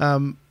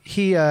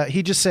 He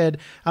just said,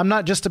 "I'm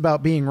not just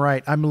about being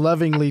right. I'm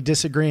lovingly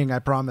disagreeing. I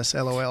promise."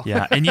 LOL.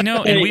 Yeah, and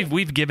and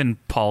we've given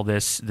Paul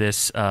this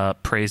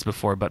praise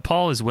before, but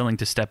Paul is willing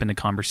to step into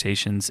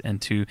conversations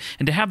and to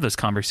have those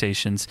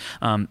conversations.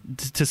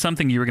 To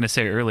something you were going to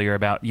say earlier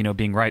about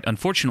being right.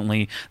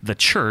 Unfortunately, the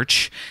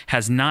church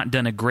has not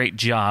done a great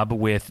job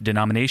with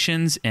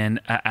denominations and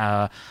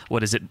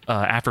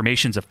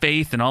affirmations of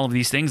faith and all of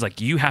these things.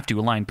 Like, you have to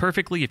align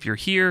perfectly. If you're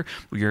here,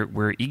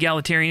 we're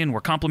egalitarian,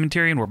 we're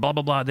complementarian, we're blah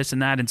blah blah, this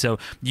and that. And so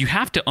you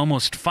have to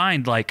almost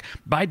find, like,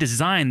 by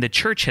design, the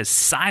church has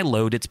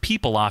siloed its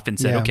people off and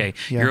said,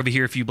 you're over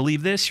here if you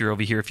believe this, you're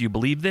over here if you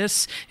believe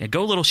this, and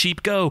go little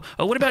sheep, go.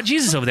 Oh, what about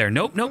Jesus over there?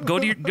 Nope, go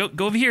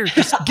over here.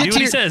 Just do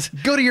what he says.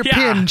 Go to your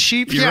pin,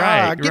 sheep. You're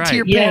right. Get to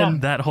your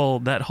pin. That whole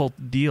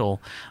deal.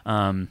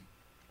 One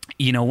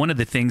of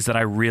the things that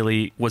I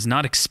really was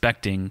not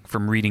expecting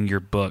from reading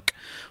your book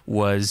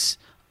was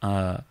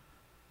and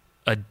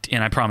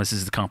I promise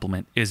this is a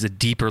compliment, is a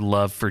deeper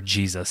love for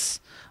Jesus.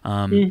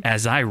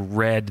 As I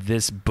read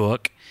this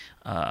book,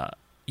 I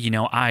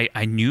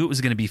knew it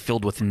was going to be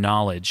filled with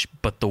knowledge,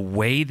 but the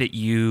way that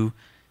you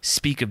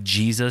speak of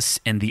Jesus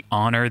and the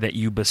honor that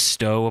you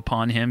bestow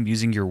upon him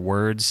using your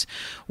words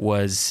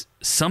was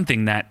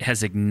something that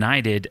has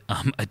ignited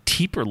a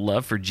deeper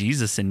love for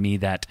Jesus in me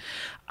that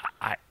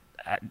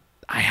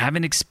I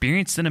haven't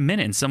experienced in a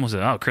minute. And someone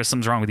said, "Oh, Chris,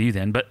 something's wrong with you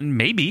then." But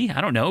maybe,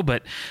 I don't know.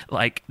 But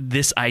like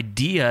this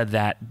idea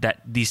that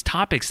these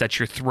topics that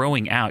you're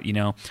throwing out,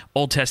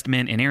 Old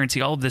Testament,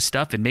 inerrancy, all of this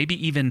stuff, and maybe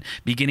even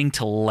beginning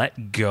to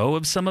let go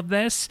of some of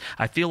this,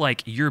 I feel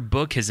like your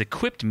book has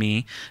equipped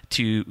me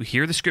to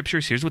hear the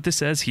scriptures. Here's what this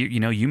says. Here,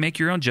 you make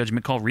your own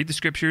judgment call. Read the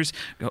scriptures.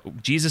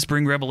 Jesus,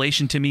 bring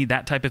revelation to me,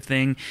 that type of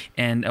thing,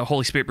 and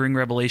Holy Spirit, bring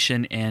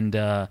revelation, and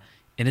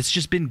it's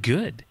just been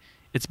good.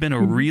 It's been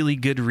a really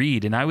good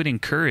read, and I would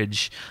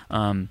encourage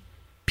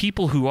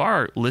people who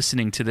are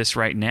listening to this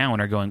right now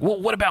and are going,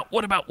 "Well, what about?"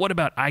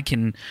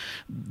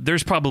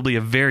 There's probably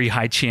a very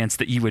high chance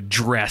that you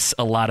address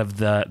a lot of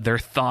their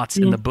thoughts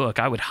in the book.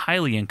 I would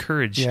highly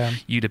encourage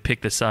you to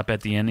pick this up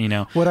at the end.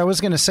 What I was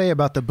going to say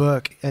about the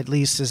book, at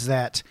least, is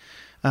that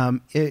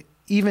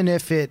even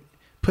if it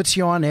puts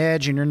you on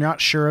edge and you're not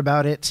sure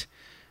about it,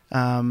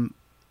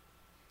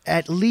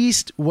 at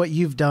least what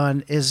you've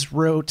done is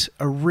wrote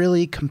a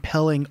really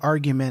compelling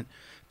argument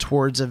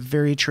towards a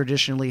very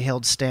traditionally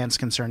held stance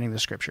concerning the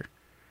scripture.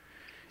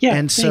 Yeah.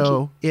 And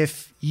so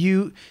if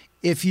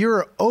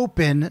you're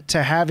open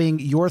to having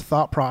your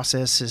thought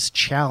processes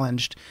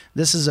challenged,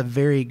 this is a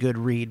very good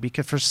read,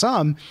 because for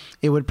some,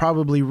 it would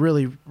probably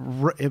really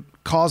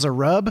cause a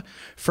rub.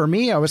 For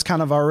me, I was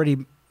kind of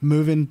already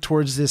moving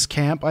towards this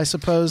camp, I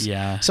suppose.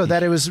 Yeah. So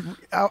that it was,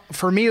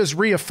 for me, it was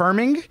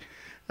reaffirming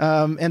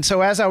And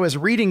so as I was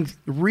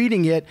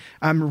reading it,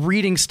 I'm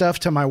reading stuff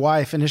to my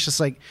wife, and it's just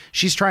like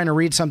she's trying to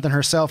read something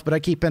herself, but I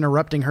keep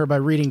interrupting her by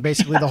reading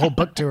basically the whole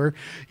book to her,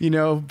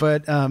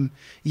 But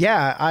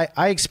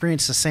I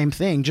experienced the same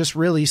thing, just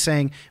really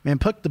saying, man,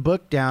 put the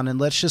book down and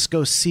let's just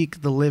go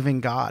seek the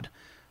living God.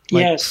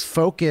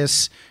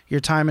 Focus your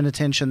time and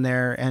attention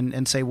there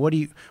and say, what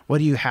do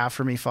you have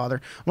for me,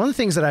 Father? One of the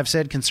things that I've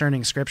said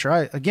concerning Scripture,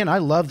 I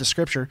love the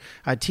Scripture.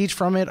 I teach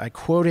from it. I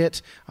quote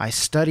it. I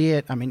study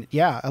it. I mean,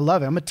 I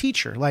love it. I'm a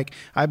teacher. Like,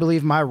 I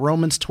believe my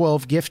Romans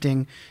 12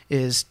 gifting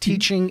is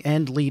teaching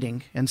and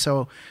leading. And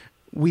so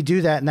we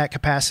do that in that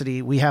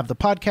capacity. We have the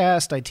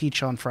podcast. I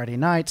teach on Friday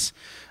nights.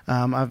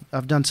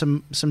 I've done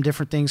some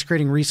different things,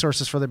 creating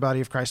resources for the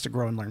body of Christ to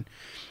grow and learn.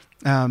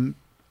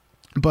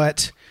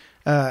 But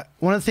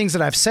one of the things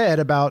that I've said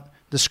about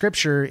the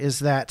Scripture is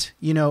that,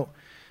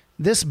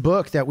 this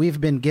book that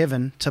we've been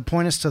given to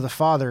point us to the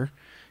Father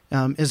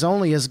is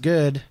only as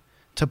good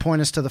to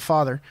point us to the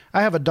Father.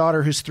 I have a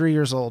daughter who's 3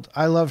 years old.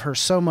 I love her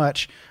so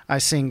much. I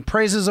sing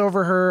praises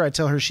over her. I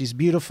tell her she's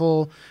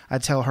beautiful. I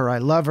tell her I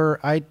love her.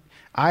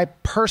 I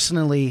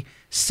personally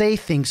say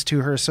things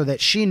to her so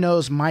that she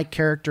knows my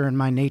character and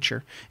my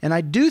nature. And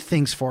I do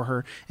things for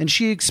her, and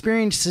she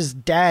experiences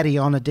Daddy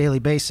on a daily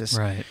basis.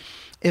 Right.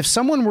 If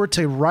someone were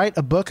to write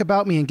a book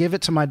about me and give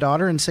it to my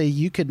daughter and say,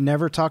 you could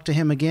never talk to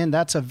him again,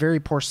 that's a very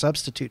poor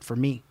substitute for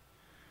me.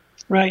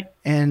 Right.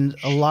 And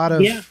a lot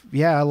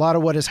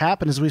of what has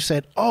happened is we've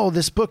said, oh,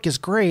 this book is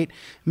great.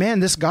 Man,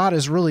 this God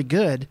is really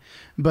good.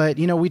 But,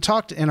 we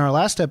talked in our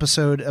last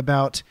episode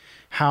about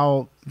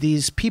how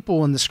these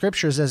people in the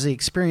Scriptures, as they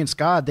experienced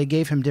God, they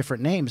gave him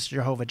different names: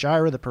 Jehovah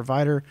Jireh, the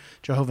provider;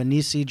 Jehovah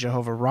Nissi,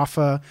 Jehovah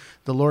Rapha,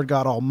 the Lord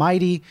God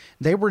Almighty.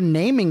 They were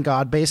naming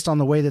God based on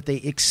the way that they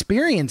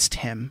experienced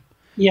him,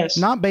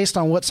 not based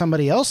on what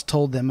somebody else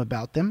told them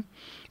about them.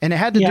 And it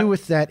had to do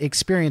with that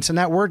experience. And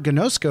that word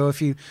gnosko,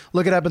 if you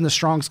look it up in the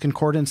Strong's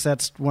Concordance,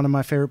 that's one of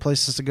my favorite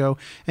places to go,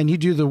 and you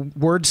do the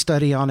word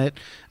study on it,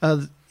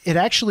 it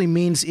actually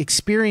means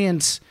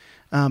experience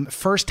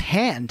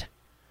firsthand.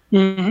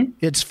 Mm-hmm.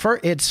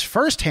 It's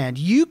firsthand.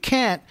 You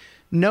can't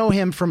know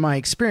him from my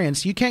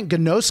experience. You can't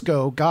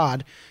gnosko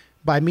God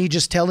by me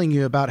just telling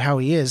you about how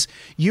he is.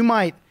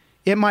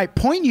 It might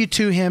point you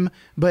to him,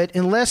 but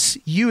unless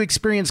you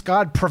experience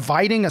God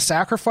providing a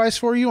sacrifice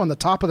for you on the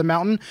top of the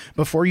mountain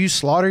before you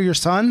slaughter your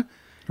son,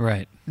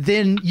 right,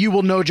 then you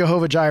will know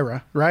Jehovah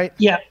Jireh, right?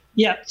 Yeah.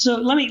 Yeah. So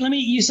let me,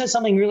 you said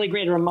something really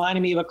great. It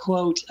reminded me of a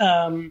quote.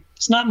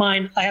 It's not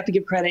mine. I have to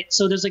give credit.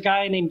 So there's a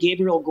guy named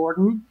Gabriel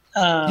Gordon.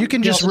 You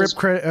can just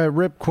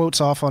rip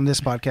quotes off on this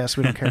podcast.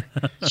 We don't care.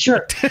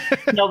 Sure.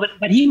 No,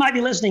 but he might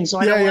be listening. So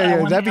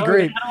that'd be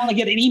great. I don't want to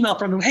get an email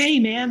from him. Hey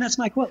man, that's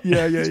my quote.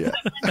 Yeah.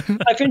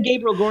 My friend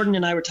Gabriel Gordon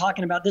and I were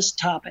talking about this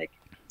topic,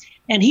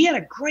 and he had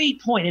a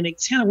great point, and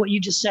it's kind of what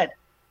you just said.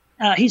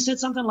 He said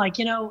something like,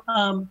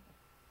 let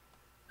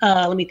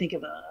me think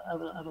of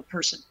a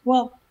person.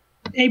 Well,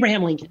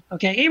 Abraham Lincoln.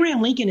 Okay.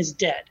 Abraham Lincoln is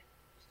dead.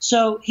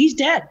 So he's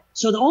dead.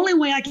 So the only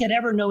way I could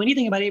ever know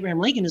anything about Abraham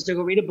Lincoln is to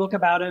go read a book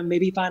about him,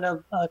 maybe find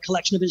a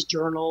collection of his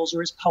journals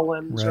or his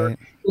poems or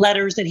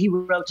letters that he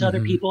wrote to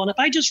other people. And if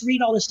I just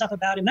read all this stuff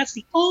about him, that's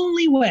the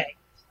only way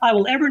I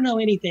will ever know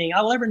anything.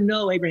 I will ever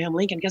know Abraham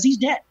Lincoln, because he's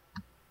dead.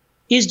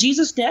 Is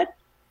Jesus dead?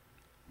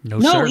 No,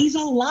 sir. He's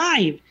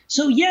alive.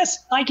 So yes,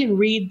 I can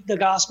read the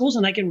Gospels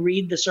and I can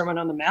read the Sermon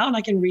on the Mount and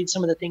I can read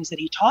some of the things that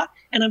he taught.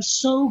 And I'm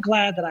so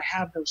glad that I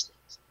have those things.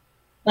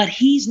 But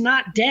he's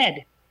not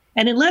dead.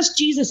 And unless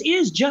Jesus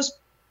is just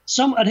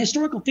a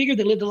historical figure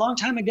that lived a long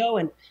time ago,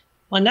 and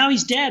now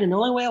he's dead, and the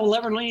only way I will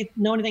ever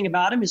know anything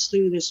about him is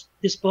through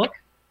this book.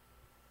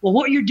 Well,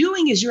 what you're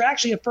doing is you're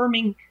actually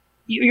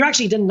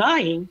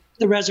denying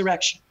the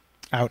resurrection.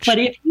 Ouch. But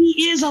if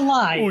he is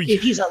alive,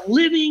 if he's a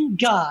living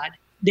God,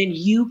 then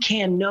you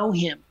can know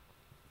him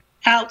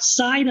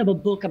outside of a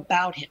book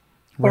about him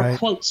or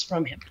quotes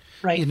from him.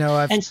 Right.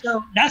 And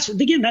so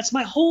that's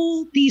my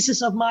whole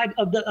thesis of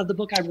the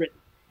book I've written.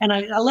 And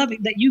I love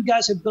it that you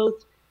guys have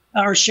both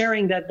are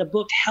sharing that the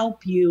book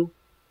helped you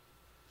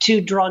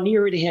to draw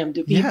nearer to him,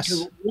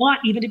 to want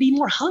even to be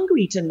more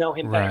hungry to know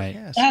him better. Right.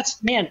 Yes.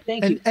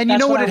 Thank you. And you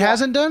know what it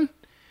hasn't done?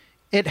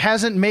 It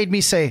hasn't made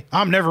me say,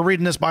 I'm never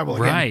reading this Bible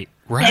again.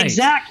 Right.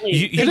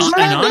 Exactly.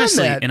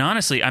 And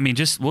honestly, I mean,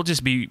 we'll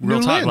just be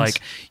real talk. Like,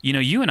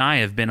 you and I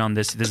have been on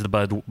this is the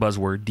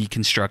buzzword,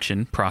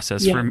 deconstruction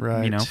process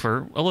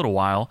for a little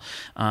while.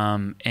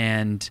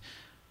 And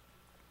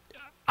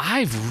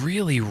I've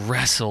really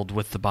wrestled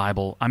with the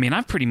Bible. I mean,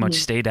 I've pretty much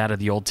stayed out of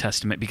the Old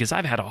Testament because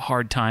I've had a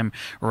hard time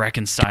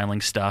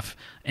reconciling stuff.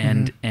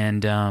 And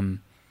I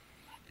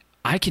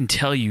can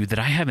tell you that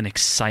I have an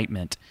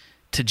excitement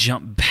to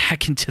jump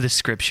back into the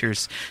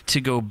Scriptures,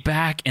 to go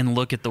back and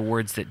look at the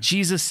words that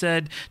Jesus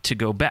said, to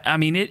go back. I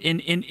mean,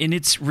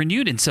 it's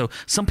renewed. And so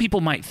some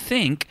people might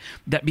think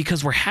that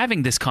because we're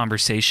having this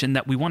conversation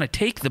that we want to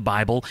take the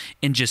Bible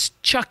and just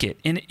chuck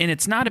it. And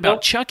it's not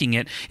about chucking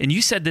it. And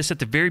you said this at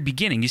the very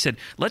beginning. You said,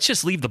 let's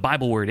just leave the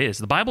Bible where it is.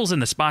 The Bible's in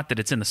the spot that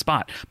it's in the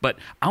spot. But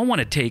I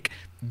want to take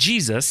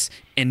Jesus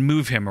and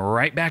move him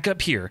right back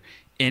up here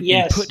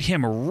and put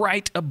him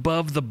right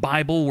above the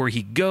Bible, where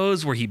he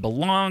goes, where he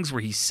belongs,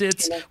 where he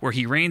sits, where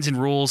he reigns and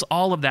rules,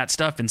 all of that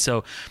stuff. And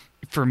so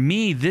for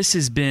me, this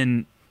has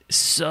been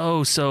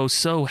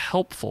so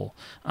helpful.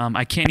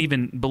 I can't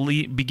even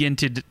begin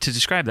to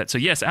describe that. So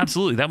yes,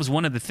 absolutely. That was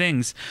one of the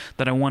things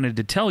that I wanted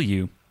to tell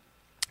you.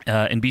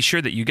 And be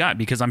sure that you got,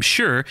 because I'm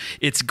sure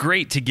it's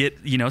great to get,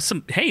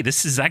 some, hey,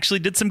 this is actually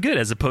did some good,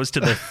 as opposed to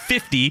the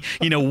 50,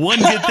 one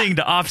good thing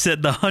to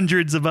offset the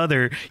hundreds of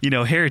other,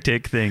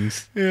 heretic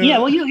things. Yeah,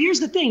 well, here's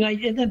the thing.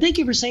 And thank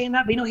you for saying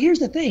that. But, here's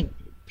the thing.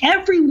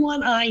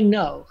 Everyone I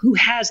know who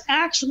has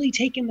actually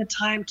taken the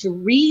time to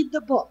read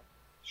the book,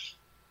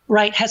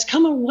 right, has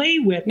come away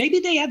with, maybe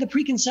they had the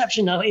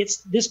preconception of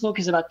this book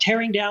is about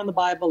tearing down the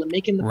Bible and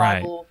making the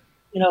Bible,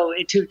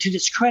 to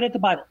discredit the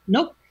Bible.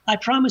 Nope. I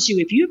promise you,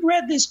 if you've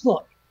read this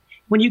book,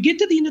 when you get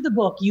to the end of the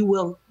book, you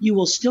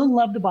will still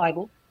love the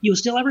Bible. You will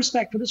still have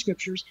respect for the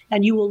scriptures,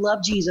 and you will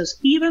love Jesus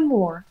even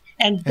more.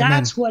 And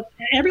that's what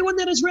everyone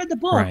that has read the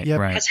book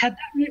has had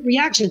that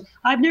reaction.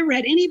 I've never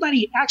had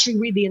anybody actually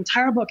read the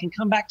entire book and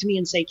come back to me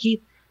and say,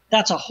 Keith,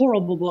 that's a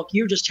horrible book.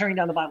 You're just tearing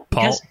down the Bible.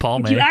 Paul,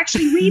 if you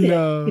actually read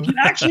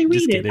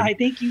it, I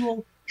think you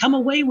will come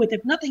away with,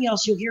 if nothing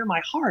else, you'll hear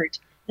my heart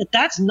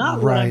that's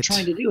not what I'm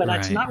trying to do, and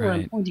that's not where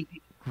I'm pointing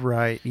people.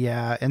 Right.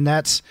 Yeah. And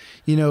that's,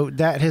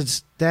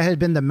 that had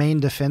been the main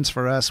defense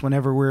for us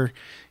whenever we're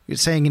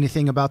saying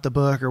anything about the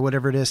book or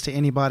whatever it is to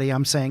anybody.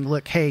 I'm saying,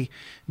 look, hey,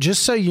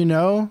 just so you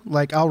know,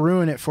 I'll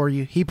ruin it for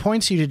you. He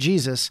points you to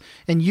Jesus,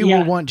 and you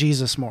will want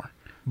Jesus more.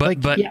 But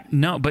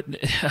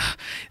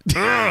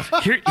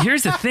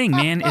here's the thing,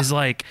 man, is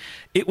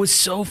it was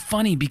so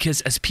funny because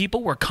as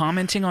people were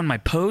commenting on my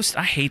post,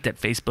 I hate that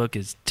Facebook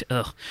is,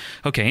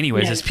 okay.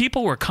 Anyways, as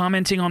people were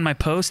commenting on my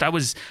post, I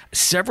was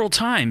several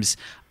times,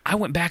 I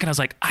went back and I was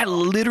like, I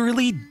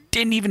literally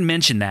didn't even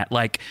mention that.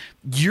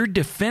 Your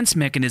defense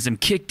mechanism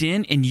kicked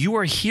in and you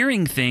are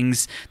hearing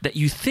things that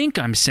you think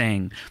I'm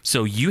saying.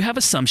 So you have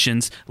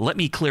assumptions. Let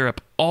me clear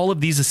up all of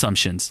these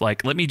assumptions.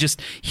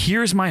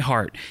 Here's my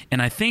heart.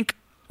 And I think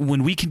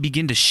when we can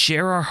begin to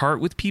share our heart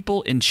with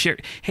people and share,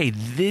 hey,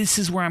 this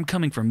is where I'm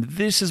coming from.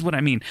 This is what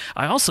I mean.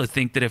 I also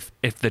think that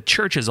if the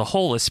church as a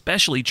whole,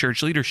 especially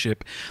church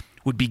leadership,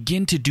 would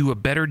begin to do a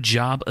better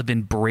job of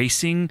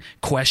embracing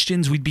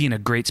questions, we'd be in a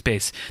great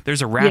space.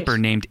 There's a rapper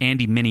named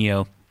Andy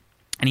Mineo,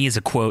 and he has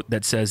a quote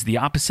that says, "The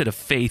opposite of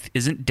faith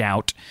isn't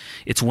doubt.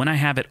 It's when I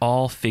have it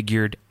all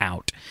figured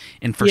out."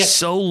 And for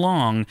so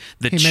long,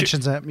 he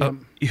mentions that. Yeah.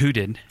 Who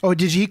did? Oh,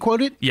 did he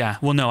quote it? Yeah.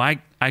 Well, no,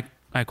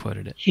 I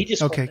quoted it. He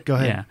just okay, go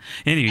ahead. Yeah.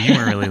 Anyway, you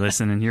weren't really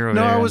listening. You're over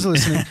there. No, I was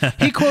listening.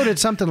 He quoted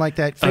something like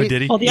that. Oh,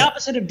 did he? Well, the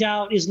opposite of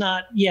doubt is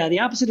not. Yeah,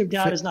 the opposite of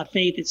doubt is not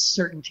faith. It's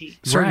certainty.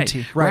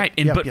 Certainty. Right.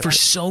 And for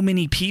so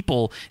many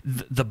people,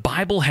 the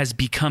Bible has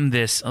become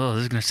this. Oh,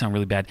 this is going to sound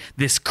really bad.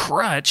 This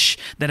crutch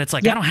that it's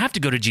I don't have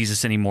to go to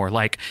Jesus anymore.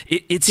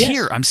 It's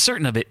here. I'm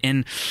certain of it.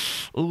 And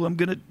I'm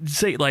going to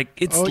say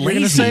it's lazy. You're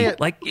gonna say it.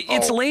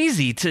 It's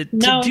lazy to do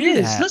it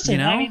is. that. Listen,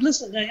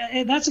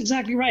 listen. That's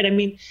exactly right. I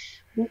mean.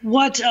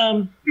 What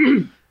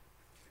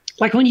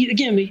when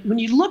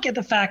you look at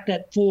the fact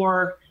that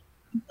for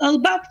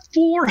about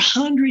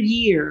 400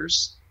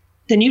 years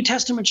the New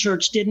Testament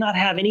church did not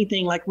have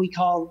anything like we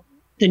call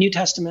the New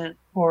Testament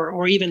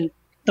or even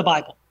the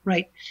Bible,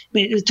 right? I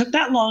mean, it took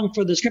that long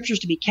for the scriptures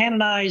to be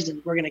canonized,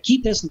 and we're going to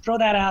keep this and throw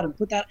that out and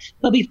put that.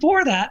 But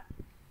before that,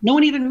 no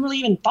one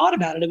even thought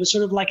about it. It was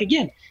sort of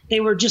again, they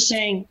were just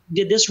saying,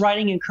 did this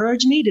writing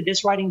encourage me? Did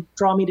this writing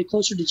draw me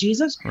closer to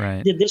Jesus?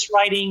 Right. Did this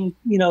writing,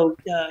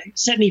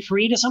 set me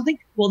free to something?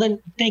 Well, then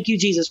thank you,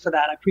 Jesus, for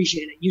that. I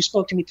appreciate it. You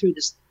spoke to me through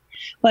this.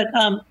 But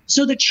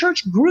so the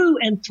church grew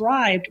and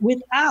thrived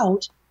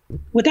without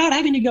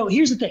having to go.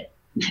 Here's the thing.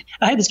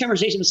 I had this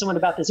conversation with someone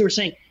about this. They were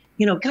saying,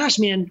 gosh,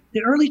 man,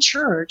 the early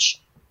church,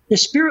 the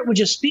Spirit would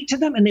just speak to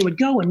them, and they would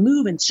go and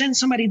move and send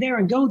somebody there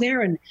and go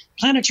there and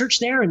plant a church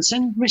there and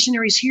send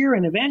missionaries here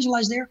and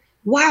evangelize there.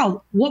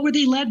 Wow, what were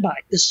they led by?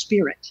 The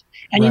Spirit.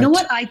 And you know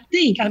what? I'm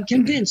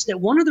convinced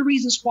that one of the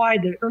reasons why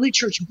the early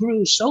church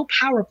grew so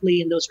powerfully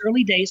in those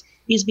early days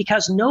is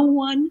because no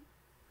one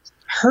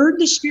heard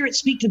the Spirit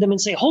speak to them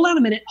and say, hold on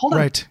a minute, hold on.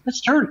 Right.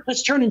 Let's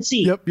turn and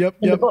see Yep.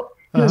 the book.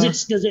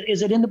 Is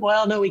it in the,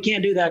 well, no, we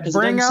can't do that.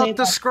 Bring out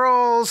the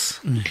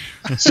scrolls.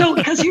 So,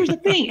 because here's the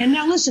thing. And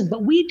now listen,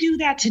 but we do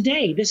that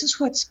today. This is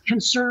what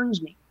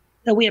concerns me,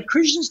 that we have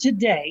Christians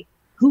today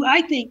who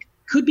I think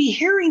could be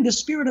hearing the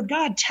Spirit of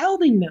God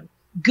telling them,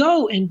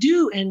 go and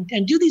do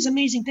these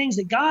amazing things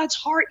that God's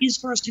heart is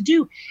for us to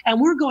do. And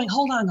we're going,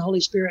 hold on,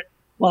 Holy Spirit.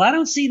 Well, I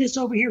don't see this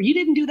over here. You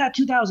didn't do that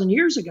 2,000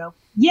 years ago.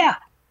 Yeah.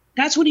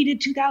 That's what he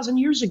did 2,000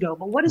 years ago.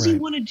 But what does he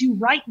want to do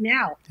right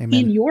now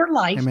in your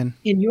life,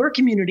 in your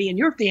community, in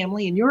your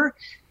family, in your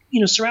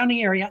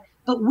surrounding area?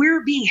 But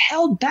we're being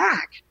held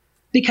back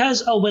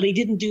because, but he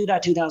didn't do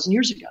that 2,000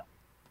 years ago.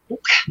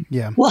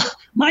 Yeah. Well,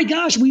 my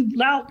gosh, we've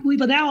now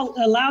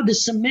allowed the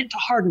cement to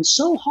harden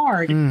so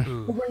hard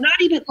that we're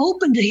not even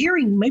open to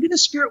hearing. Maybe the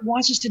Spirit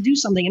wants us to do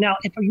something. And now,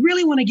 if you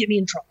really want to get me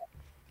in trouble,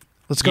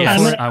 let's go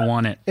for it. I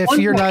want it. If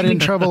you're not in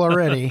trouble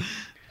already.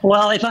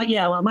 Well,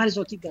 I might as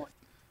well keep going.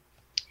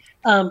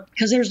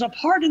 Because there's a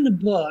part in the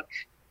book,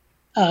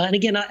 and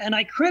again,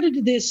 I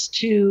credited this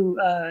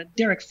to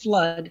Derek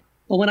Flood,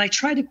 but when I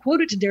tried to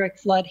quote it to Derek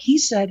Flood, he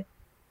said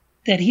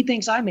that he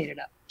thinks I made it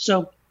up.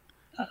 So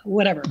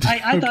whatever.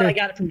 I thought I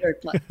got it from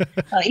Derek Flood.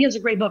 He has a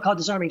great book called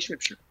Disarming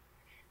Scripture.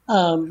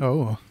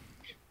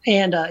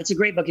 And it's a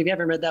great book. If you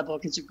haven't read that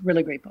book, it's a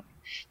really great book.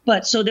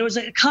 But so there was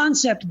a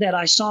concept that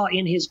I saw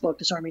in his book,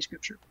 Disarming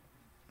Scripture,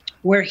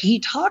 where he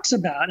talks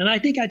about, and I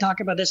think I talk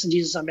about this in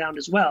Jesus Unbound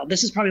as well.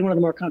 This is probably one of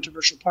the more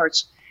controversial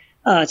parts.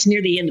 It's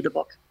near the end of the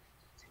book.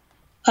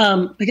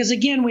 Because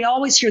again, we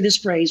always hear this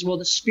phrase, well,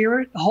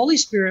 the Holy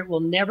Spirit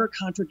will never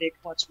contradict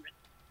what's written.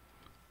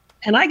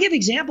 And I give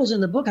examples in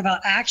the book of how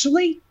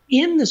actually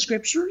in the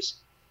scriptures,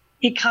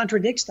 it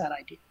contradicts that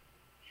idea.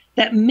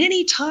 That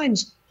many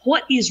times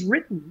what is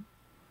written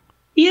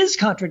is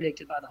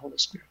contradicted by the Holy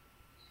Spirit.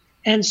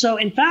 And so,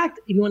 in fact,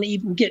 if you want to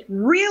even get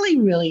really,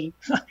 really,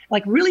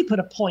 really put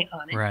a point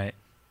on it, right?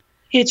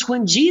 It's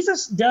when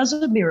Jesus does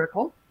a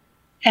miracle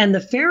and the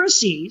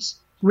Pharisees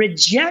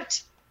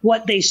reject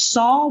what they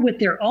saw with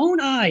their own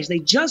eyes. They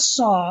just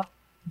saw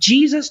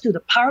Jesus, through the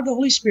power of the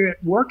Holy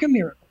Spirit, work a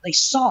miracle. They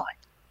saw it.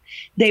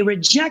 They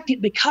reject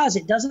it because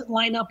it doesn't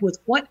line up with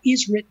what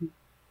is written.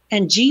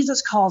 And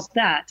Jesus calls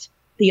that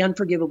the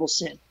unforgivable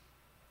sin.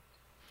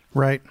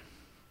 Right.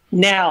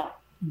 Now,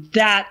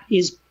 that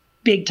is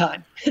big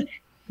time.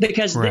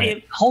 Because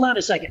hold on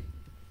a second.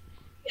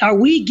 Are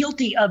we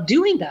guilty of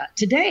doing that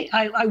today?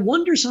 I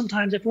wonder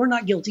sometimes if we're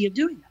not guilty of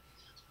doing that.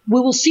 We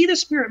will see the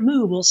Spirit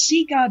move. We'll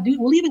see God do.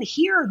 We'll even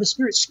hear the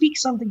Spirit speak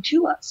something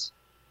to us.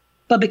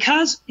 But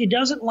because it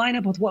doesn't line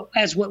up with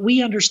what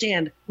we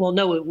understand, well,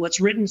 no,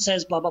 what's written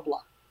says blah, blah,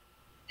 blah.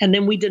 And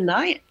then we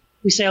deny it.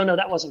 We say, oh, no,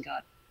 that wasn't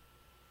God.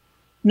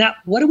 Now,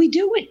 what are we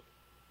doing?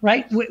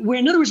 Right?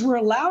 In other words, we're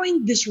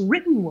allowing this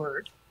written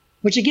word,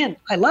 which again,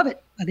 I love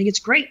it. I think it's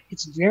great.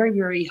 It's very,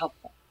 very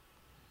helpful.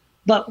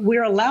 But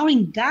we're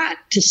allowing that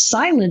to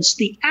silence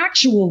the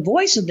actual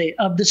voice of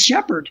the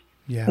shepherd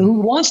who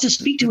wants to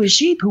speak to his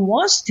sheep, who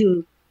wants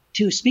to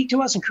speak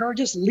to us, encourage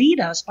us, lead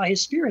us by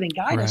his Spirit and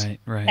guide us.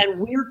 Right. And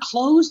we've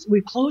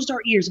closed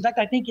our ears. In fact,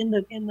 I think in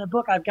the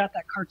book, I've got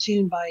that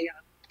cartoon by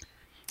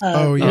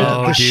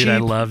dude, I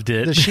loved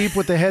it. The sheep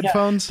with the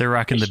headphones. They're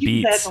rocking the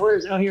beats.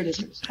 Here it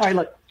is. All right,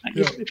 look.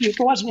 If you're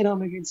watching at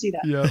home, you can see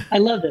that. Yeah. I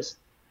love this.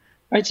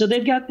 All right, so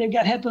they've got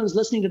headphones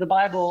listening to the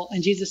Bible,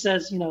 and Jesus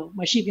says,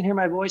 my sheep can hear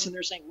my voice, and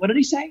they're saying, what did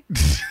he say?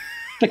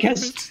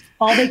 Because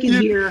all they can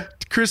hear.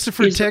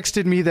 Christopher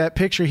texted me that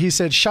picture. He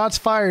said, shots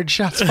fired,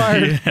 shots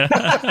fired.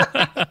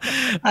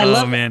 I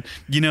love man.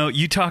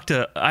 You talk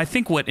to, I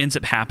think what ends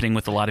up happening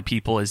with a lot of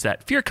people is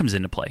that fear comes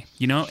into play,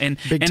 and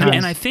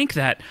I think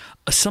that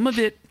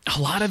a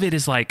lot of it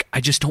is like,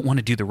 I just don't want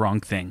to do the wrong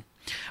thing.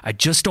 I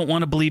just don't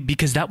want to believe,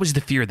 because that was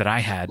the fear that I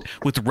had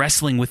with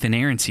wrestling with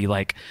inerrancy.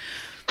 Like,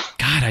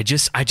 God, I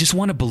just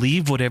want to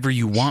believe whatever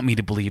you want me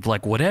to believe.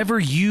 Like, whatever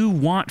you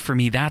want for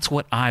me, that's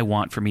what I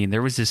want for me. And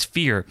there was this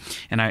fear.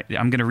 And I'm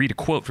going to read a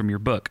quote from your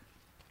book.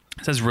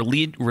 It says,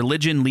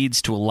 religion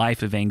leads to a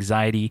life of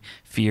anxiety,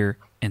 fear,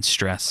 and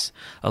stress.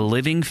 A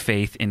living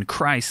faith in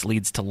Christ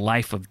leads to a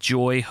life of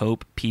joy,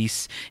 hope,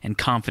 peace, and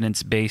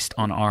confidence based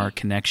on our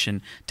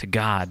connection to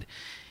God.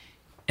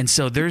 And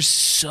so there's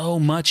so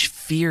much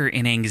fear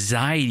and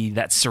anxiety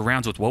that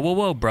surrounds with,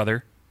 whoa,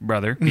 brother,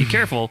 be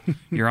careful.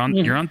 You're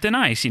on thin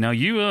ice.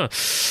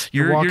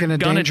 You're walking a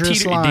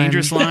dangerous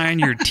line.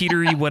 You're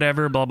teetery,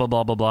 whatever, blah, blah,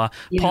 blah, blah, blah.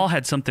 Yeah. Paul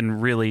had something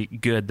really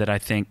good that I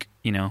think,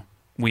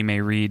 we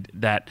may read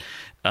that,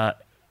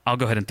 I'll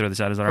go ahead and throw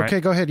this out. Is that all right? Okay,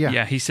 go ahead. Yeah.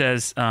 Yeah. He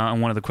says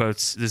on one of the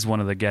quotes, this is one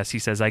of the guests, he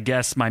says, I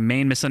guess my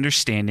main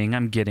misunderstanding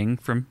I'm getting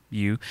from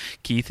you,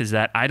 Keith, is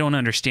that I don't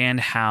understand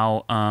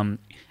how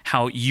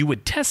you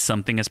would test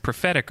something as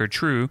prophetic or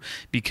true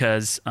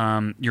because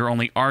you're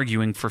only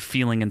arguing for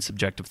feeling and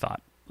subjective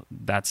thought.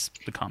 That's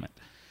the comment.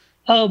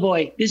 Oh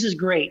boy, this is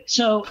great.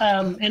 So,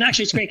 and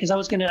actually it's great because I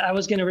was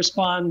gonna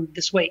respond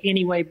this way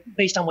anyway,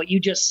 based on what you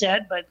just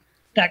said, but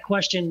that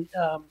question,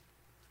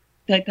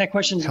 that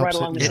question is right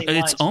along the same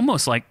lines. It's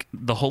almost like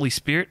the Holy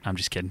Spirit. I'm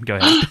just kidding. Go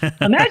ahead.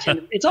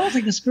 Imagine. It's almost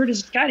like the Spirit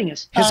is guiding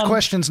us. His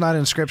question's not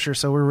in Scripture,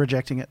 so we're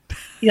rejecting it.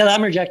 Yeah,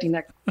 I'm rejecting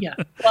that. Yeah.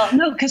 Well,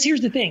 no, because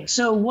here's the thing.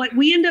 So what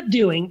we end up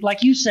doing,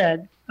 like you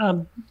said,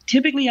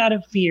 typically out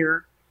of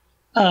fear,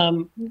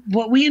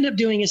 what we end up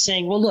doing is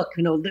saying, well, look,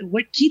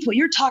 Keith, what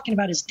you're talking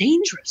about is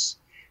dangerous.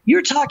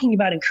 You're talking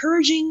about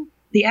encouraging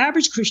the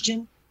average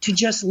Christian to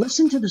just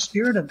listen to the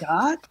Spirit of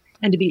God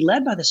and to be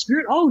led by the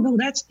Spirit. Oh, no,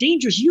 that's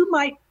dangerous. You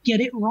might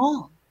get it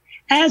wrong.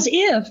 As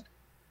if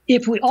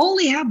we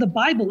only have the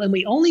Bible and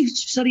we only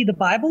study the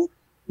Bible,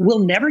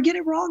 we'll never get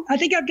it wrong. I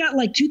think I've got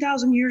like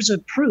 2,000 years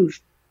of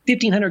proof,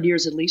 1,500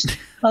 years at least,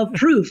 of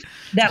proof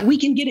that we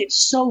can get it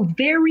so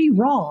very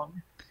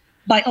wrong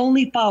by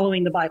only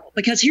following the Bible.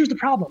 Because here's the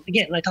problem.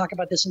 Again, and I talk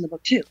about this in the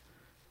book too.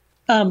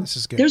 This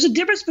is good. There's a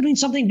difference between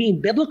something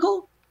being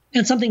biblical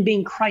and something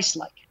being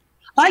Christ-like.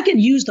 I can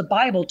use the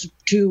Bible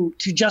to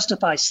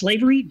justify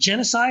slavery,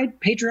 genocide,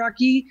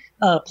 patriarchy,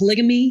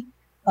 polygamy,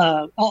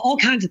 all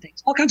kinds of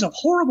things, all kinds of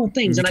horrible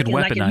things. And I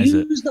can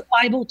use the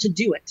Bible to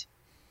do it.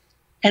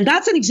 And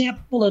that's an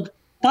example of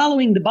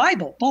following the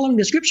Bible, following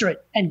the scripture,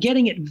 and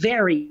getting it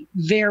very,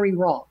 very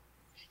wrong.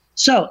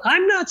 So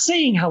I'm not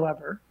saying,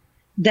 however,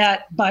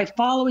 that by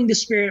following the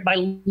Spirit, by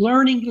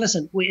learning,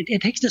 listen,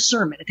 it takes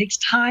discernment. It takes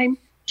time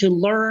to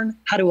learn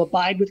how to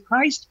abide with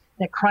Christ,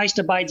 that Christ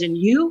abides in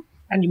you.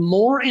 And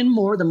more,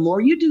 the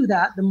more you do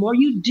that, the more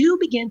you do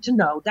begin to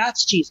know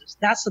that's Jesus.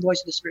 That's the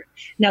voice of the Spirit.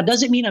 Now,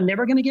 does it mean I'm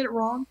never going to get it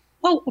wrong?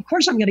 Oh, of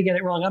course I'm going to get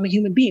it wrong. I'm a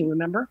human being,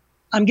 remember?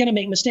 I'm going to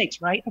make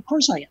mistakes, right? Of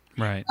course I am.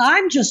 Right.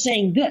 I'm just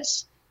saying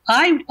this.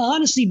 I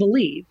honestly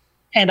believe,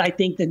 and I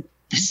think that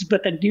this is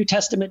what the New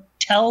Testament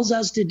tells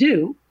us to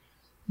do,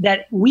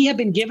 that we have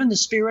been given the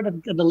Spirit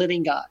of the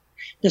living God.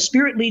 The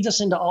Spirit leads us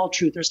into all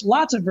truth. There's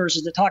lots of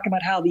verses that talk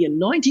about how the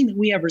anointing that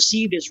we have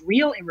received is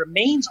real. It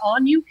remains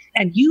on you,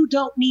 and you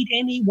don't need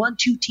anyone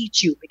to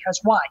teach you. Because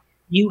why?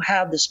 You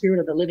have the Spirit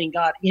of the living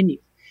God in you.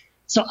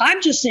 So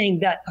I'm just saying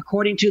that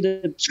according to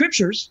the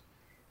scriptures,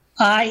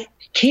 I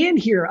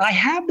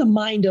have the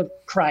mind of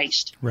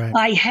Christ. Right.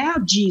 I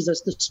have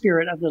Jesus, the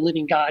Spirit of the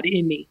living God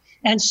in me.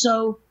 And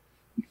so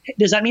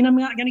does that mean I'm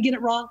not going to get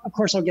it wrong? Of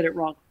course I'll get it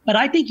wrong. But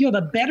I think you have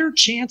a better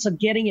chance of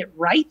getting it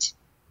right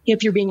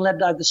if you're being led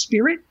by the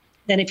Spirit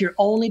than if you're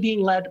only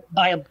being led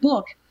by a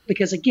book.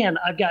 Because again,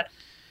 I've got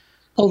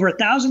over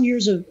 1,000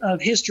 years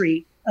of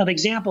history of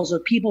examples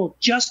of people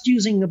just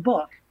using the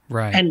book.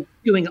 Right. And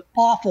doing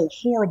awful,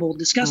 horrible,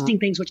 disgusting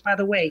things, which, by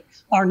the way,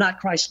 are not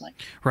Christ-like.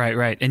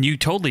 Right. And you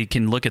totally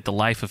can look at the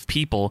life of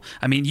people.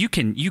 I mean, you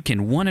can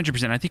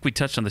 100%, I think we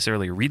touched on this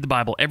earlier, read the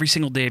Bible every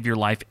single day of your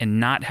life and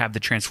not have the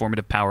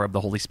transformative power of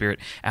the Holy Spirit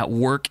at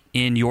work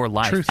in your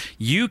life. Truth.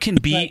 You can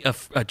be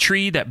a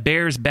tree that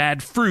bears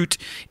bad fruit,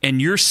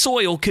 and your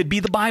soil could be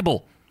the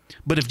Bible.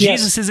 But if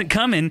Jesus isn't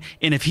coming,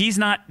 and if he's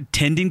not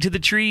tending to the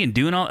tree and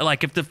doing all,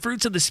 like if the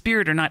fruits of the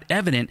Spirit are not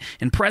evident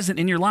and present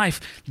in your life,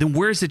 then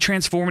where's the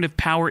transformative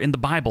power in the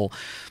Bible?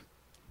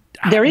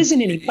 There isn't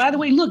any. By the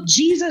way, look,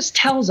 Jesus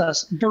tells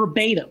us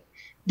verbatim,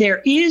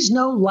 there is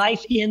no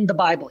life in the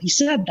Bible. He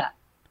said that.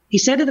 He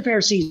said to the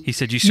Pharisees, he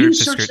said, you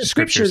search the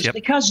scriptures yep.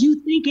 because you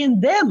think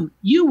in them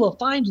you will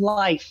find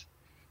life,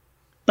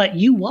 but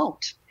you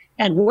won't.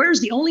 And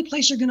where's the only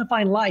place you're going to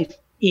find life?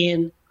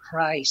 In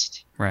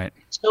Christ. Right.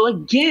 So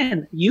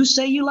again, you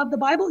say you love the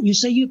Bible, you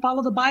say you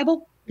follow the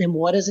Bible, then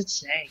what does it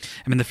say?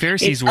 I mean, the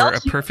Pharisees were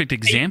a perfect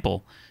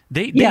example.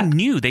 They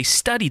knew, they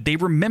studied, they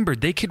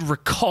remembered, they could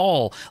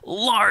recall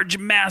large,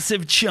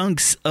 massive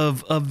chunks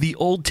of the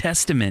Old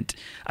Testament.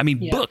 I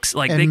mean, books.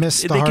 Like and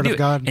miss the heart of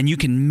God. And you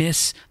can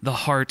miss the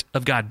heart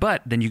of God.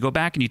 But then you go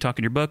back and you talk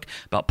in your book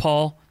about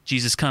Paul,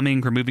 Jesus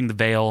coming, removing the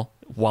veil.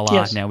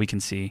 Voila, now we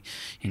can see,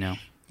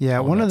 Yeah,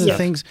 one of the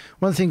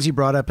things you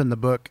brought up in the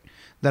book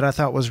that I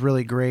thought was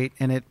really great,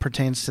 and it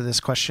pertains to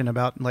this question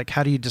about, like,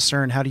 how do you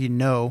discern, how do you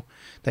know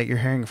that you're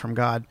hearing from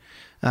God?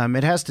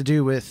 It has to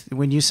do with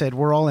when you said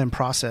we're all in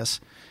process,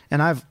 and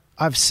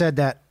I've said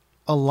that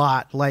a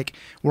lot. Like,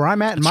 where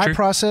I'm at in my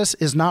process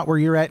is not where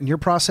you're at in your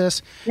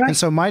process, and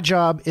so my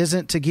job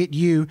isn't to get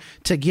you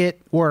to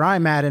get where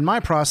I'm at in my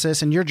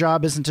process, and your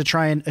job isn't to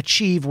try and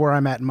achieve where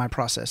I'm at in my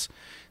process.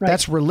 Right.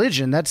 That's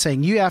religion. That's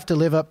saying you have to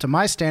live up to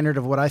my standard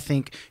of what I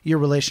think your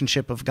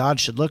relationship of God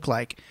should look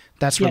like.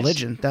 That's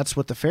religion. That's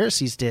what the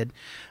Pharisees did.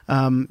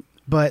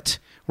 But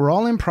we're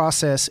all in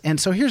process. And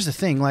so here's the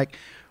thing, like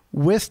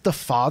with the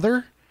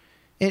Father,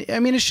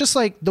 it's just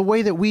like the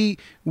way that we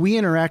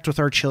interact with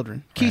our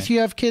children. Right. Keith, you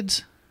have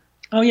kids?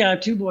 Oh, yeah, I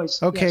have 2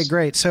 boys. Okay,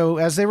 great. So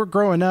as they were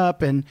growing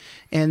up and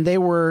they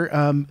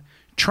were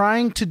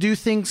trying to do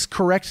things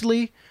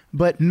correctly,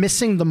 but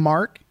missing the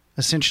mark,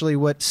 essentially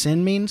what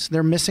sin means,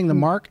 they're missing the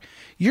mark.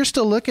 You're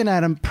still looking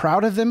at them,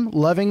 proud of them,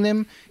 loving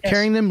them,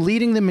 carrying them,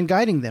 leading them, and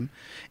guiding them.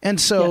 And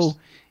so,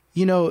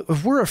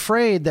 if we're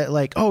afraid that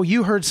like, oh,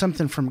 you heard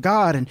something from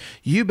God and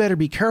you better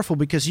be careful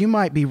because you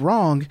might be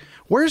wrong,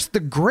 where's the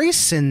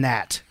grace in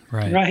that?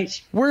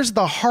 Right. Where's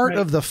the heart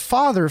of the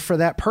Father for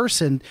that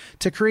person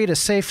to create a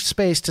safe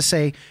space to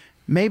say,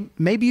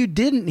 maybe you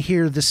didn't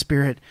hear the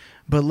Spirit,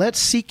 but let's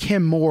seek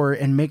him more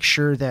and make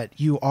sure that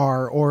you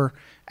are, or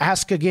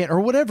ask again, or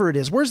whatever it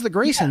is. Where's the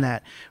grace in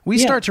that? We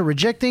start to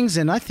reject things,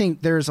 and I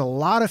think there's a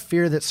lot of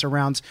fear that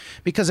surrounds,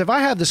 because if I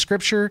have the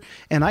scripture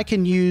and I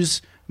can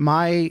use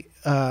my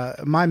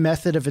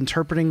method of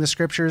interpreting the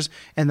scriptures,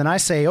 and then I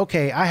say,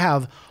 okay, I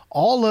have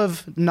all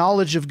of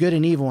knowledge of good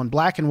and evil in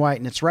black and white,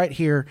 and it's right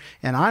here,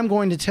 and I'm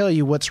going to tell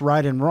you what's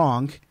right and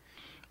wrong.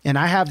 And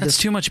I have That's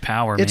too much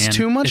power, man. It's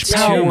too much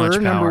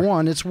power. Number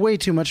one, it's way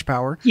too much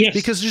power. Yes.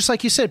 Because just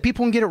like you said,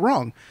 people can get it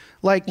wrong.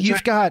 Like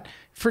you've got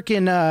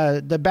freaking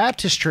the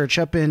Baptist church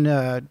up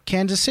in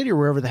Kansas City or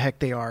wherever the heck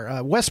they are,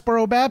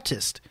 Westboro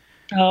Baptist.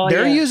 Oh,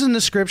 they're using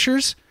the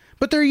scriptures,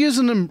 but they're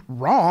using them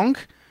wrong.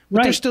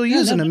 But they're still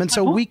using them. And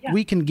so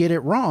we can get it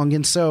wrong.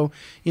 And so,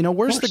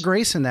 where's the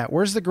grace in that?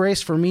 Where's the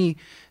grace for me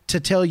to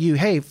tell you,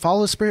 hey,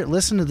 follow the Spirit,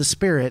 listen to the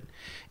Spirit,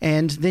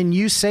 and then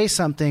you say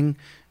something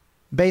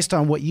based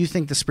on what you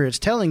think the Spirit's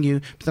telling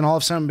you, but then all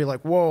of a sudden be like,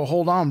 whoa,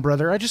 hold on,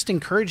 brother. I just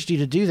encouraged you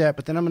to do that,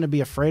 but then I'm going to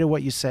be afraid of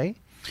what you say.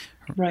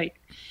 Right.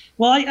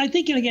 Well, I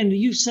think, and again,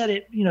 you said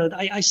it,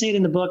 I say it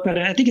in the book, but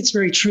I think it's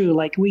very true.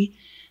 Like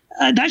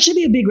That should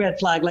be a big red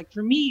flag. Like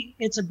for me,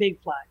 it's a big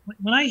flag.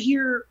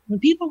 When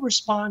people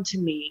respond to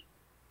me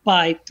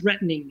by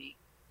threatening me,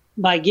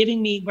 by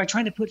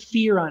trying to put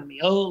fear on me.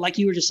 Oh, like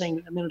you were just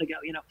saying a minute ago,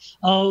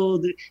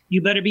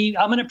 you better be,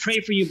 I'm going to pray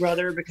for you,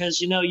 brother,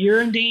 because,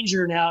 you're in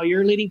danger now.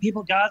 You're leading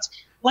people God's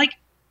like,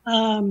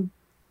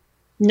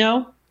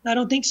 no, I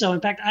don't think so.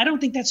 In fact, I don't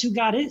think that's who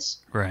God is.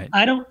 Right.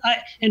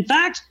 In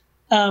fact,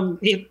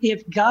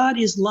 if God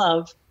is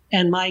love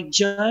and my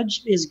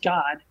judge is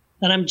God,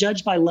 and I'm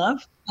judged by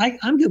love,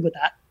 I'm good with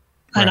that.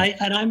 Right.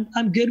 And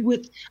I'm good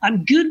with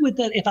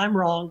that. If I'm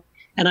wrong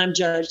and I'm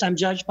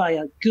judged by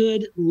a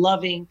good,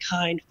 loving,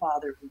 kind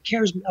Father who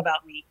cares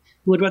about me,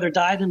 who would rather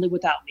die than live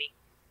without me.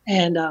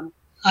 And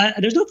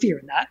there's no fear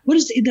in that. What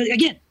does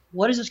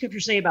the scripture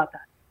say about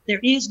that? There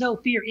is no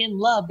fear in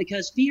love,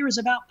 because fear is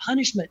about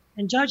punishment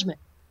and judgment.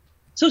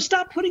 So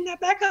stop putting that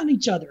back on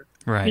each other.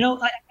 Right.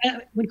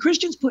 When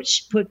Christians put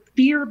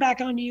fear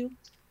back on you,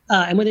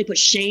 and when they put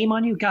shame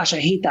on you, gosh, I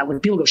hate that when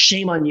people go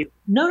shame on you.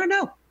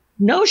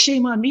 No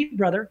shame on me,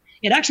 brother.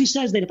 It actually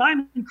says that if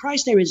I'm in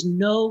Christ, there is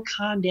no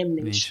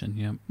condemnation.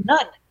 Yep.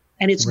 None.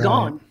 And it's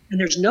gone. And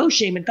there's no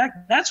shame. In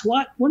fact, that's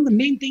one of the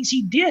main things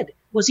he did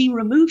was he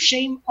removed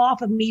shame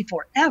off of me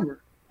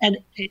forever. And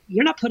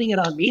you're not putting it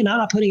on me, and I'm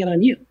not putting it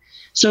on you.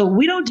 So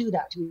we don't do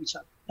that to each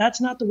other.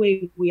 That's not the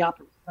way we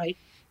operate, right?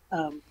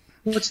 I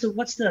love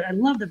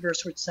the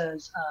verse where it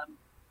says,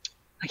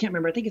 I can't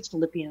remember, I think it's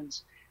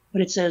Philippians,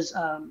 but it says,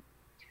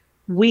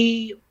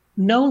 we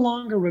no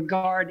longer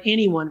regard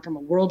anyone from a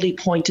worldly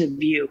point of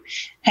view.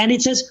 And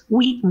it says,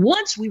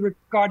 once we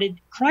regarded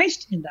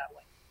Christ in that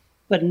way,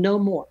 but no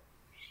more.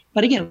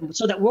 But again,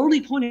 so that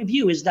worldly point of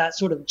view is that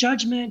sort of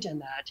judgment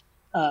and that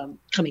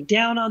coming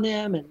down on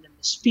them and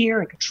this fear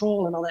and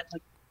control and all that.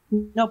 Like,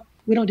 nope,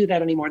 we don't do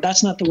that anymore.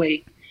 That's not the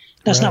way.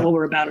 That's not what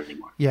we're about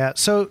anymore. Yeah.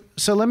 So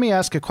let me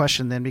ask a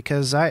question then,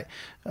 because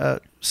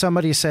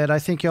somebody said, I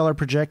think y'all are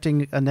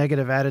projecting a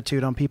negative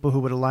attitude on people who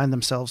would align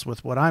themselves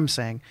with what I'm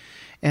saying.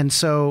 And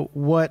so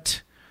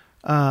what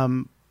I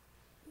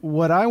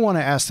want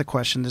to ask the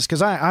question is,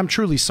 because I'm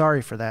truly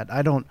sorry for that.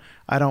 I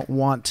don't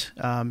want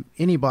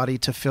anybody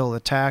to feel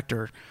attacked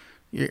or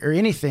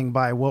anything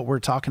by what we're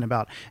talking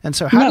about. And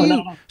so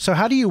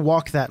how do you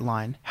walk that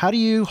line? How do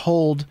you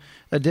hold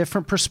a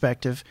different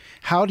perspective?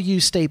 How do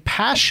you stay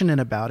passionate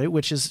about it,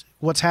 which is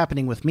what's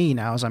happening with me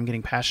now as I'm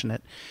getting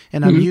passionate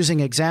and I'm using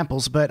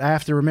examples, but I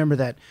have to remember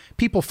that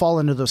people fall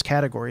into those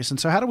categories. And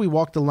so how do we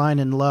walk the line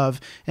in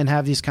love and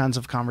have these kinds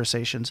of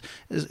conversations,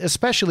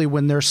 especially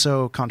when they're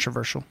so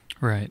controversial?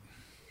 Right.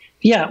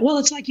 Yeah. Well,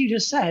 it's like you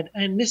just said,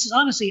 and this is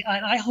honestly,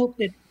 I hope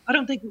that, I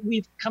don't think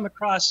we've come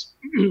across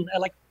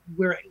like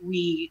where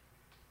we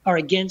are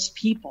against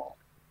people.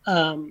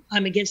 I'm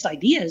against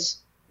ideas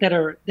that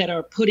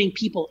are putting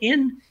people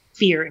in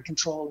fear and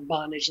control and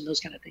bondage and those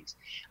kind of things.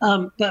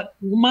 But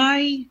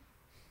the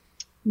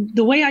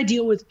way I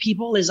deal with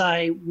people is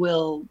I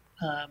will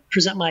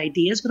present my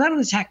ideas, but I don't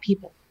attack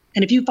people.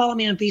 And if you follow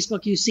me on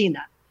Facebook, you've seen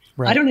that.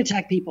 Right. I don't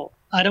attack people.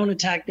 I don't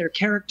attack their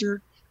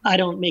character. I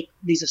don't make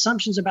these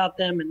assumptions about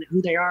them and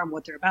who they are and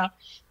what they're about.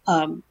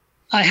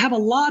 I have a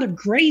lot of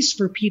grace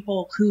for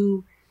people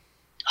who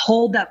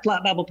hold that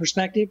flat Bible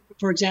perspective,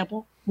 for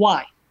example.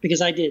 Why?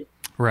 Because I did.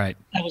 Right.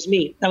 That was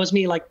me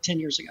like 10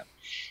 years ago.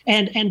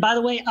 And by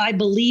the way, I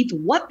believed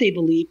what they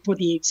believed for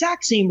the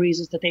exact same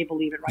reasons that they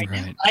believe it right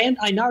now. I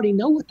already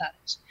know what that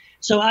is.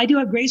 So I do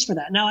have grace for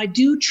that. Now, I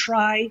do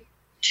try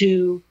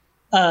to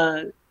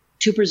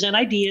present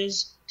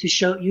ideas, to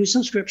use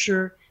some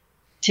scripture,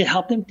 to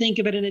help them think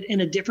of it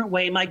in a different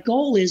way. My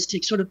goal is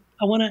to sort of,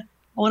 I want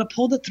to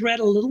pull the thread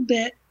a little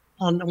bit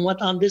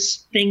on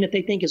this thing that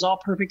they think is all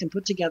perfect and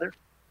put together.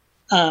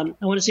 I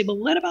want to say, but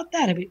what about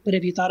that?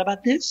 Have you thought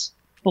about this?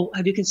 Well,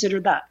 have you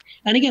considered that?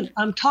 And again,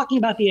 I'm talking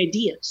about the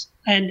ideas,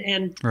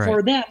 and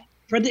for them,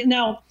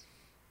 now,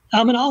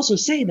 I'm going to also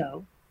say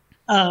though,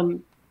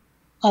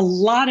 a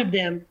lot of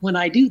them, when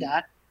I do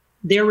that,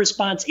 their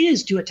response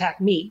is to attack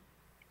me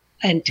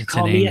and to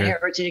call me a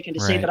heretic and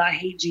to say that I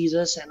hate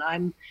Jesus and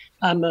I'm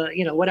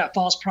a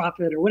false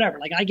prophet or whatever.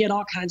 Like I get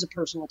all kinds of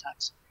personal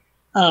attacks,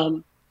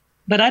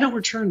 but I don't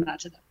return that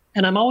to them.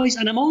 And I'm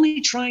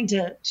only trying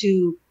to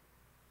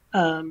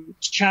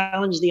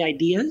challenge the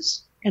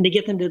ideas and to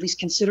get them to at least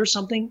consider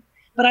something.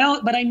 But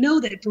I know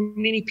that for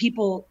many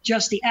people,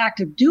 just the act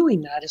of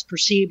doing that is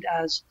perceived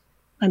as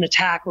an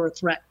attack or a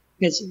threat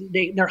because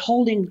they're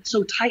holding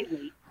so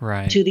tightly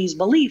to these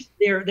beliefs.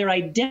 Their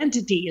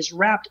identity is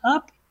wrapped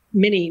up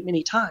many,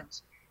 many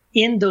times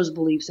in those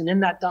beliefs and in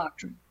that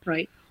doctrine,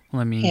 right?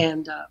 Well,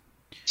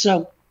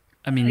 the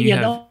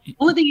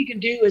only thing you can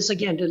do is,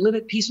 again, to live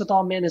at peace with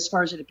all men as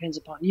far as it depends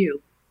upon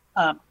you.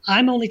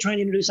 I'm only trying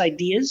to introduce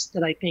ideas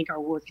that I think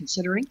are worth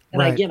considering.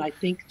 And again, I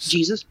think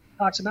Jesus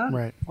talks about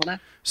all that.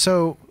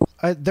 So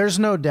there's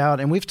no doubt,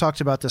 and we've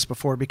talked about this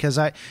before, because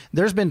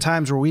there's been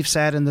times where we've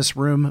sat in this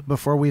room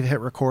before we've hit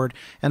record,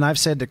 and I've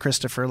said to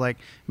Christopher, like,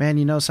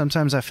 man,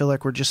 sometimes I feel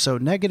like we're just so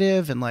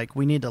negative and like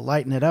we need to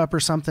lighten it up or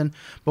something.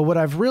 But what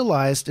I've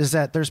realized is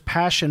that there's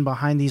passion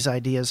behind these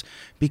ideas,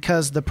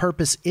 because the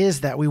purpose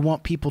is that we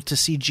want people to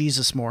see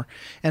Jesus more.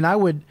 And I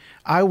would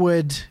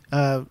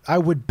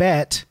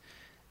bet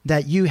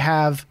that you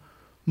have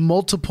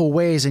multiple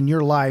ways in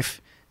your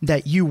life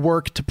that you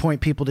work to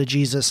point people to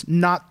Jesus,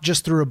 not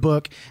just through a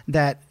book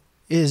that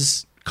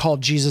is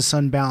called Jesus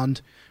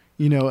Unbound,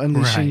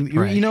 unleashing,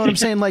 right. You know what I'm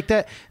saying? Like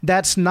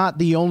that's not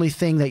the only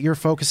thing that you're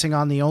focusing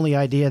on, the only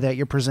idea that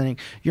you're presenting.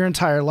 Your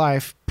entire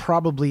life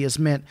probably is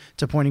meant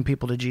to pointing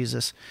people to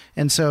Jesus.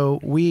 And so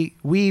we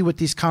with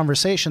these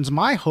conversations,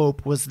 my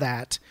hope was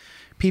that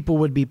people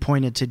would be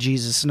pointed to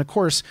Jesus. And of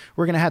course,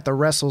 we're going to have to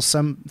wrestle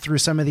through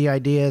some of the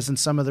ideas and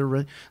some of the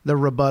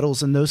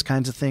rebuttals and those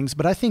kinds of things.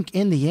 But I think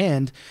in the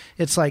end,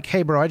 it's like,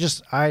 hey, bro,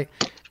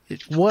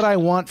 what I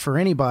want for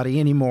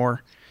anybody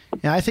anymore.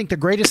 And I think the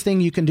greatest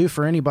thing you can do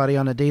for anybody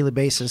on a daily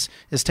basis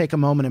is take a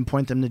moment and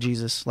point them to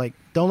Jesus. Like,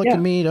 don't look at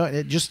me,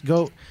 just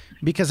go,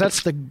 because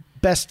that's the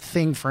best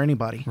thing for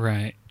anybody.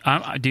 Right.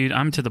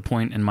 I'm to the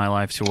point in my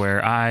life to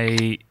where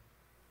I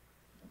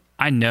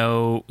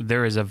know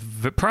there is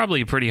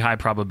probably a pretty high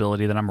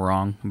probability that I'm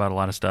wrong about a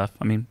lot of stuff.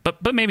 I mean,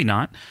 but maybe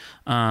not.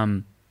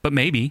 But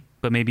maybe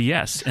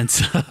yes. And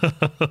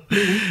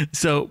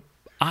so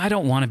I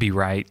don't want to be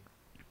right.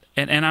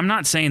 And I'm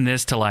not saying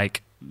this to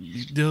like,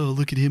 oh,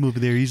 look at him over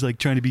there. He's like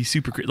trying to be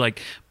super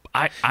like.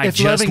 If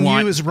loving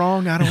you is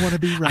wrong, I don't want to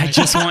be right.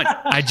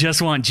 I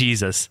just want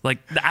Jesus. Like,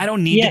 I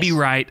don't need to be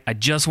right. I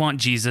just want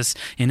Jesus.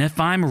 And if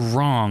I'm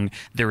wrong,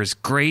 there is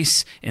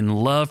grace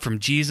and love from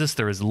Jesus.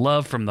 There is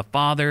love from the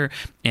Father.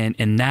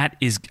 And that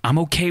is, I'm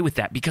okay with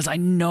that, because I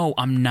know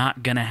I'm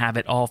not going to have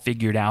it all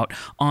figured out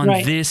on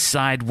this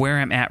side where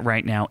I'm at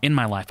right now in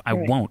my life. I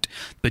won't.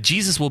 But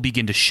Jesus will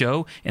begin to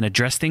show and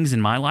address things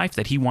in my life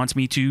that he wants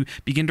me to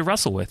begin to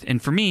wrestle with.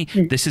 And for me,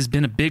 this has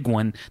been a big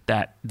one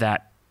that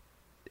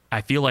I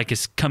feel like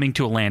it's coming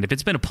to a land. If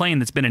it's been a plane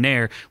that's been in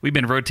air, we've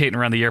been rotating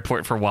around the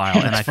airport for a while,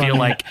 and I feel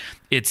like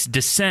it's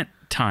descent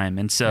time.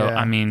 And so,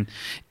 I mean,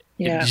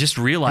 just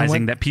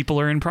realizing that people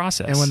are in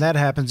process. And when that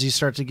happens, you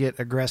start to get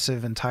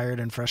aggressive and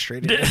tired and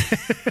frustrated.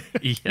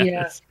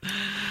 Yes.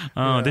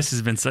 Oh, this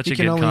has been such a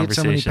good conversation. You can only eat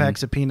so many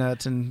packs of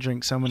peanuts and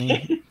drink so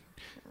many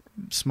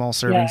small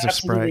servings of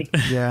Sprite.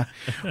 Yeah.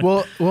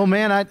 Well,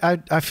 man,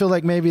 I feel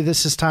like maybe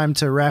this is time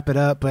to wrap it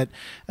up. But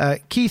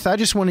Keith, I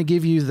just want to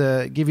give you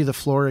the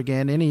floor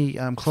again. Any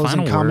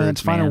closing comments,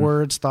 final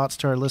words, thoughts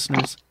to our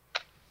listeners?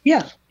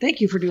 Yeah,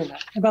 thank you for doing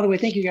that. And by the way,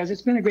 thank you guys.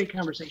 It's been a great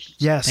conversation.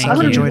 Yes,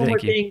 I enjoyed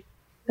it.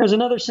 There's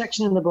another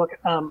section in the book.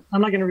 I'm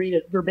not going to read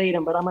it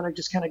verbatim, but I'm going to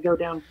just kind of go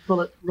down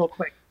bullet real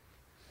quick.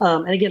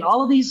 And again,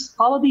 all of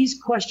these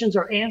questions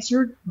are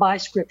answered by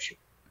Scripture.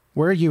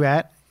 Where are you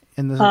at?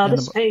 This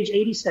is page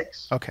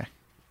 86. Okay.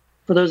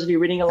 For those of you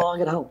reading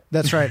along at home.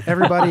 That's right.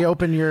 Everybody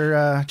open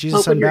your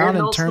Jesus Unbound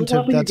and turn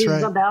to, that's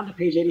Jesus right. Unbound to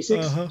page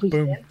 86. Please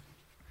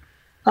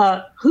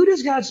stand. Who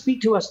does God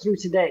speak to us through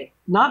today?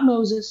 Not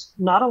Moses,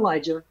 not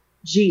Elijah,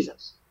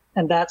 Jesus.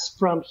 And that's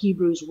from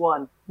Hebrews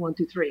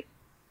 1:1-3.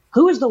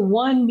 Who is the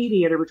one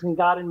mediator between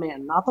God and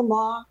man? Not the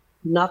law,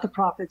 not the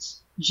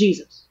prophets,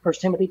 Jesus. 1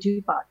 Timothy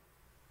 2:5.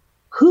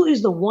 Who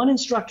is the one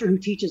instructor who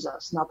teaches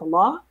us? Not the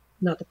law,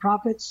 not the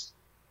prophets,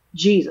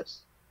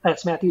 Jesus.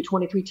 That's Matthew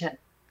 23:10.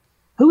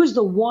 Who is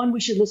the one we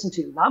should listen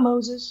to? Not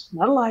Moses,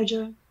 not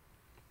Elijah,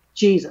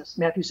 Jesus.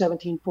 Matthew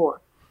 17:4.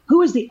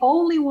 Who is the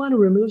only one who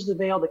removes the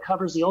veil that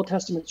covers the Old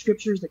Testament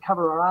scriptures that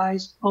cover our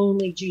eyes?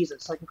 Only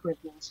Jesus. 2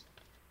 Corinthians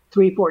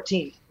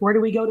 3:14. Where do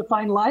we go to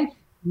find life?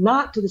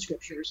 Not to the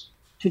scriptures,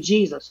 to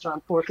Jesus.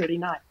 John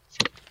 4:39.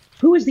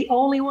 Who is the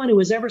only one who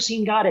has ever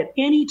seen God at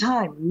any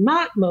time?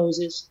 Not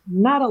Moses,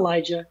 not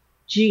Elijah,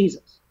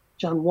 Jesus.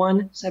 John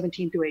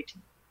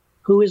 1:17-18.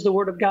 Who is the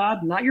Word of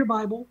God? Not your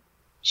Bible.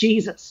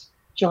 Jesus.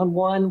 John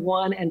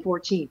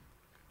 1:1-14.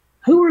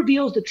 Who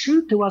reveals the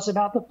truth to us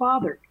about the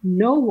Father?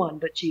 No one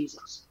but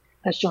Jesus.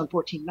 That's John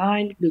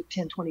 14:9, Luke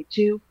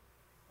 10:22.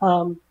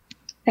 And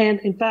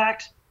in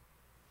fact,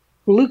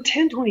 Luke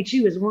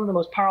 10:22 is one of the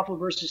most powerful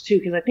verses too,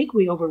 because I think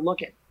we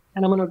overlook it.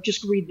 And I'm going to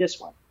just read this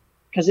one.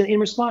 Because in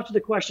response to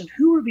the question,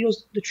 who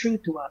reveals the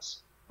truth to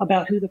us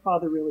about who the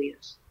Father really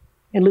is?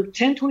 In Luke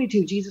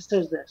 10:22, Jesus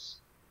says this: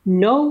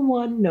 no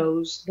one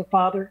knows the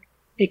Father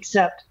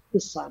except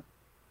the Son,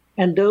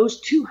 and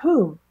those to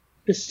whom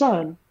the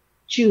Son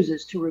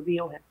chooses to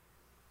reveal him.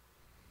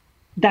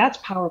 That's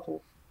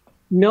powerful.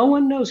 No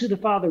one knows who the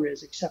Father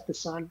is except the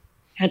Son,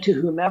 and to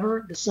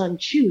whomever the Son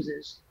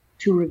chooses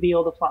to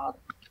reveal the Father.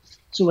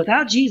 So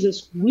without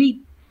Jesus,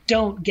 we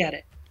don't get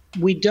it.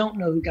 We don't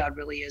know who God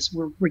really is.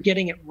 We're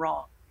getting it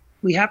wrong.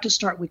 We have to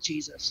start with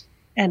Jesus.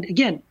 And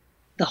again,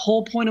 the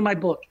whole point of my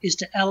book is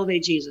to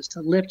elevate Jesus,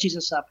 to lift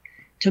Jesus up,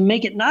 to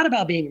make it not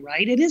about being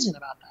right. It isn't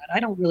about that. I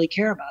don't really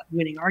care about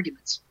winning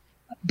arguments.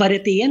 But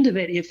at the end of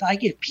it,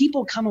 if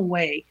people come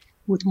away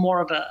with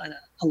more of a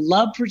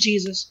love for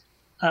Jesus,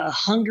 a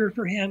hunger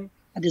for him,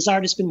 a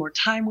desire to spend more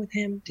time with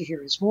him, to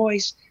hear his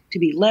voice, to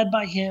be led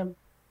by him,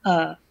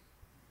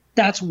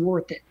 that's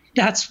worth it.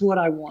 That's what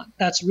I want.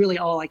 That's really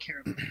all I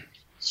care about.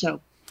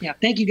 So, yeah,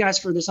 thank you guys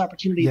for this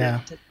opportunity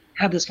to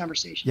have this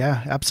conversation.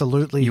 Yeah,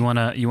 absolutely. You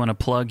wanna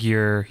plug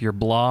your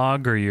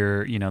blog or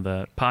your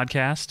the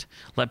podcast?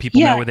 Let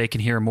people know where they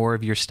can hear more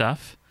of your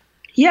stuff.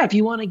 Yeah, if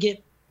you want to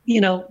get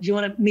if you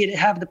want me to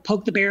have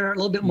poke the bear a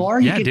little bit more,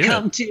 you can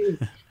come to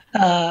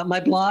my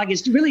blog.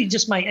 Is really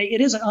just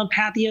it is on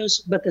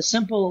Patheos, but the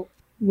simple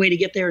way to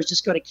get there is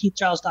just go to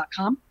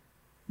keithgiles.com.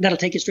 That'll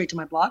take you straight to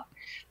my blog.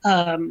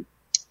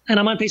 And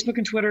I'm on Facebook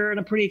and Twitter, and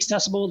I'm pretty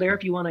accessible there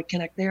if you want to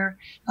connect there.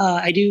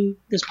 I do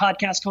this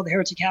podcast called the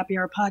Heretic Happy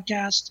Hour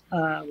podcast,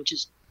 which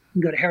is,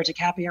 you can go to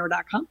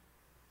heretichappyhour.com.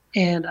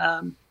 And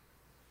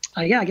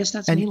I guess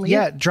that's mainly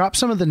it. Drop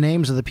some of the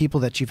names of the people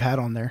that you've had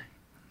on there.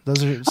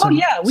 Those are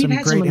we've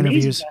had some amazing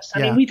interviews. guests.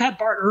 I mean, we've had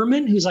Bart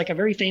Ehrman, who's like a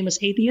very famous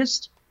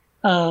atheist.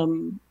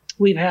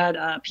 We've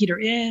had Peter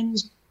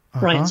Enns,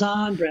 Brian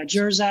Zahn, Brad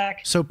Jerzak.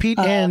 So Pete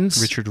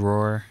Enns, Richard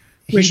Rohr.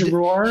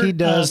 He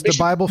does the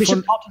Bible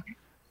Bishop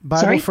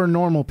for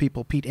normal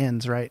people. Pete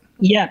Enns, right?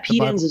 Yeah,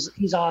 Pete Enns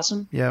he's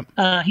awesome.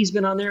 Yeah, he's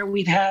been on there.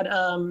 We had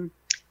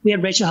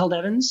Rachel Held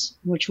Evans,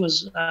 which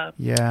was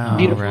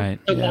beautiful. Right.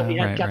 So glad we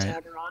got to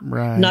have her on.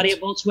 Right. Nadia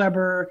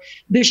Bolz-Weber,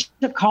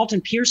 Bishop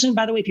Carlton Pearson.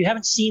 By the way, if you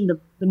haven't seen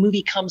the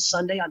movie Come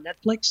Sunday on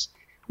Netflix,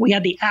 we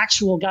had the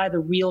actual guy, the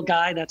real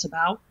guy that's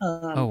about.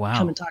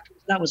 Come and talk to us.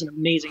 That was an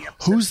amazing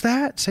episode. Who's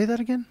that? Say that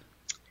again.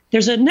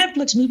 There's a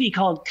Netflix movie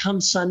called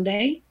Come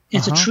Sunday.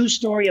 It's a true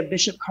story of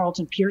Bishop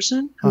Carlton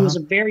Pearson, who was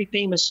a very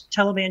famous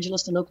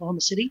televangelist in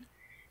Oklahoma City,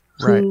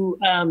 who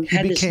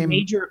had this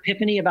major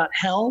epiphany about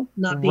hell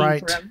not being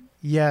forever.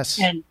 Yes.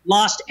 And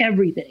lost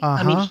everything.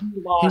 I mean,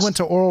 he went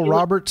to Oral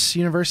Roberts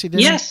University, didn't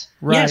he?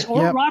 Yes.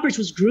 Oral Roberts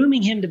was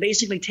grooming him to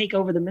basically take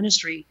over the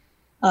ministry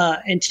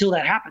until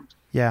that happened.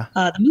 Yeah.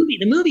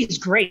 The movie is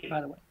great,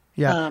 by the way.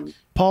 Yeah.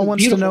 Paul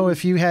wants to know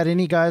if you had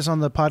any guys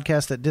on the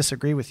podcast that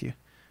disagree with you.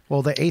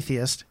 Well, the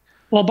atheist.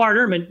 Well, Bart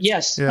Ehrman,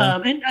 yes.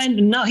 Yeah.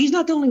 And no, he's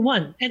not the only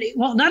one. And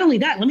not only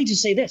that, let me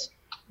just say this.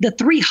 The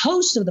three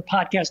hosts of the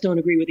podcast don't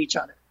agree with each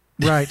other.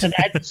 Right. And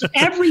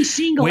every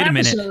single Wait a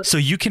episode. minute. So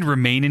you can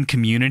remain in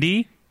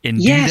community and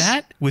do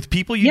that with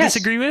people you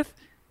disagree with?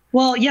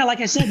 Well, yeah,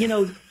 like I said,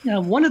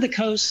 one of the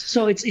hosts,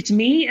 so it's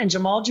me and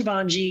Jamal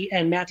Javanji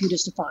and Matthew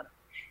DiStefano.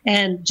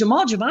 And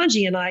Jamal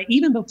Javanji and I,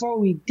 even before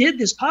we did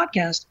this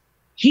podcast,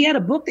 he had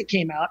a book that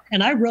came out,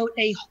 and I wrote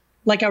a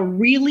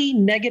really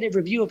negative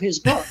review of his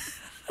book.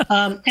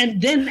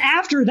 And then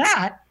after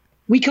that,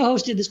 we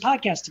co-hosted this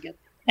podcast together.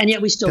 And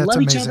yet we still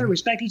love each other,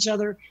 respect each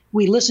other.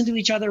 We listen to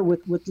each other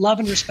with love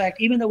and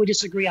respect, even though we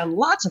disagree on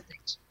lots of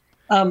things.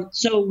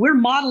 So we're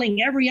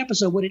modeling every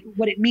episode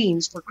what it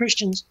means for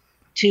Christians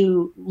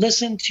to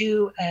listen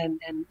to and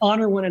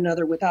honor one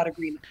another without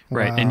agreement.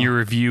 Right. Wow. And your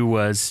review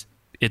was,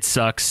 it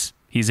sucks.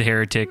 He's a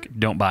heretic.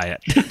 Don't buy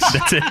it.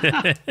 That's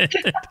it.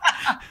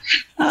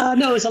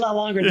 No, it's a lot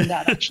longer than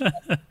that, actually.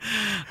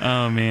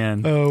 Oh,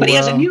 man. But he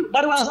has a new,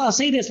 by the way, I'll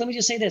say this. Let me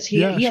just say this.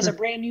 He has a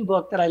brand new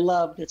book that I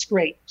love that's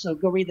great. So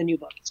go read the new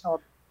book. It's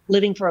called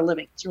Living for a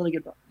Living. It's a really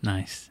good book.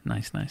 Nice.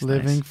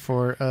 Living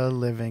for a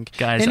Living.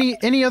 Guys,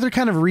 any other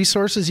kind of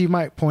resources you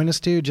might point us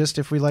to, just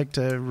if we like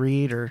to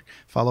read or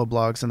follow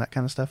blogs and that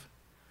kind of stuff?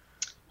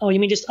 Oh, you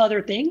mean just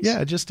other things?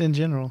 Yeah, just in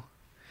general.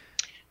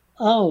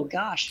 Oh,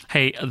 gosh.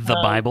 Hey, the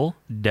Bible.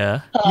 Duh.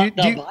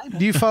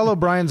 Do you follow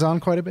Brian Zahn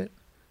quite a bit?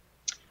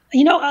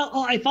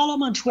 I follow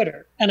him on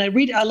Twitter, and I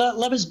read. I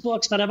love his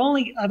books, but I've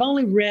only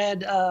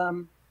read.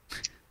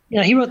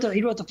 He wrote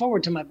the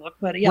foreword to my book,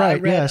 but yeah, right. I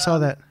read, I saw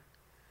that.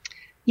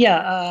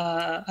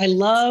 Yeah, I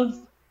love.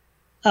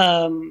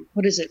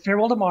 What is it?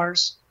 Farewell to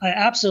Mars. I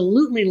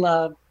absolutely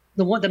love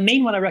the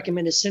main one I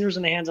recommend is Sinners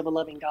in the Hands of a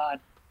Loving God.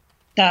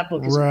 That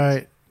book is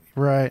right.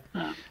 Right.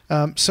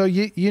 So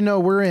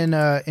we're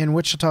in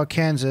Wichita,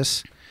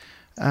 Kansas,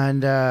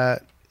 and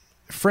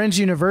Friends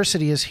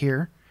University is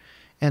here.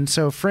 And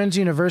so Friends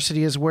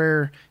University is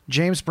where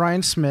James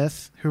Bryan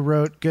Smith, who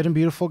wrote Good and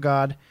Beautiful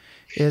God,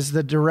 is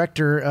the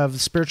director of the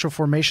Spiritual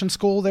Formation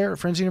School there at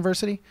Friends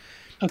University.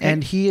 Okay.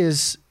 And he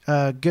is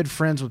good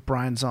friends with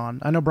Brian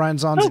Zahn. I know Brian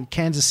Zahn's in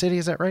Kansas City.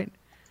 Is that right?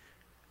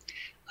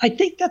 I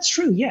think that's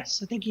true.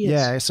 Yes, I think he is.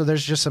 Yeah, so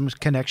there's just some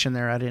connection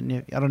there. I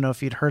don't know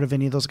if you'd heard of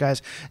any of those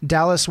guys.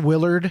 Dallas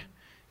Willard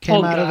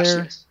came out of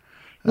there. Yes.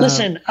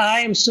 Listen, I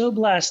am so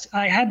blessed.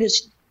 I had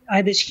this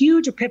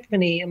huge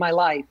epiphany in my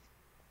life,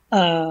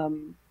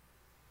 and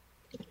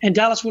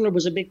Dallas Willard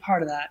was a big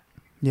part of that.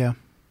 Yeah.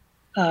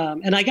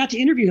 And I got to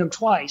interview him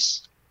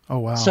twice. Oh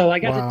wow! So I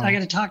got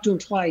to talk to him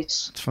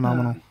twice. It's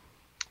phenomenal.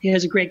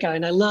 He's a great guy,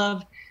 and I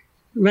love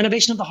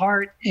Renovation of the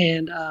Heart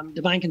and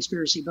Divine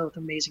Conspiracy, both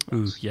amazing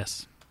books. Ooh,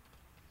 yes.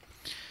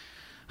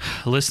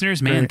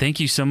 Listeners, man, thank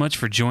you so much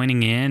for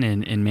joining in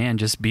and man,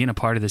 just being a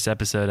part of this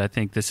episode. I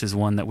think this is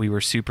one that we were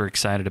super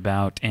excited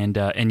about.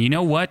 And you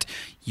know what?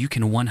 You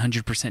can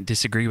 100%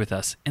 disagree with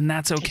us, and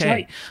that's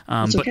okay.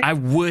 That's okay. But I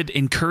would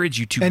encourage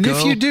you to go. And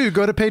if you do,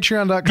 go to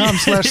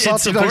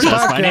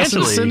patreon.com/saltydogspodcast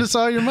and send us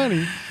all your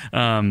money.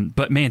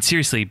 But man,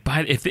 seriously,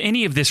 if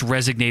any of this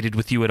resonated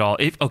with you at all,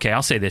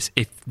 I'll say this.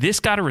 If this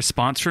got a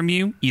response from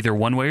you, either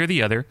one way or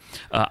the other,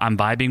 I'm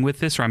vibing with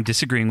this or I'm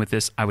disagreeing with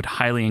this, I would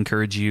highly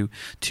encourage you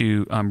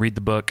to read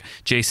the book.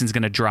 Jason's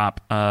going to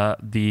drop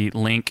the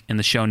link in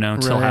the show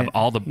notes. He'll have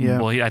all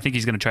the, I think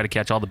he's going to try to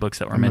catch all the books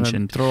that were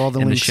mentioned throw all the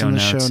links in the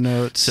show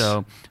notes.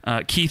 So,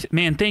 Keith,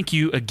 man, thank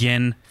you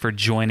again for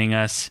joining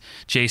us.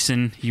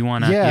 Jason, you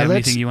have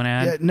anything you want to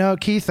add? No,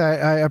 Keith,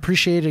 I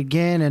appreciate it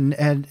again.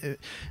 And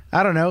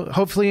I don't know,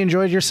 hopefully you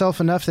enjoyed yourself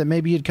enough that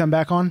maybe you'd come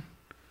back on.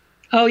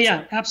 Oh,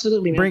 yeah,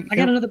 absolutely, man. I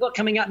got another book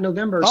coming out in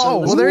November.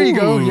 Well, there you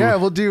go. Yeah,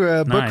 we'll do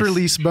a book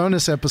release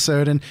bonus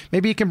episode, and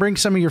maybe you can bring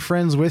some of your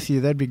friends with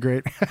you. That'd be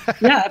great.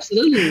 Yeah,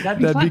 absolutely.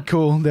 That'd be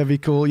cool. That'd be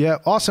cool. Yeah,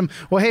 awesome.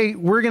 Well, hey,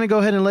 we're going to go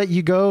ahead and let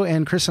you go,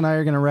 and Chris and I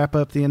are going to wrap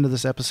up the end of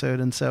this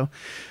episode. And so,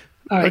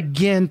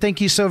 again,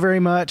 thank you so very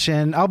much,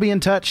 and I'll be in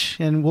touch,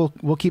 and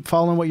we'll keep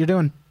following what you're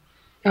doing.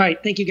 All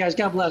right. Thank you, guys.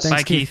 God bless.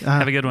 Thanks, bye, Keith.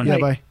 Have a good one. Yeah,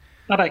 bye.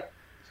 Bye-bye.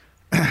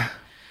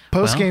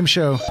 Post-game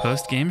show.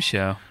 Post-game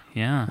show.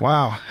 Yeah.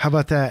 Wow. How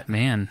about that?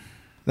 Man.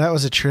 That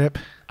was a trip.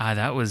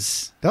 That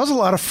was a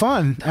lot of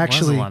fun, actually.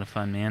 That was a lot of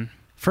fun, man.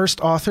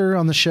 First author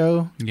on the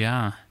show.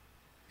 Yeah.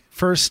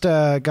 First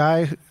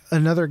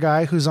another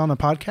guy who's on a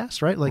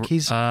podcast, right? Like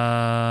he's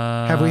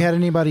have we had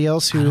anybody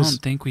else who's I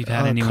don't think we've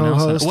had anyone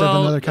co-host else.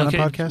 of another kind of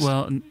podcast?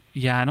 Well,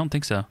 yeah, I don't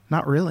think so.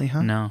 Not really,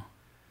 huh? No.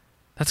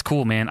 That's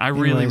cool, man. I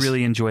really,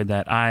 really enjoyed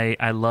that.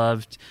 I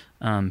loved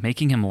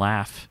making him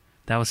laugh.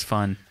 That was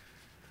fun.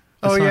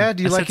 Yeah?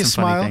 Do you like his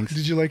smile?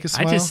 Did you like his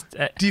smile?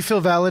 Do you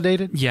feel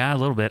validated? Yeah, a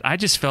little bit. I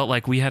just felt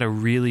like we had a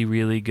really,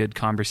 really good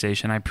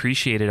conversation. I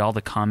appreciated all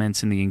the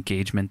comments and the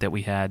engagement that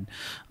we had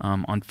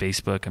on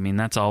Facebook. I mean,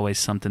 that's always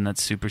something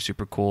that's super,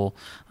 super cool.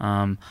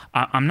 I'm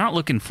not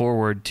looking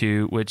forward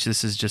to, which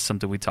this is just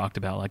something we talked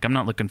about, like I'm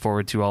not looking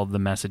forward to all of the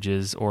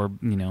messages or,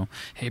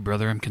 hey,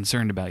 brother, I'm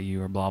concerned about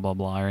you or blah, blah,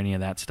 blah, or any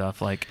of that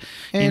stuff. Like,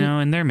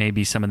 and there may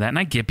be some of that. And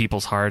I get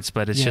people's hearts,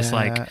 but it's just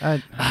like,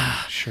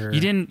 sure. You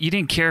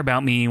didn't care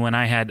about me when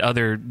I had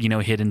other,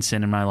 hidden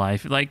sin in my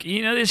life. Like,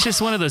 it's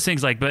just one of those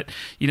things. Like, but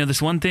this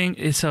one thing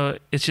is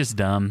it's just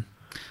dumb.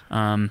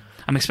 I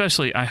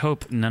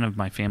hope none of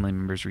my family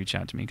members reach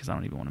out to me because I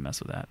don't even want to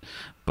mess with that.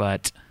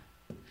 But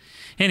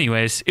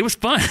anyways, it was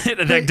fun.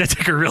 that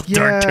took a real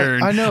dark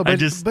turn. I know,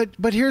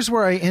 but here's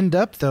where I end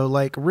up though.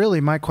 Like,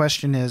 really, my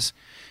question is,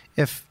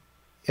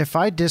 if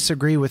I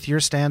disagree with your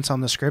stance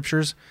on the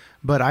scriptures,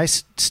 but I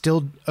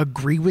still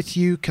agree with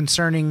you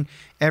concerning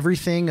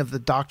everything of the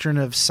doctrine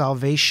of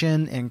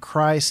salvation and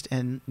Christ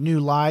and new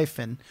life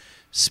and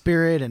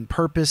spirit and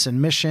purpose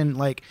and mission,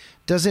 like,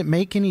 does it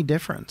make any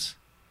difference?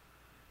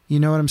 You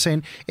know what I'm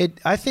saying?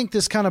 I think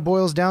this kind of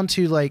boils down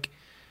to like,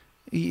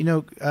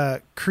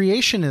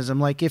 creationism.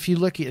 Like if you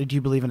look at, do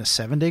you believe in a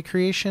 7-day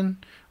creation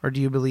or do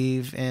you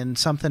believe in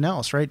something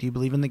else, right? Do you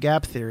believe in the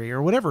gap theory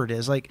or whatever it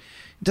is? Like,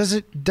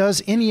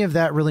 does any of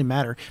that really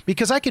matter?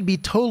 Because I could be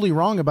totally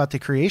wrong about the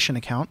creation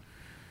account,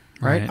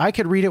 right? I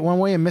could read it one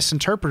way and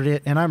misinterpret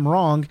it and I'm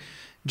wrong,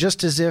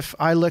 just as if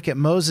I look at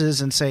Moses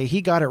and say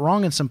he got it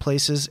wrong in some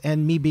places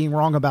and me being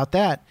wrong about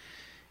that.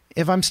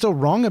 If I'm still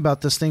wrong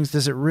about those things,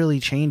 does it really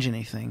change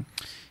anything?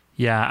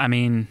 Yeah, I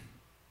mean,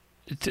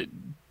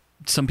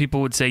 some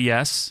people would say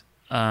yes.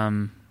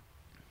 I'm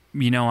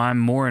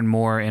more and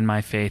more in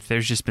my faith.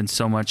 There's just been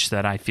so much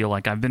that I feel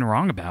like I've been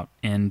wrong about.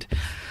 And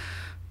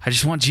I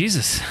just want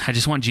Jesus.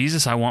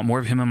 I want more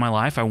of him in my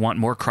life. I want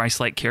more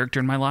Christ-like character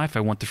in my life.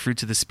 I want the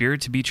fruits of the Spirit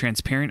to be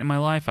transparent in my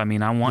life. I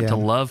mean, I want to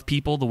love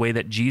people the way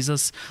that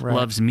Jesus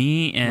loves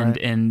me.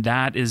 And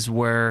that is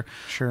where,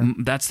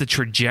 that's the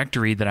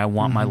trajectory that I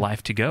want my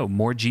life to go.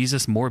 More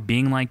Jesus, more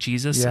being like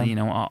Jesus,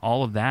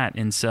 all of that.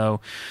 And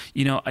so,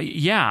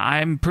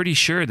 I'm pretty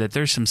sure that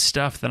there's some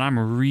stuff that I'm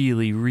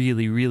really,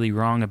 really, really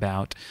wrong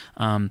about.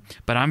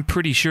 But I'm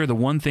pretty sure the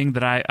one thing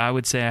that I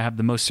would say I have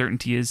the most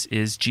certainty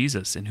is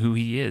Jesus and who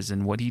he is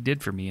and what he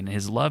did for me and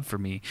his love for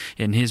me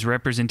and his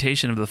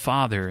representation of the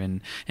Father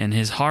and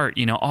his heart,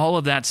 all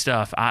of that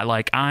stuff.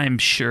 I'm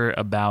sure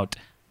about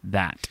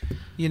that.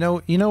 You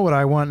know what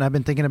I want, and I've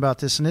been thinking about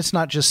this, and it's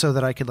not just so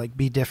that I could like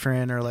be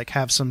different or like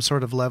have some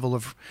sort of level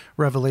of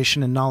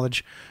revelation and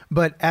knowledge,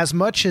 but as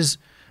much as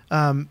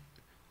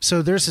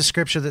so there's a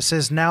scripture that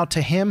says, now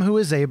to him who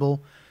is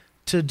able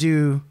to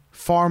do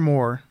far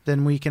more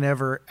than we can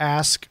ever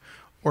ask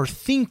or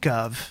think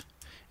of,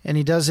 and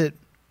he does it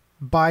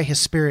by his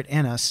Spirit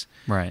in us.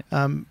 Right.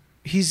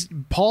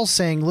 Paul's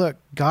saying, look,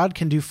 God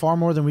can do far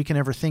more than we can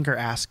ever think or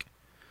ask.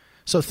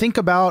 So think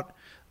about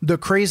the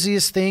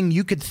craziest thing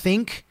you could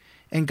think,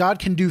 and God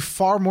can do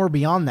far more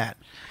beyond that.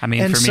 I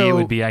mean, for me, it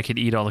would be I could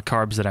eat all the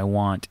carbs that I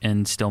want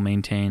and still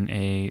maintain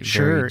a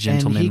very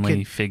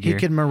gentlemanly figure. He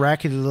could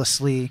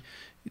miraculously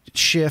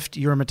shift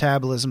your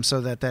metabolism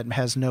so that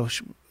has no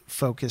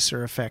focus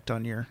or effect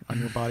on your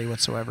body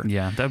whatsoever.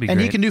 Yeah, that'd be great.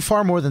 And he can do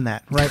far more than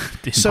that, right?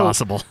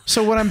 Impossible.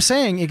 So what I'm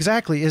saying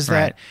exactly is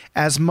that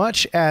as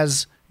much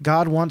as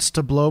God wants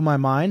to blow my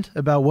mind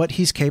about what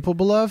he's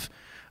capable of,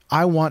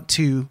 I want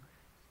to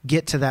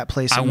get to that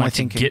place. I in my want to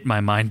thinking. get my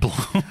mind blown.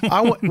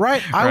 I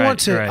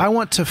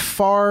want to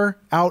far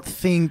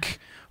outthink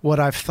what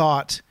I've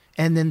thought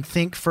and then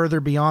think further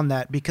beyond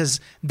that, because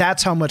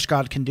that's how much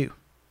God can do.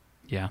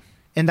 Yeah.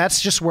 And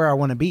that's just where I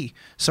want to be.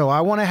 So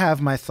I want to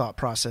have my thought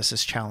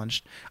processes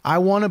challenged. I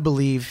want to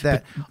believe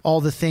that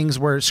all the things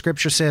where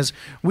Scripture says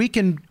we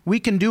can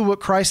do what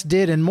Christ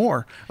did and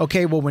more.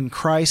 Okay, well, when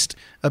Christ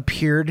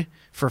appeared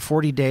for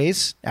 40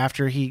 days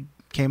after he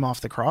came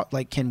off the cross,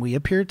 like, can we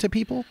appear to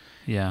people?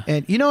 Yeah.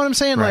 And you know what I'm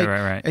saying?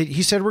 Right.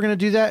 He said we're going to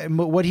do that, and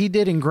what he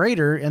did in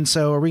greater. And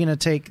so are we going to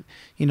take,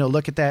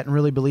 look at that and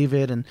really believe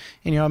it? And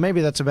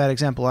maybe that's a bad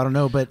example. I don't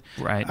know, but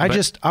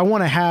I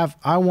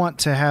want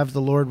to have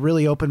the Lord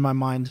really open my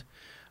mind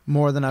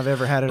more than I've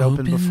ever had it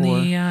open before.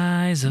 Open the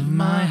eyes of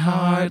my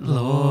heart,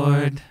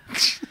 Lord.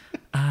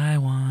 I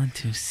want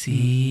to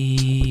see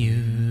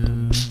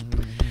you.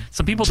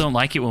 Some people don't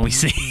like it when we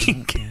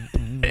sing.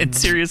 In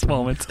serious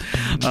moments.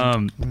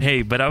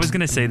 Hey, but I was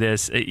going to say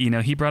this.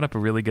 He brought up a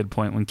really good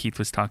point when Keith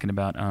was talking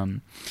about,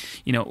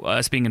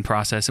 us being in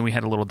process, and we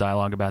had a little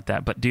dialogue about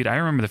that. But, dude, I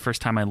remember the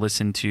first time I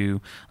listened to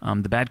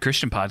the Bad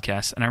Christian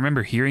podcast, and I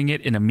remember hearing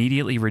it and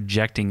immediately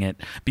rejecting it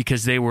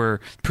because they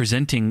were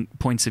presenting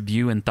points of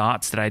view and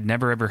thoughts that I'd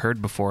never, ever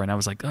heard before. And I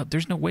was like, oh,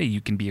 there's no way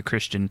you can be a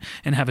Christian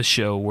and have a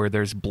show where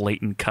there's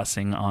blatant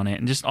cussing on it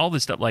and just all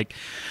this stuff.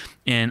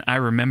 And I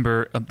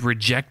remember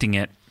rejecting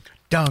it.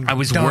 I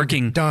was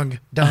working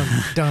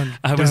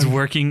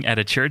at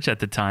a church at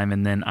the time,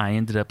 and then I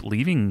ended up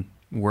leaving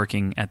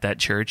working at that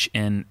church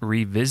and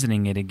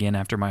revisiting it again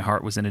after my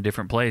heart was in a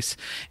different place.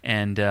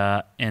 And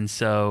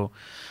so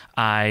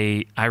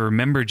I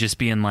remember just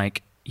being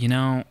like,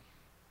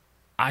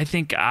 I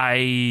think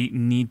I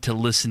need to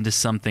listen to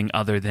something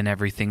other than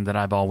everything that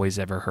I've always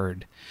ever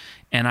heard.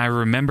 And I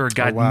remember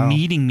God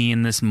meeting me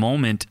in this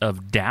moment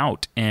of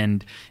doubt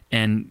and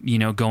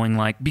going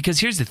like,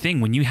 because here's the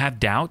thing, when you have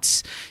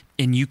doubts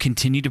and you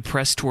continue to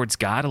press towards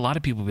God, a lot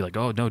of people will be like,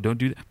 oh, no, don't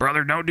do that.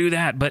 Brother, don't do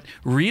that. But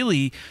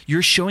really,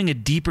 you're showing a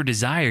deeper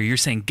desire. You're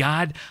saying,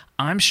 God,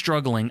 I'm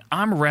struggling.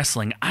 I'm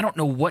wrestling. I don't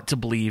know what to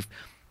believe,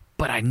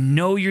 but I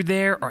know you're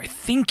there, or I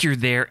think you're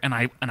there, and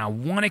I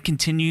want to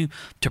continue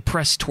to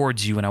press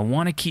towards you, and I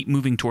want to keep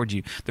moving towards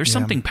you. There's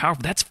something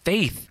powerful. That's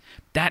faith.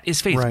 That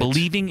is faith,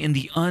 believing in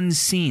the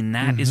unseen.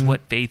 That is what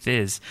faith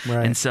is.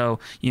 Right. And so,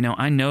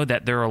 I know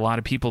that there are a lot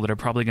of people that are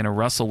probably going to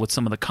wrestle with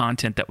some of the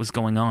content that was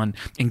going on.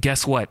 And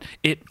guess what?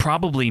 It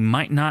probably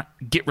might not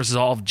get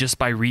resolved just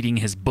by reading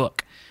his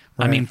book.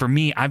 Right. I mean, for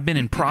me, I've been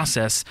in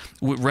process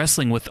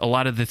wrestling with a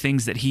lot of the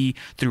things that he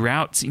threw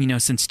out,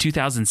 since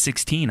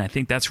 2016. I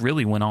think that's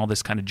really when all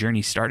this kind of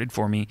journey started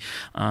for me.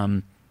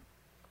 And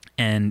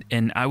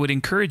I would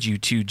encourage you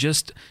to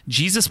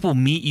Jesus will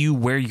meet you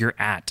where you're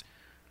at.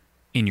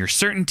 In your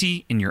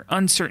certainty, in your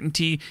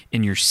uncertainty,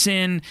 in your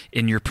sin,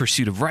 in your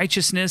pursuit of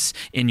righteousness,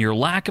 in your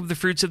lack of the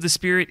fruits of the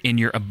Spirit, in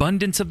your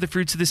abundance of the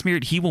fruits of the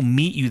Spirit, he will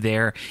meet you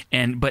there.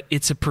 But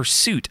it's a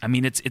pursuit. I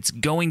mean, it's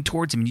going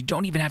towards him. You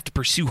don't even have to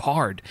pursue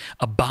hard.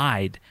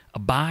 Abide.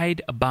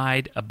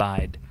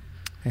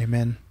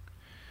 Amen.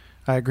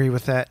 I agree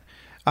with that.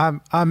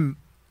 I'm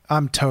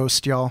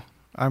toast, y'all.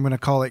 I'm going to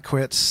call it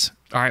quits.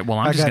 All right, well,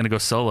 I'm just going to go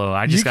solo.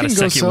 I just got a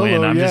second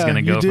win. I'm just going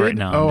to go for it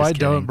now. Oh, I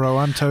don't, bro.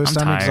 I'm toast.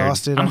 I'm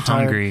exhausted. I'm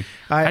hungry.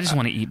 I just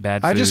want to eat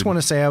bad food. I just want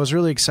to say I was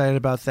really excited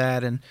about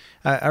that, and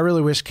I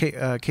really wish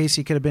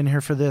Casey could have been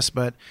here for this,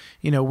 but,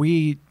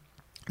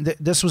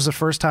 this was the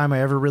first time I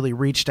ever really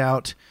reached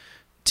out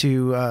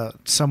to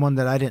someone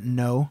that I didn't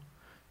know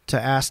to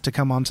ask to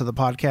come onto the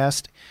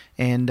podcast,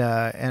 and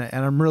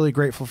I'm really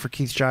grateful for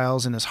Keith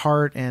Giles and his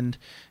heart and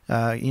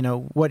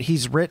what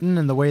he's written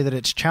and the way that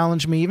it's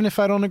challenged me, even if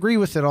I don't agree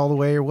with it all the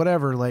way or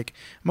whatever. Like,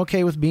 I'm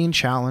okay with being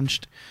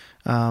challenged,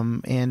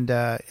 and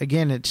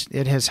again,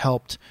 it has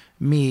helped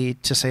me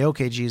to say,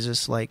 okay,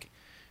 Jesus, like,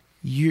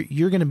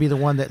 you're going to be the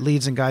one that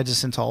leads and guides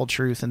us into all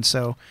truth, and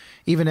so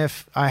even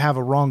if I have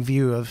a wrong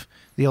view of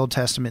the Old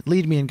Testament,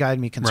 lead me and guide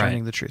me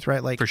concerning the truth,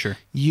 right? Like, for sure.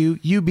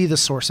 You be the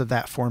source of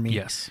that for me.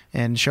 Yes.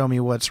 And show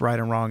me what's right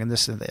and wrong and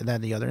this and that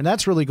and the other. And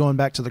that's really going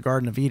back to the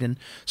Garden of Eden,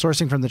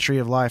 sourcing from the tree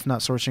of life, not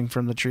sourcing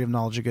from the tree of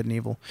knowledge of good and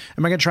evil.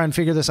 Am I going to try and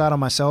figure this out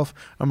on myself,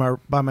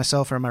 by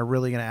myself, or am I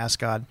really going to ask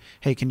God,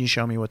 hey, can you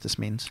show me what this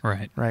means?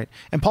 Right. Right.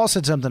 And Paul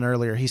said something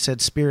earlier. He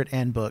said spirit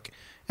and book.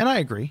 And I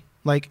agree.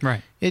 Like,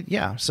 right.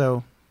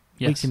 So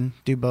we can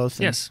do both.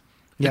 Yes.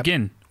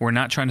 Again, we're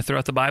not trying to throw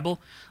out the Bible,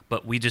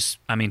 but we just,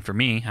 for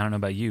me, I don't know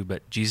about you,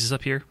 but Jesus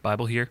up here,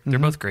 Bible here, they're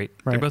both great.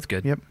 Right. They're both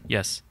good. Yep.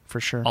 Yes. For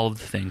sure. All of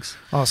the things.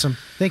 Awesome.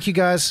 Thank you,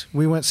 guys.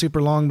 We went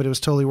super long, but it was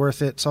totally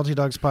worth it.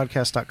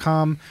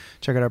 SaltyDogsPodcast.com.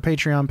 Check out our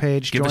Patreon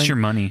page. Give us your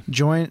money.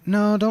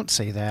 No, don't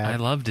say that. I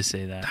love to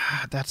say that.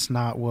 That's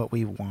not what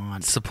we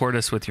want. Support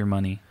us with your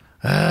money.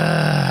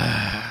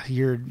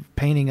 You're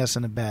painting us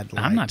in a bad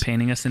light. I'm not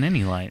painting us in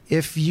any light.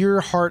 If your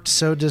heart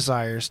so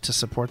desires to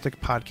support the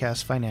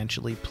podcast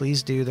financially,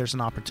 please do. There's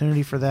an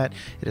opportunity for that.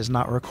 It is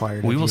not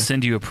required. We will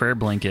send you a prayer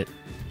blanket.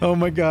 Oh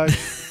my God.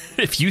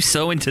 If you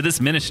sow into this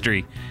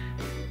ministry,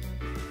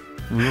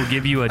 we will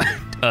give you we'll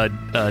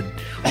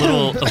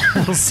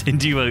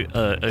send you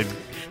a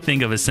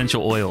think of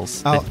essential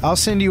oils. I'll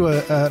send you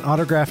an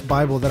autographed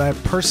Bible that I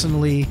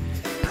personally,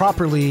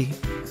 properly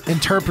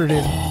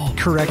interpreted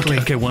correctly.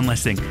 Okay, one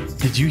last thing.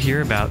 Did you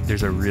hear about,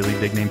 there's a really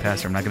big name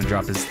pastor, I'm not going to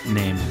drop his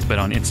name, but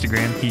on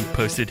Instagram, he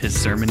posted his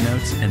sermon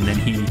notes, and then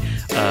he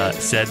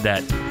said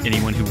that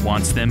anyone who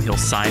wants them, he'll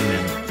sign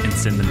them and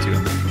send them to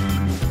him.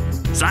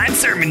 Signed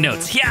sermon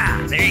notes.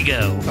 Yeah, there you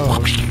go. Oh,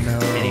 no.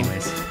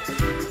 Anyways.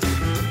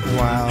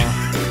 Wow.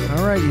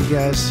 All right, you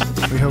guys.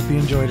 We hope you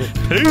enjoyed it.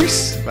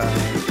 Peace. Bye.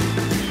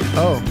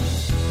 Oh,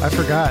 I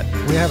forgot.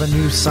 We have a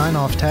new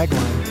sign-off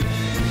tagline.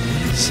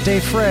 Stay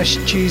fresh,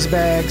 cheese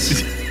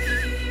bags.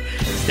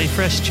 Stay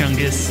fresh,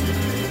 Chungus.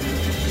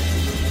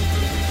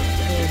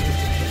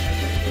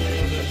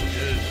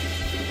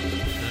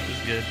 That was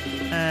good.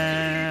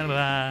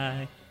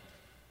 Bye.